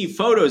can see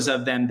photos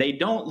of them. They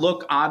don't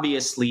look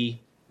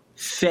obviously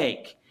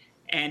fake.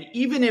 And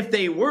even if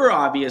they were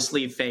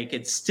obviously fake,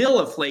 it's still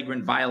a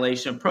flagrant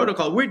violation of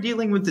protocol. We're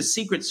dealing with the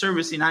Secret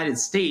Service of the United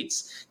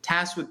States,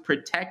 tasked with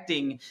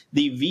protecting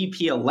the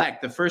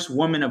VP-elect, the first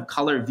woman of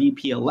color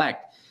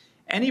VP-elect.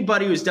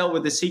 Anybody who's dealt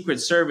with the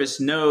Secret Service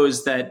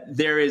knows that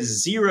there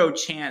is zero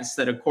chance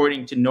that,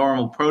 according to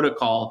normal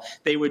protocol,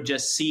 they would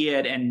just see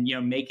it and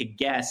make a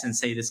guess and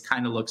say this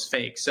kind of looks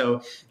fake.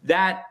 So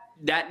that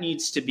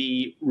needs to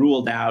be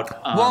ruled out.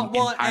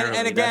 Well,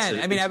 and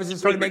again, I was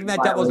just sort of making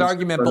that devil's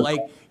argument,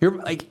 but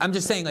I'm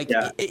just saying,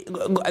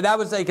 that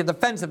was like a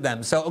defense of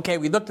them. So, okay,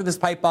 we looked at this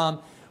pipe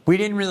bomb, we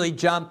didn't really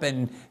jump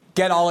and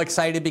get all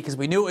excited because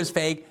we knew it was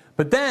fake.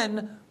 But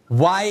then,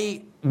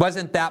 why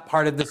wasn't that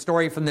part of the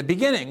story from the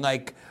beginning?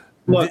 Look,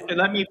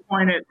 let me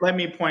point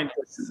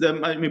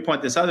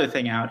this other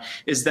thing out.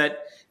 Is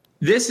that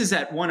this is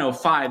at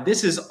 1:05.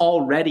 This is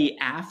already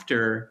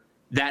after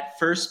that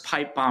first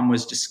pipe bomb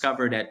was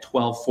discovered at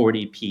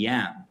 12:40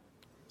 p.m.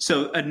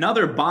 So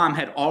another bomb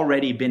had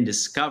already been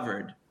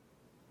discovered,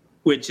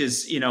 which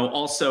is,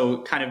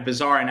 also kind of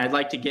bizarre. And I'd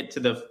like to get to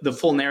the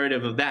full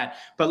narrative of that.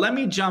 But let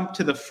me jump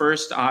to the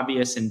first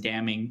obvious and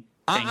damning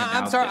thing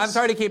I'm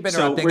sorry to keep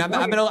interrupting.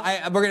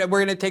 We're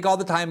gonna take all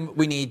the time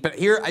we need. But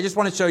here, I just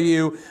want to show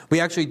you,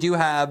 we actually do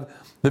have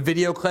the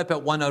video clip at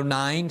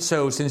 1:09.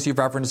 So since you've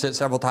referenced it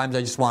several times, I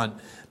just want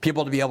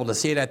people to be able to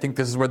see it. I think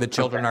this is where the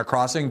children are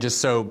crossing,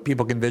 just so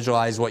people can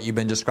visualize what you've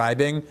been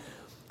describing.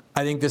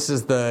 I think this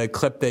is the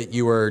clip that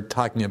you were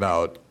talking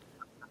about,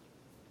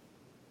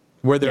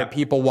 where there are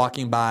people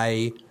walking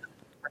by.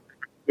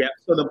 Yeah,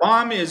 so the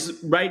bomb is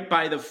right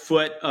by the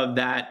foot of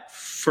that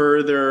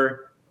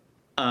further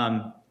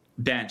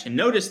bench. And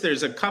notice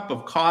there's a cup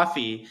of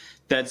coffee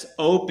that's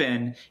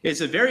open.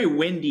 It's a very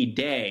windy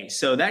day.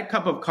 So that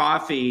cup of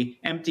coffee,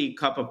 empty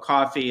cup of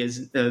coffee,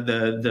 is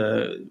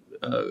the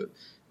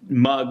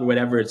mug,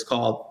 whatever it's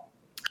called.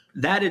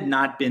 That had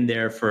not been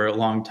there for a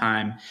long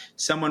time.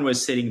 Someone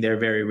was sitting there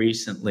very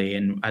recently,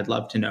 and I'd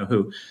love to know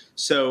who.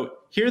 So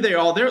here they are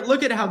all there.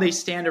 Look at how they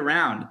stand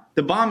around.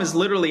 The bomb is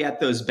literally at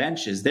those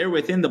benches. They're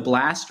within the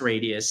blast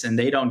radius, and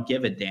they don't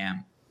give a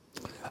damn.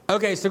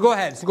 Okay, so go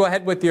ahead.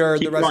 With the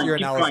rest of your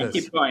analysis.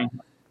 Keep going.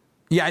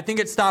 Yeah, I think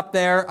it stopped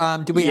there.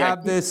 Do we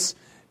have this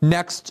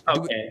next?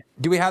 Okay.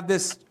 Do we have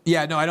this?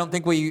 Yeah, no, I don't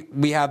think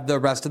we have the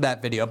rest of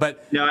that video.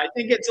 But no, I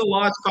think it's a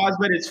lost cause,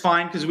 but it's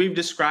fine because we've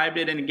described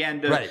it. And again,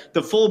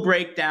 the full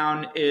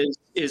breakdown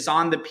is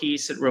on the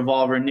piece at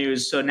Revolver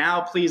News. So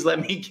now please let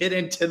me get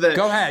into the.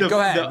 Go ahead.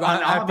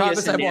 I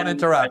promise I won't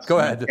interrupt. Go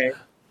ahead.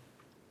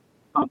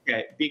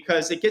 Okay,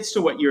 because it gets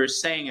to what you were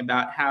saying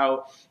about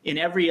how in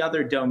every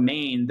other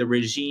domain, the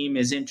regime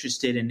is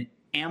interested in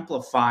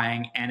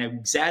amplifying and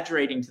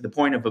exaggerating to the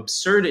point of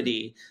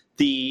absurdity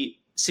the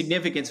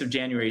significance of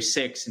January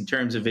 6th in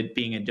terms of it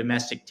being a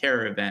domestic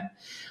terror event.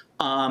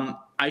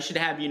 I should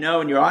have you know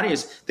in your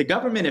audience, the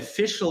government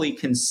officially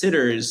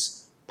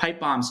considers pipe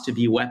bombs to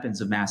be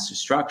weapons of mass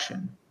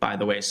destruction, by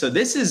the way. So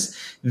this is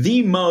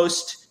the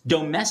most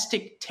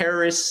domestic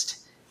terrorist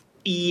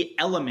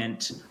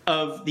element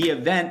of the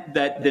event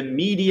that the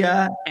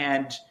media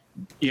and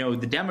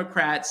the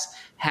Democrats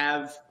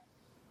have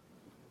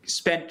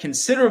spent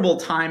considerable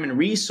time and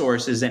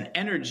resources and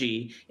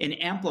energy in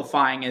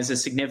amplifying as a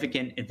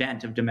significant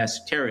event of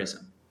domestic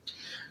terrorism.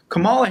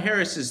 Kamala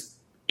Harris is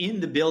in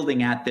the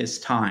building at this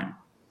time.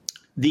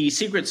 The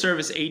Secret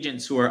Service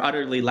agents who are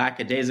utterly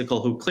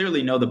lackadaisical, who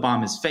clearly know the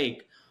bomb is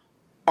fake,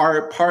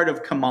 are part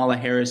of Kamala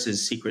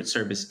Harris's Secret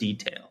Service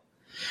detail.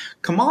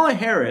 Kamala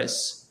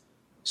Harris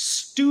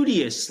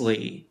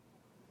studiously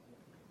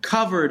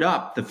covered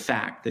up the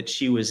fact that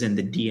she was in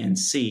the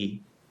DNC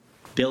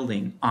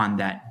building on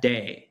that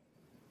day.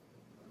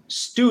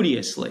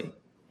 Studiously.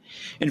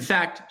 In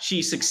fact,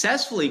 she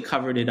successfully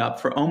covered it up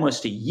for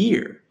almost a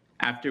year,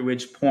 after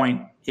which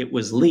point it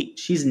was leaked.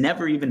 She's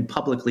never even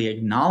publicly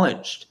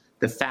acknowledged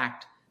the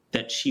fact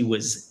that she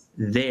was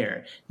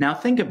there. Now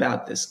think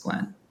about this,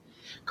 Glenn.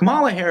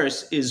 Kamala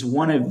Harris is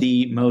one of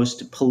the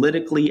most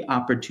politically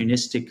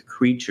opportunistic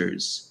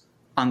creatures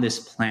on this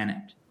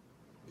planet.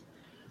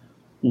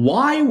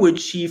 Why would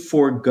she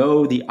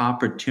forego the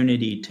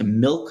opportunity to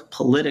milk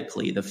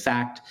politically the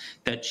fact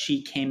that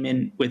she came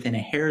in within a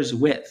hair's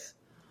width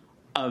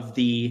of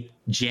the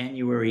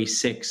January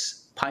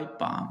 6th pipe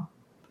bomb,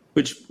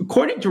 which,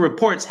 according to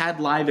reports, had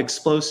live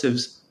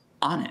explosives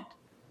on it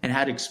and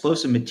had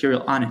explosive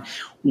material on it?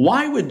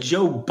 Why would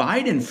Joe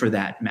Biden, for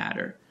that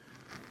matter,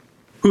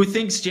 who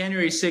thinks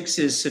January 6th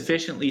is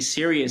sufficiently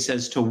serious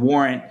as to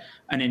warrant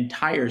an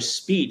entire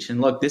speech, and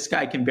look, this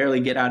guy can barely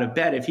get out of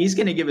bed. If he's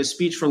going to give a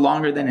speech for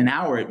longer than an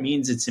hour, it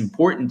means it's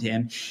important to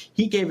him.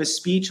 He gave a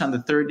speech on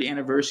the third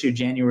anniversary of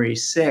January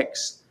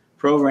 6th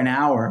for over an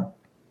hour.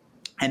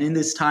 And in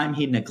this time,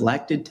 he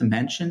neglected to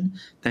mention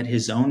that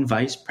his own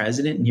vice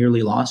president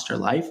nearly lost her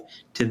life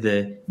to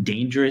the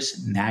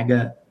dangerous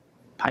MAGA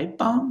pipe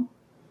bomb.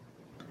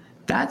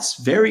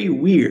 That's very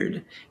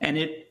weird. And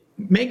it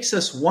makes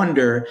us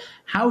wonder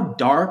how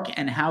dark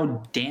and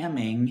how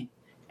damning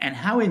and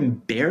how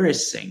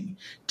embarrassing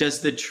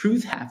does the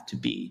truth have to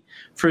be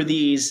for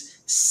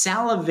these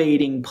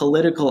salivating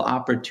political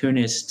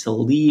opportunists to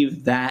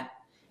leave that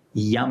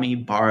yummy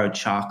bar of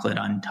chocolate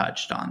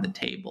untouched on the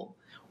table?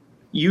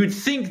 You'd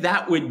think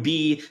that would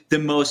be the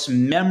most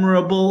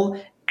memorable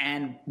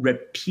and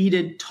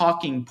repeated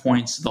talking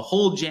points the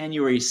whole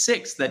January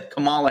 6th, that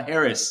Kamala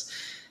Harris,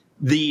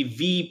 the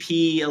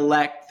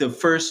VP-elect, the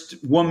first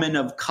woman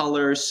of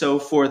color, so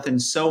forth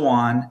and so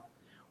on,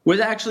 was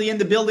actually in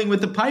the building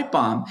with the pipe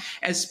bomb.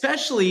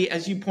 Especially,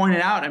 as you pointed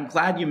out, I'm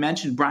glad you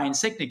mentioned Brian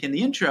Sicknick in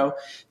the intro.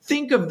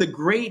 Think of the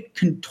great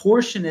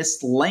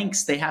contortionist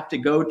lengths they have to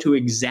go to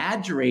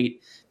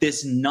exaggerate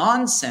this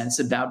nonsense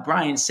about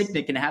Brian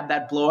Sicknick and have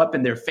that blow up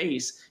in their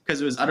face because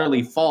it was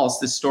utterly false,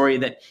 the story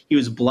that he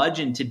was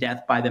bludgeoned to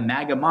death by the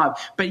MAGA mob.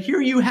 But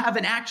here you have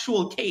an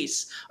actual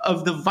case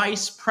of the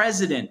vice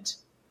president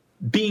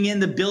being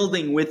in the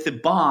building with the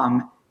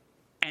bomb,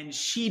 and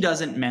she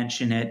doesn't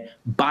mention it.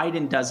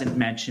 Biden doesn't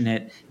mention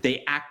it.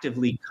 They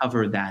actively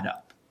cover that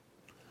up.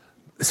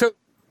 So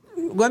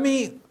let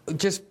me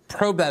just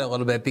probe that a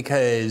little bit,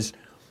 because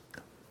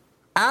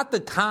at the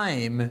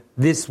time,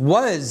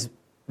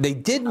 they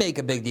did make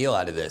a big deal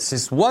out of this.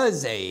 This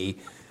was a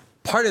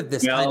part of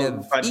this kind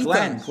of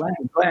ethos.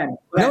 Glenn.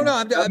 No,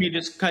 let me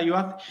just cut you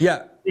off.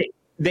 Yeah.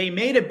 They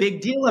made a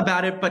big deal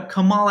about it, but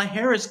Kamala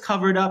Harris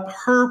covered up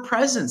her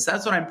presence.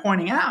 That's what I'm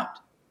pointing out.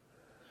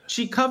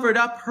 She covered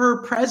up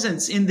her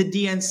presence in the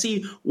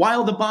DNC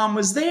while the bomb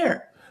was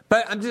there.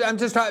 But I'm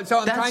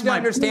trying to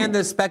understand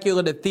the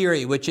speculative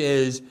theory, which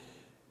is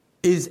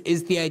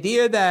the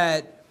idea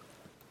that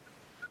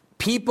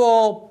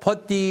people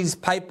put these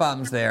pipe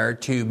bombs there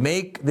to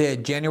make the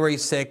January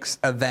 6th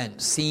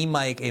event seem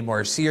like a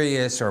more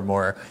serious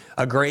or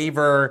a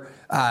graver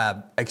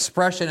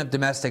expression of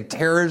domestic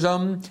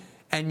terrorism,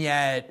 and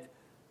yet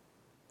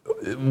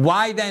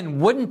why then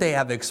wouldn't they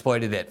have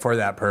exploited it for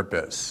that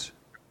purpose?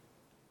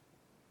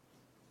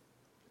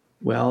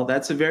 Well,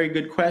 that's a very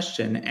good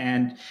question.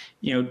 And,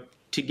 I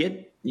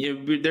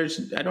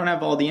don't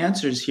have all the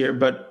answers here,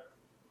 but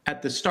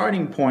at the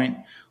starting point,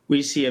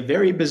 we see a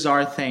very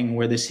bizarre thing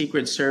where the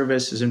Secret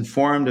Service is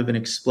informed of an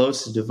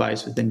explosive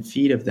device within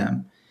feet of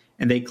them,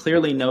 and they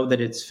clearly know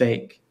that it's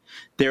fake.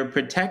 They're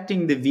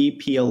protecting the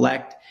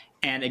VP-elect,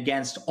 and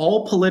against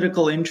all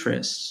political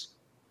interests,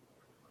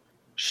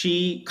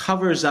 she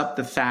covers up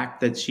the fact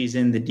that she's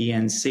in the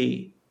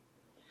DNC.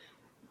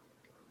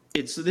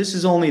 This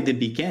is only the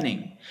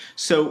beginning.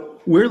 So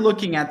we're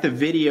looking at the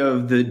video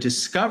of the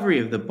discovery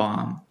of the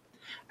bomb.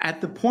 At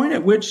the point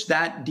at which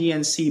that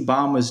DNC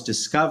bomb was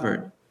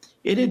discovered,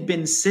 it had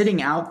been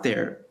sitting out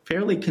there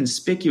fairly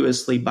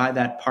conspicuously by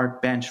that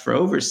park bench for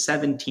over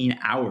 17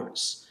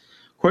 hours.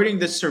 According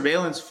to the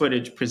surveillance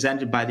footage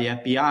presented by the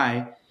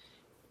FBI,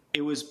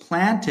 it was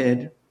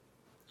planted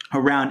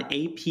around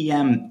 8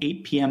 p.m.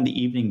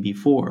 the evening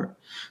before.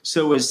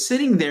 So it was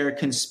sitting there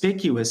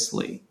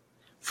conspicuously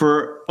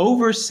for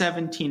over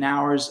 17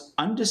 hours,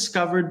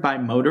 undiscovered by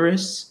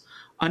motorists,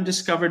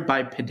 undiscovered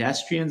by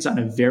pedestrians on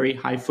a very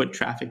high foot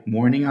traffic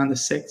morning on the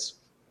 6th,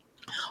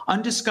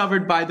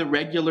 undiscovered by the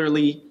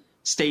regularly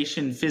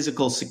stationed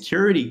physical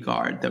security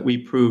guard that we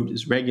proved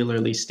is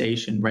regularly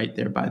stationed right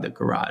there by the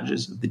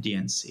garages of the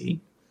DNC,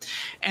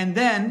 and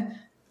then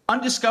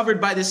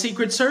undiscovered by the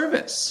Secret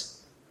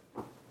Service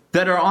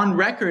that are on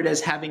record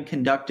as having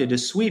conducted a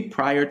sweep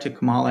prior to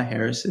Kamala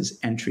Harris's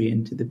entry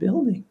into the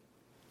building.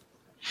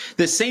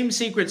 The same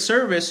Secret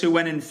Service who,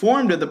 when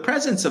informed of the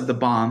presence of the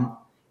bomb,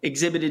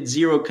 exhibited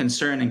zero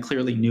concern and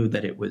clearly knew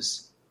that it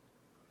was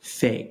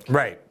fake.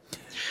 Right.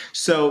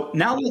 So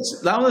now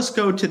let's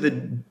go to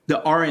the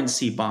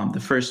RNC bomb, the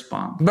first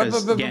bomb. But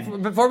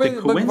before we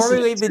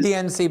leave the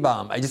DNC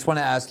bomb, I just want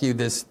to ask you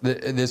this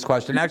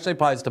question. It actually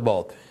applies to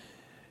both.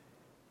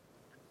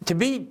 To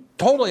be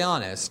totally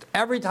honest,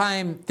 every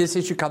time this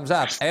issue comes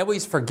up, I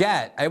always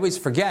forget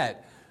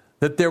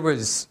that there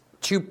was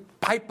 2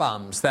 pipe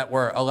bombs that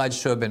were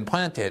alleged to have been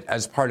planted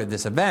as part of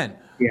this event.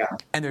 Yeah.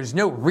 And there's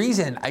no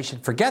reason I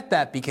should forget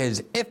that,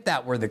 because if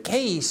that were the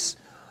case,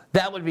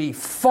 that would be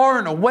far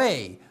and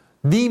away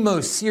the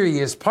most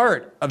serious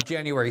part of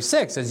January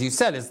 6th. As you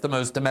said, it's the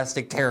most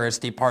domestic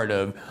terroristy part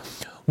of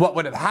what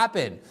would have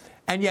happened.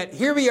 And yet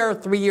here we are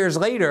 3 years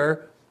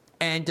later,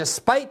 and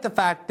despite the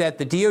fact that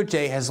the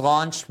DOJ has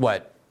launched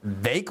what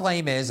they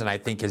claim is, and I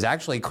think is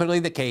actually clearly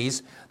the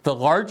case, the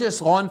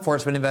largest law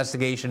enforcement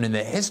investigation in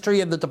the history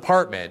of the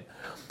department,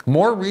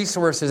 more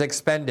resources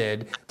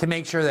expended to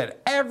make sure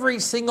that every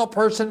single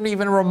person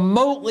even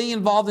remotely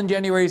involved in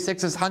January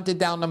 6th is hunted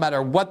down no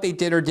matter what they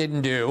did or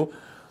didn't do,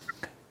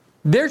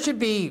 there should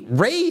be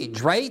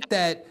rage, right?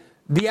 That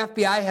the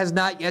FBI has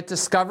not yet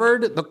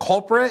discovered the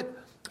culprit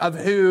of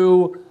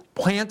who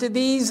planted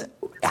these.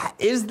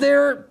 Is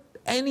there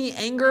any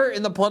anger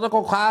in the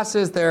political class?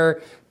 Is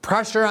there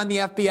pressure on the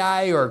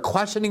FBI or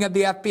questioning of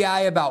the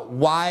FBI about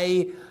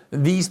why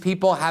these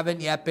people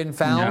haven't yet been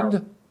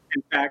found?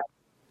 No.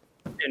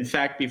 In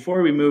fact,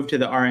 before we move to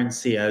the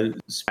RNC,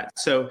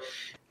 so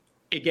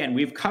again,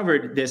 we've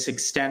covered this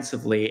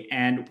extensively,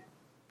 and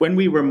when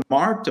we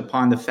remarked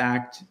upon the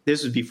fact,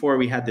 this was before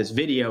we had this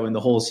video and the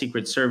whole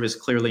Secret Service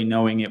clearly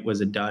knowing it was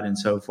a dud and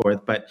so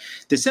forth, but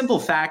the simple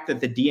fact that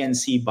the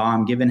DNC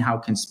bomb, given how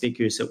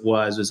conspicuous it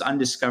was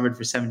undiscovered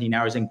for 17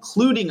 hours,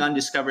 including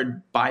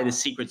undiscovered by the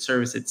Secret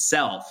Service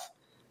itself,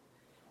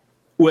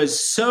 was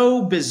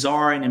so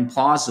bizarre and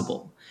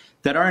implausible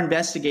that our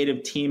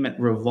investigative team at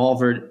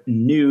Revolver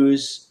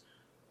News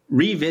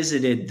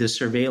revisited the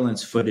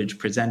surveillance footage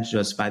presented to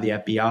us by the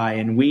FBI,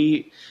 and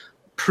we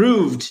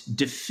proved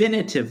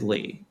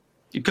definitively,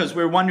 because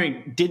we're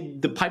wondering,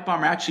 did the pipe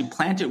bomber actually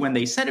plant it when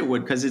they said it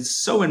would? Because it's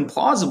so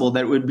implausible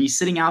that it would be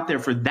sitting out there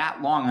for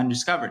that long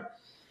undiscovered.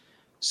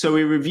 So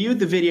we reviewed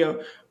the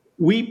video.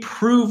 We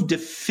proved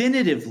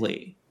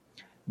definitively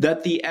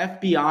that the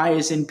FBI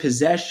is in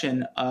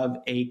possession of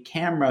a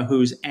camera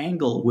whose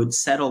angle would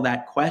settle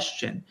that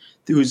question,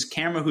 whose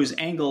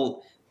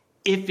angle,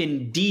 if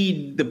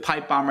indeed the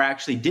pipe bomber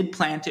actually did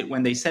plant it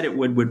when they said it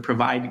would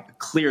provide a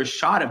clear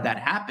shot of that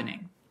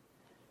happening.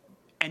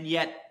 And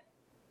yet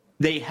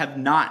they have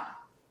not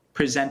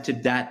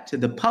presented that to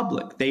the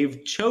public.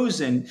 They've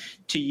chosen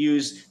to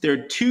use, there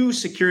are 2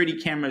 security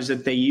cameras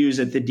that they use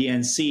at the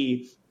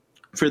DNC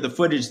for the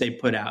footage they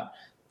put out.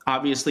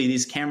 Obviously,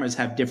 these cameras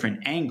have different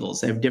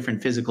angles. They have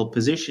different physical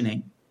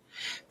positioning.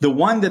 The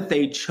one that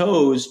they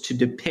chose to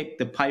depict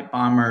the pipe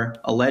bomber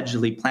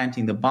allegedly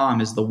planting the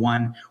bomb is the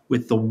one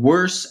with the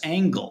worst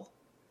angle.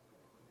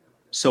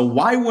 So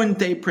why wouldn't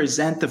they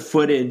present the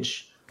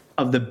footage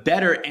of the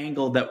better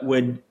angle that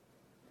would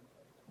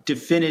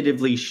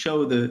definitively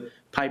show the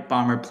pipe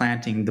bomber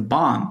planting the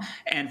bomb?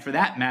 And for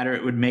that matter,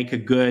 it would make a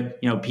good,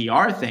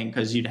 PR thing,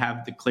 because you'd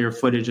have the clear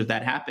footage of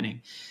that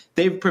happening.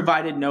 They've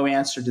provided no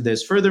answer to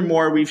this.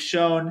 Furthermore, we've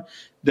shown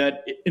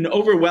that in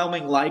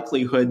overwhelming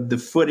likelihood, the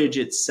footage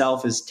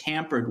itself is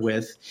tampered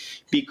with,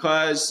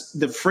 because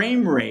the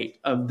frame rate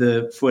of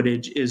the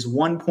footage is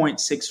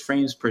 1.6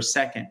 frames per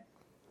second.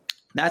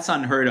 That's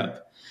unheard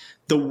of.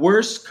 The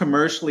worst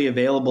commercially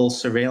available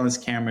surveillance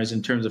cameras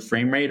in terms of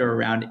frame rate are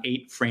around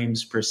 8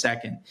 frames per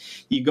second.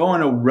 You go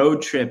on a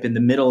road trip in the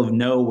middle of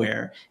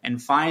nowhere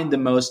and find the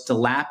most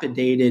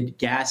dilapidated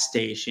gas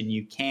station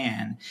you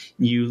can.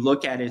 You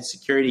look at its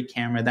security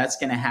camera, that's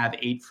going to have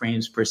 8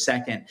 frames per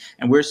second.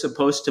 And we're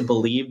supposed to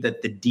believe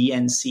that the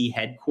DNC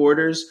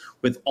headquarters,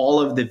 with all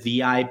of the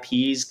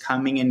VIPs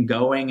coming and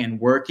going and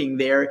working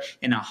there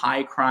in a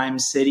high crime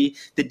city,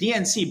 the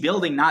DNC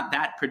building, not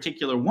that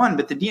particular one,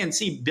 but the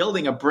DNC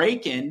building a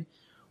break-in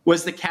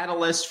was the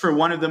catalyst for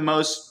one of the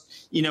most,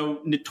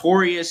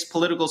 notorious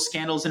political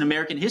scandals in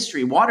American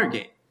history,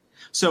 Watergate.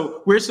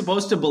 So we're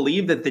supposed to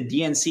believe that the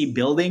DNC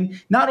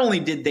building, not only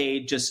did they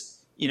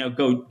just,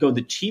 go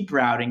the cheap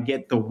route and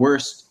get the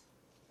worst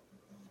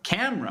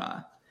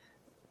camera,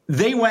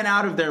 they went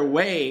out of their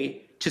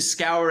way to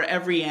scour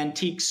every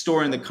antique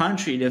store in the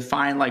country to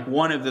find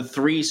one of the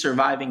 3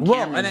 surviving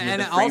cameras.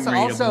 And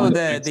also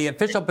the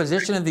official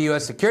position of the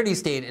U.S. security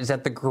state is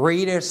that the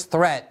greatest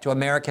threat to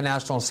American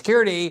national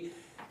security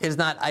is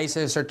not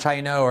ISIS or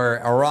China or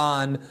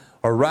Iran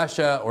or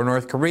Russia or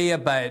North Korea,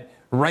 but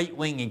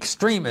right-wing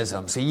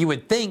extremism. So you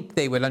would think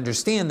they would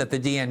understand that the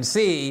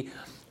DNC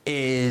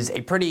is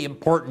a pretty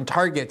important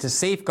target to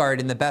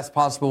safeguard in the best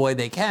possible way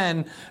they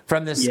can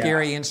from this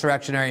scary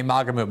insurrectionary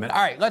MAGA movement.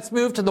 All right, let's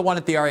move to the one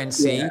at the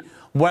RNC. Yeah.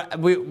 We're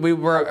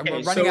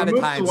running out of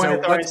time,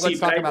 so let's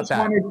talk about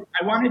that.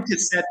 I wanted to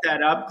set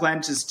that up,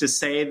 Glenn, just to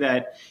say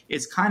that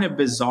it's kind of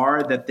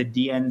bizarre that the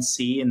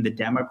DNC and the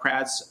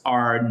Democrats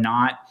are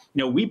not.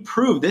 We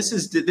prove this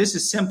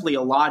is simply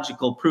a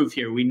logical proof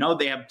here. We know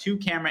they have 2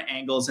 camera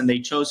angles, and they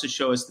chose to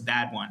show us the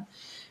bad one.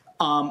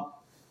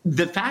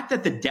 The fact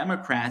that the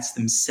Democrats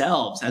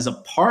themselves as a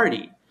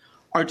party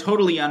are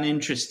totally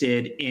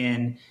uninterested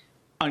in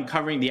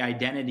uncovering the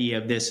identity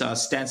of this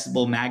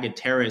ostensible MAGA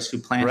terrorist who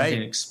planted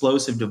an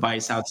explosive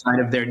device outside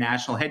of their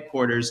national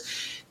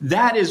headquarters,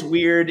 that is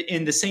weird,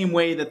 in the same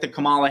way that the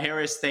Kamala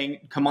Harris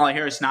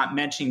not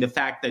mentioning the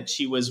fact that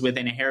she was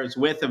within a hair's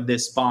width of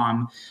this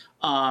bomb,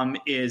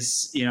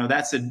 is,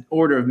 that's an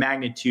order of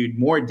magnitude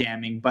more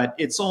damning, but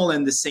it's all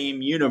in the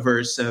same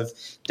universe of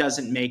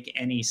doesn't make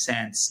any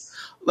sense.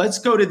 Let's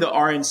go to the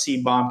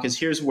RNC bomb, because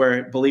here's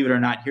where, believe it or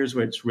not, here's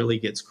where it really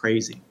gets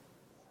crazy.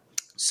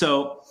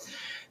 So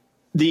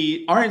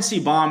the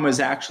RNC bomb was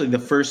actually the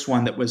first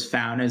one that was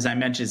found. As I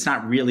mentioned, it's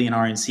not really an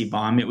RNC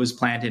bomb. It was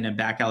planted in a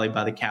back alley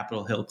by the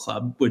Capitol Hill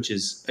Club, which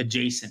is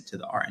adjacent to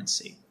the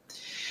RNC.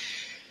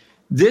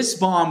 This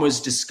bomb was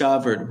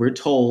discovered, we're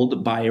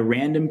told, by a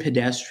random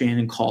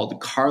pedestrian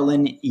called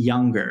Carlin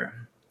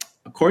Younger.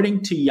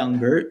 According to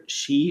Younger,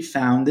 she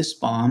found this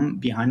bomb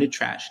behind a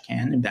trash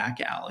can in a back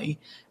alley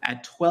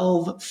at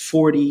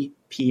 12:40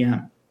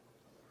 p.m.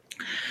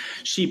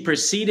 She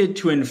proceeded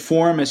to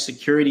inform a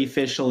security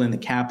official in the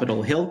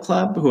Capitol Hill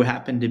Club, who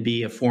happened to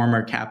be a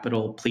former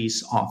Capitol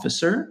Police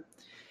officer.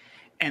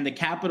 And the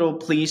Capitol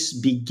Police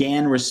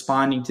began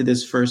responding to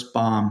this first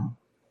bomb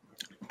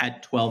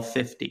at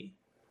 12:50.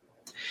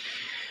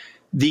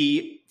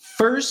 The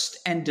first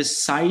and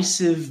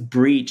decisive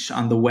breach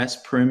on the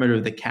west perimeter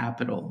of the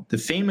Capitol, the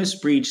famous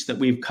breach that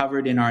we've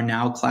covered in our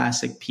now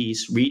classic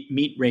piece,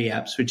 Meet Ray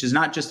Epps, which is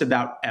not just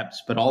about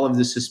Epps, but all of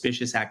the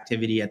suspicious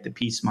activity at the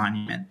Peace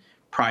Monument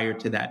prior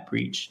to that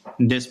breach.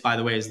 And this, by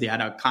the way, is the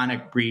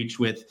iconic breach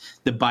with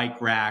the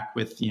bike rack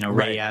with,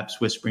 Ray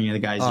Epps whispering in the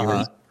guy's ear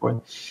and so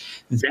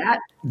forth.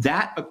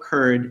 That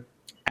occurred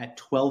at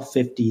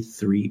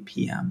 12:53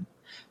 p.m.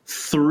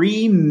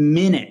 3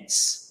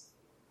 minutes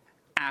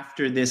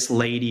after this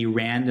lady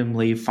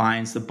randomly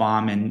finds the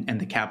bomb and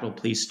the Capitol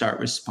Police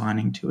start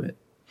responding to it.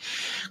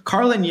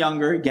 Carlin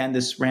Younger, again,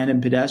 this random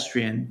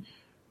pedestrian,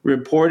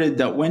 reported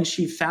that when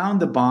she found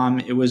the bomb,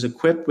 it was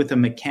equipped with a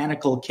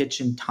mechanical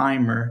kitchen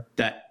timer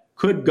that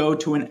could go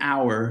to an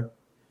hour,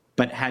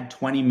 but had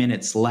 20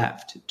 minutes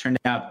left. It turned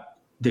out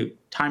the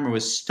timer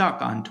was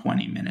stuck on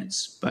 20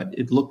 minutes, but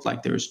it looked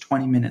like there was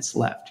 20 minutes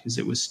left because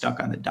it was stuck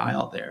on the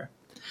dial there.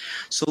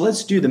 So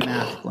let's do the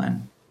math,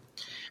 Glenn.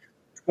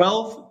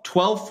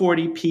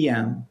 12:40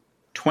 p.m.,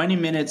 20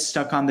 minutes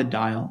stuck on the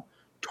dial.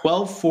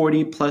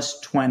 12:40 plus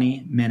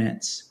 20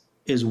 minutes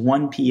is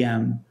 1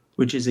 p.m.,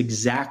 which is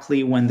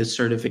exactly when the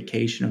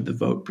certification of the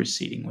vote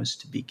proceeding was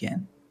to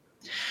begin.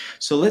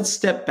 So let's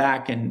step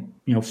back and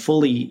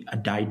fully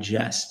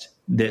digest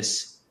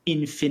this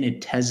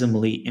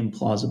infinitesimally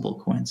implausible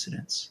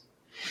coincidence.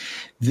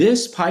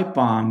 This pipe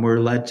bomb, we're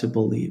led to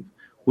believe,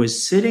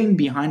 was sitting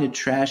behind a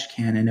trash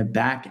can in a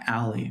back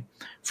alley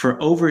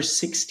for over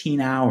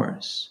 16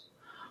 hours,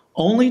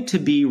 only to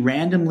be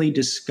randomly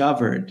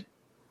discovered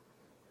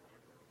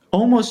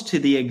almost to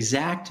the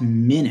exact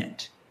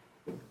minute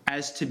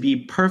as to be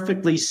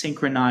perfectly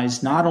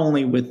synchronized not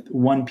only with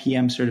 1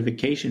 p.m.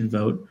 certification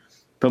vote,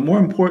 but more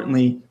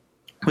importantly,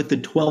 with the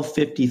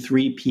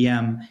 12:53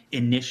 p.m.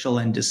 initial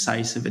and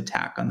decisive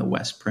attack on the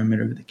west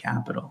perimeter of the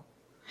Capitol.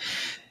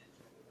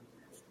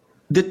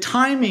 The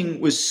timing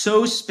was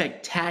so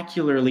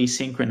spectacularly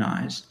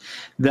synchronized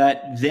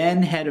that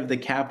then head of the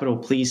Capitol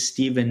Police,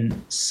 Stephen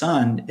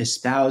Sund,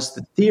 espoused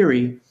the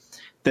theory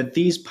that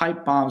these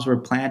pipe bombs were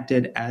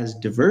planted as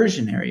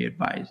diversionary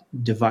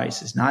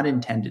devices, not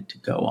intended to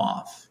go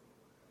off.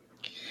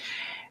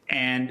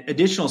 And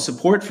additional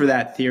support for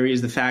that theory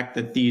is the fact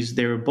that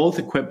they were both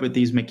equipped with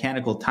these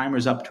mechanical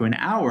timers up to an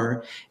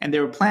hour, and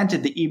they were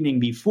planted the evening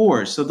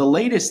before. So the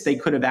latest they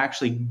could have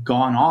actually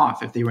gone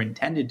off, if they were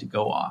intended to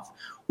go off,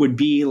 would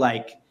be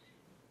like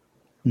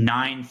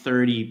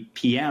 9:30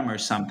 p.m. or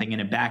something in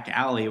a back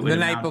alley. It would the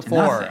night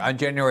before, on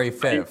January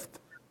 5th.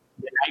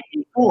 The night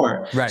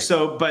before. Right.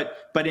 So,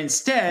 but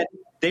instead,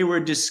 they were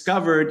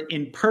discovered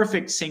in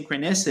perfect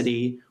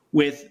synchronicity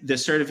with the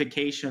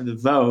certification of the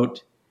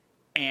vote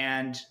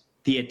and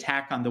the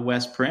attack on the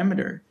west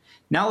perimeter.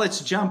 Now let's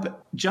jump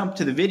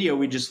to the video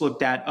we just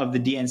looked at of the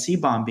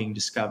DNC bomb being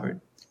discovered.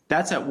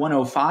 That's at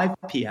 1:05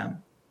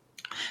 p.m.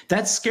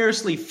 That's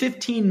scarcely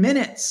 15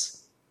 minutes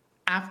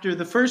after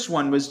the first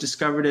one was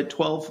discovered at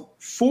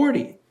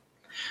 12:40.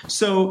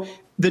 So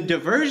the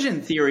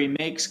diversion theory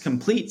makes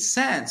complete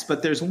sense,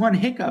 but there's one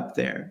hiccup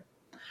there.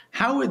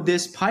 How would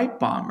this pipe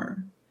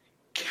bomber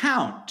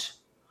count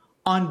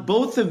on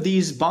both of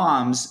these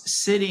bombs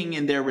sitting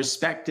in their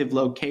respective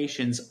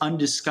locations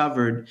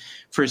undiscovered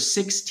for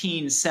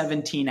 16,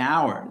 17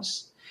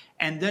 hours,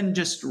 and then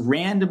just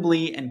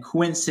randomly and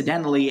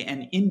coincidentally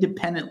and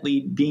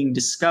independently being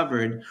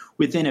discovered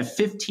within a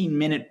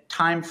 15-minute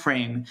time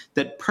frame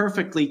that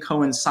perfectly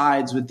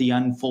coincides with the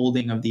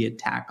unfolding of the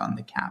attack on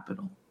the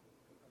Capitol?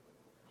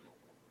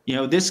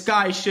 This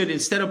guy should,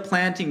 instead of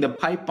planting the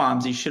pipe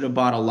bombs, he should have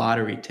bought a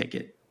lottery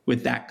ticket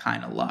with that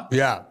kind of luck.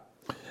 Yeah.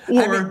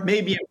 Or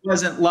maybe it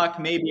wasn't luck,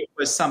 maybe it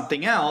was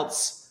something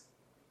else,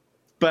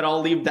 but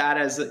I'll leave that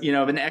as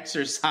an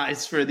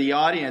exercise for the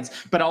audience.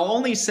 But I'll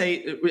only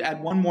say,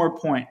 add one more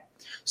point.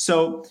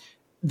 So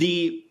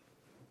the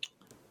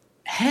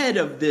head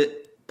of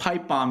the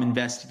pipe bomb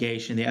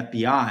investigation, the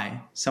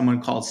FBI,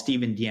 someone called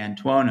Stephen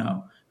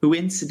D'Antuono, who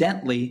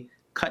incidentally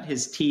cut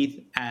his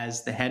teeth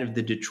as the head of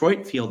the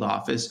Detroit field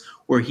office,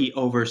 where he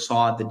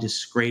oversaw the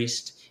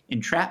disgraced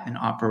entrapment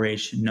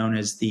operation known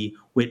as the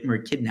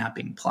Whitmer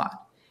kidnapping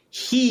plot.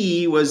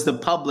 He was the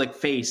public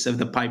face of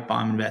the pipe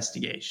bomb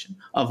investigation,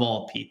 of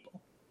all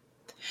people.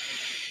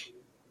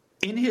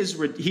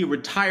 He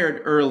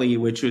retired early,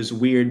 which was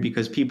weird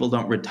because people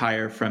don't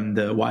retire from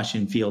the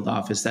Washington field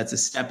office. That's a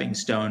stepping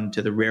stone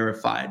to the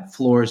rarefied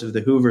floors of the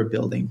Hoover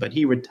building. But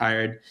he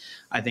retired,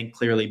 I think,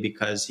 clearly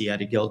because he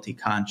had a guilty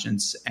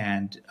conscience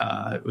and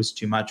it was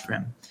too much for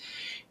him.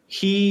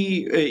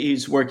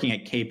 He's working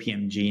at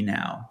KPMG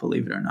now,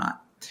 believe it or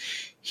not.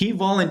 He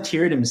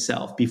volunteered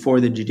himself before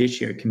the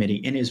Judiciary Committee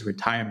in his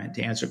retirement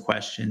to answer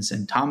questions.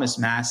 And Thomas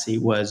Massie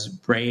was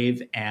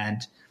brave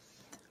and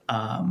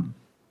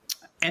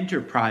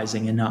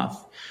enterprising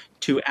enough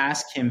to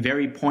ask him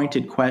very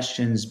pointed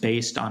questions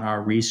based on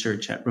our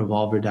research at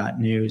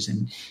revolver.news.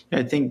 And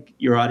I think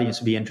your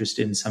audience would be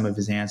interested in some of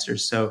his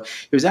answers. So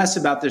he was asked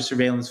about the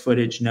surveillance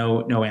footage,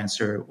 no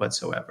answer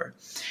whatsoever.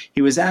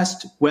 He was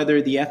asked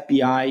whether the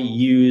FBI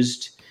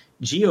used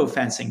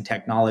geofencing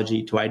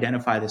technology to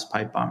identify this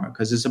pipe bomber,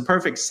 because it's a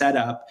perfect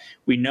setup.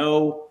 We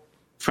know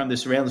from the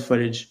surveillance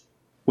footage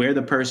where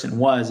the person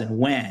was and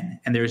when,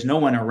 and there's no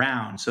one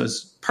around. So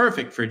it's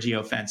perfect for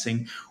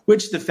geofencing,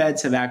 which the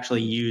feds have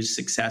actually used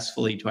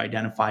successfully to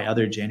identify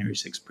other January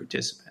 6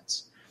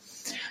 participants.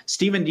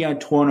 Stephen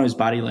D'Antuono's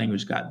body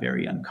language got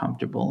very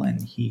uncomfortable, and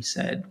he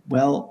said,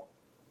 well,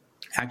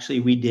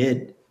 actually, we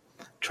did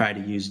try to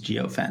use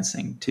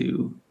geofencing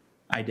to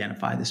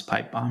identify this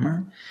pipe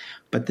bomber,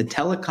 but the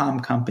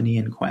telecom company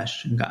in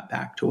question got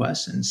back to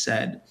us and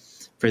said,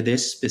 for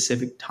this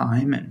specific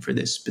time and for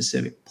this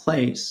specific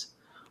place,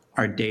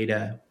 our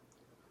data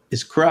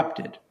is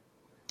corrupted.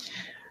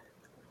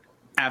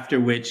 After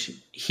which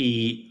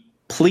he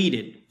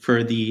pleaded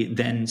for the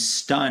then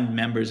stunned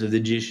members of the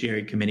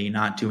Judiciary Committee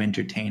not to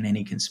entertain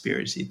any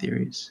conspiracy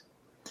theories.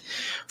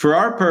 For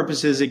our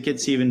purposes, it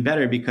gets even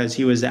better because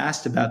he was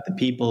asked about the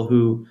people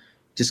who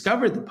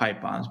discovered the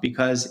pipe bombs,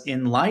 because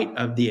in light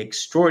of the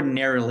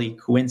extraordinarily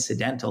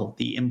coincidental,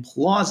 the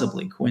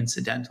implausibly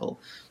coincidental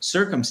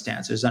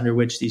circumstances under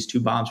which these two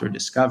bombs were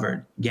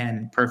discovered,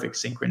 again, perfect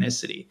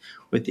synchronicity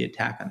with the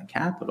attack on the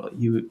Capitol,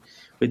 you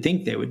would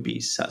think they would be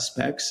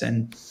suspects.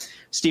 And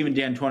Stephen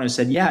D'Antuono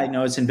said, yeah, I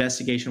know it's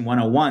investigation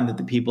 101 that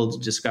the people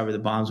to discover the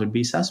bombs would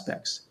be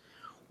suspects.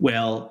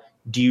 Well,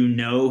 do you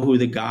know who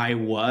the guy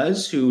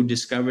was who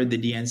discovered the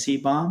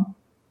DNC bomb?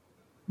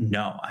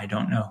 No, I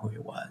don't know who he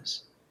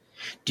was.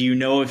 Do you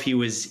know if he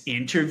was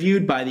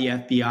interviewed by the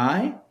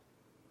FBI?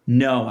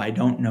 No, I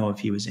don't know if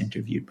he was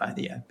interviewed by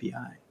the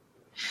FBI.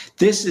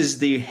 This is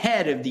the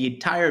head of the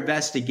entire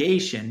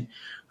investigation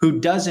who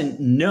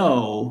doesn't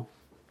know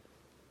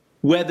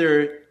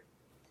whether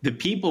the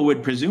people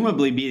would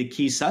presumably be the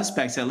key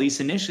suspects, at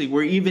least initially,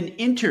 were even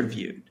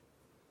interviewed.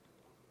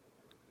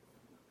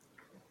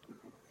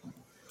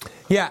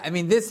 Yeah, I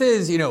mean, this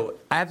is,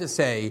 I have to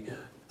say,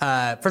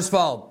 first of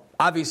all,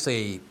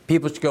 obviously,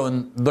 people should go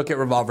and look at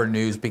Revolver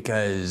News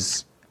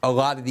because a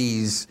lot of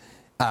these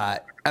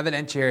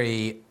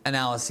evidentiary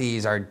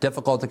analyses are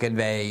difficult to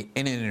convey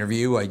in an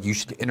interview. You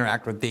should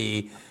interact with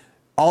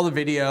all the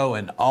video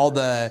and all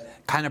the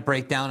kind of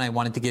breakdown. I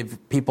wanted to give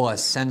people a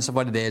sense of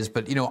what it is.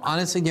 But,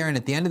 honestly, Darren,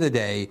 at the end of the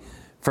day,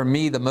 for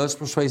me, the most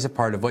persuasive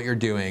part of what you're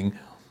doing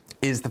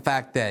is the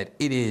fact that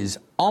it is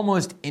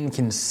almost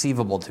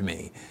inconceivable to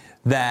me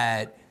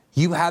that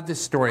you have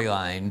this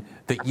storyline,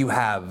 that you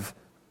have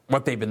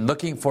what they've been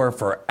looking for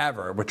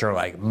forever, which are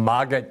like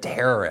MAGA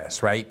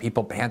terrorists, right?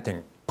 People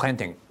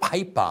planting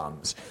pipe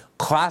bombs,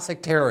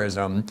 classic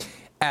terrorism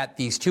at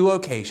these two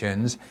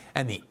locations,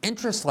 and the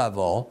interest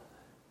level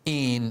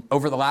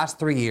over the last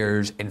 3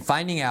 years in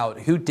finding out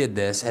who did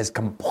this has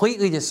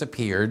completely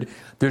disappeared.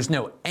 There's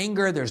no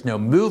anger, there's no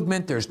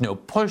movement, there's no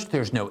push,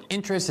 there's no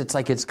interest. It's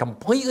like it's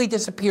completely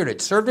disappeared.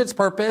 It served its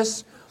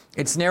purpose,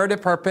 its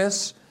narrative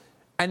purpose,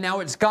 and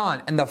now it's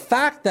gone. And the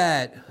fact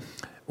that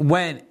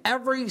when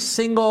every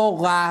single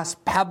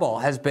last pebble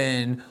has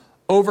been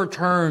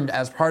overturned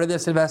as part of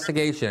this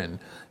investigation,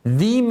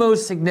 the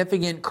most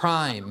significant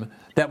crime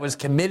that was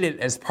committed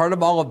as part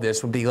of all of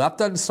this would be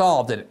left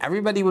unsolved and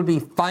everybody would be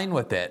fine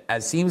with it,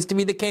 as seems to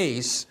be the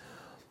case,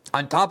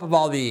 on top of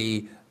all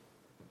the,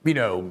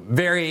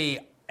 very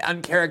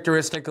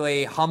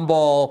uncharacteristically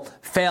humble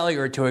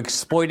failure to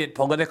exploit it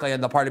politically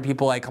on the part of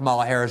people like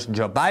Kamala Harris and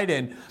Joe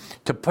Biden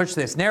to push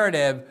this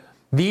narrative.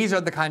 These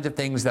are the kinds of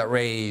things that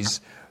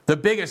raise the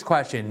biggest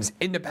questions,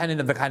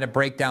 independent of the kind of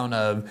breakdown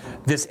of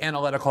this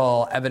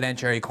analytical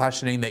evidentiary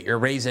questioning that you're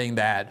raising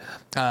that,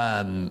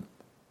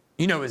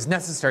 is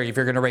necessary if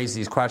you're going to raise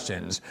these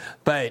questions.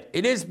 But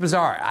it is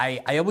bizarre.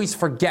 I always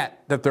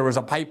forget that there was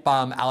a pipe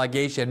bomb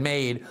allegation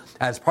made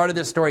as part of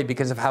this story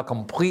because of how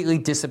completely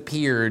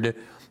disappeared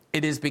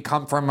it has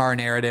become from our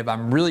narrative.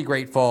 I'm really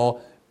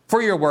grateful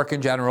for your work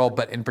in general,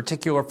 but in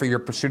particular for your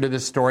pursuit of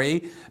this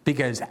story,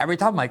 because every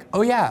time I'm like,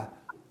 oh yeah,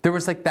 there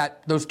was like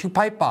those two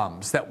pipe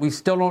bombs that we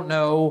still don't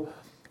know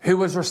who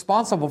was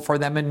responsible for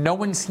them, and no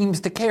one seems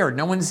to care.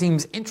 No one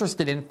seems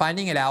interested in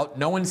finding it out.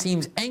 No one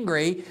seems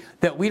angry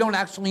that we don't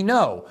actually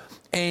know.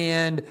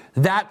 And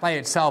that by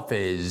itself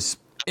is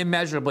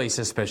immeasurably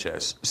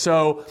suspicious.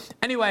 So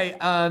anyway,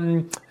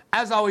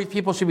 as always,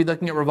 people should be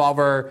looking at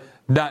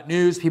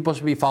Revolver.news. People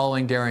should be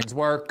following Darren's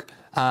work.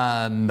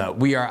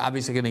 We are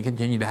obviously going to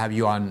continue to have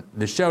you on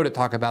the show to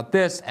talk about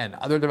this and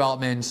other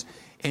developments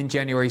in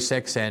January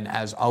 6th. And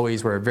as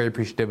always, we're very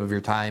appreciative of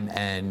your time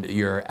and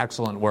your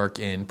excellent work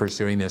in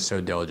pursuing this so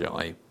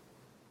diligently.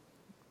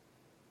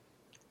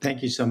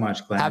 Thank you so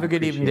much, Glenn. Have a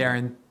good evening,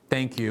 Darren.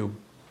 Thank you.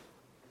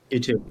 You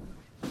too.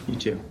 You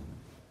too.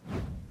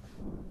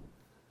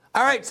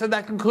 All right, so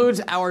that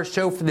concludes our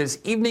show for this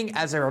evening.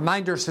 As a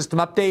reminder, System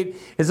Update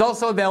is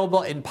also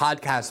available in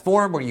podcast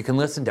form where you can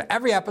listen to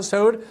every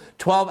episode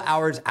 12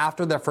 hours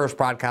after their first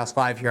broadcast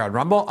live here on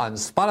Rumble, on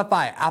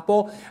Spotify,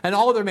 Apple, and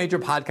all other major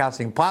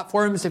podcasting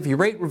platforms. If you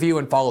rate, review,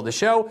 and follow the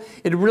show,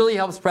 it really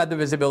helps spread the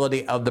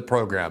visibility of the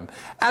program.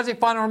 As a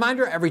final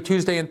reminder, every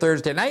Tuesday and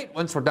Thursday night,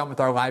 once we're done with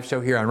our live show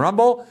here on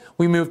Rumble,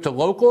 we move to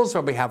Locals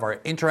where we have our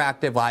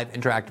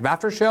interactive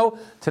after show,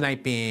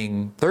 tonight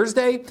being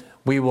Thursday.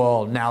 We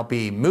will now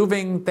be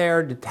moving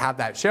there to have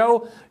that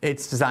show.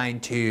 It's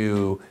designed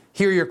to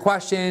hear your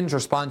questions,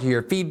 respond to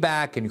your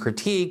feedback and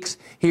critiques,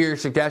 hear your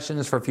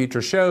suggestions for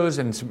future shows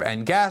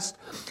and guests.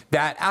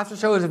 That after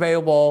show is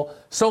available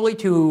solely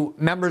to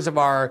members of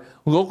our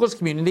Locals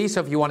community.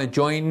 So if you want to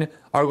join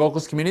our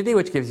Locals community,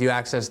 which gives you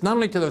access not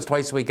only to those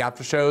twice a week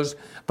after shows,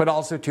 but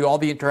also to all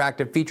the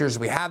interactive features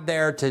we have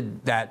there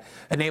that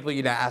enable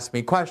you to ask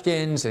me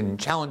questions and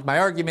challenge my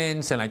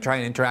arguments, and I try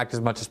and interact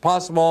as much as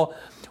possible.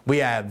 We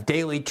have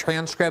daily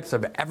transcripts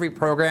of every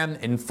program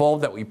in full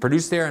that we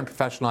produce there in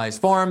professionalized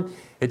form.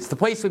 It's the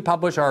place we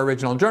publish our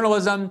original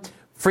journalism.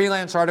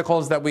 Freelance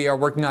articles that we are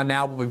working on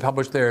now will be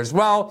published there as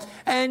well.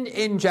 And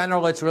in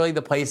general, it's really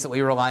the place that we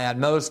rely on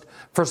most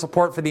for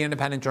support for the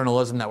independent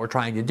journalism that we're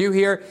trying to do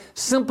here.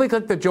 Simply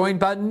click the join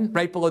button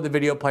right below the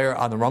video player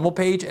on the Rumble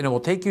page, and it will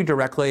take you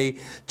directly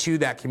to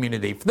that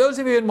community. For those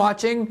of you who have been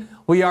watching,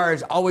 we are,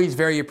 as always,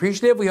 very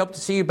appreciative. We hope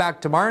to see you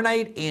back tomorrow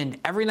night and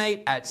every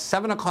night at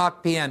 7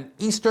 o'clock p.m.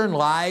 Eastern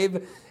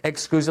live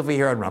exclusively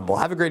here on Rumble.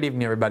 Have a great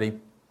evening, everybody.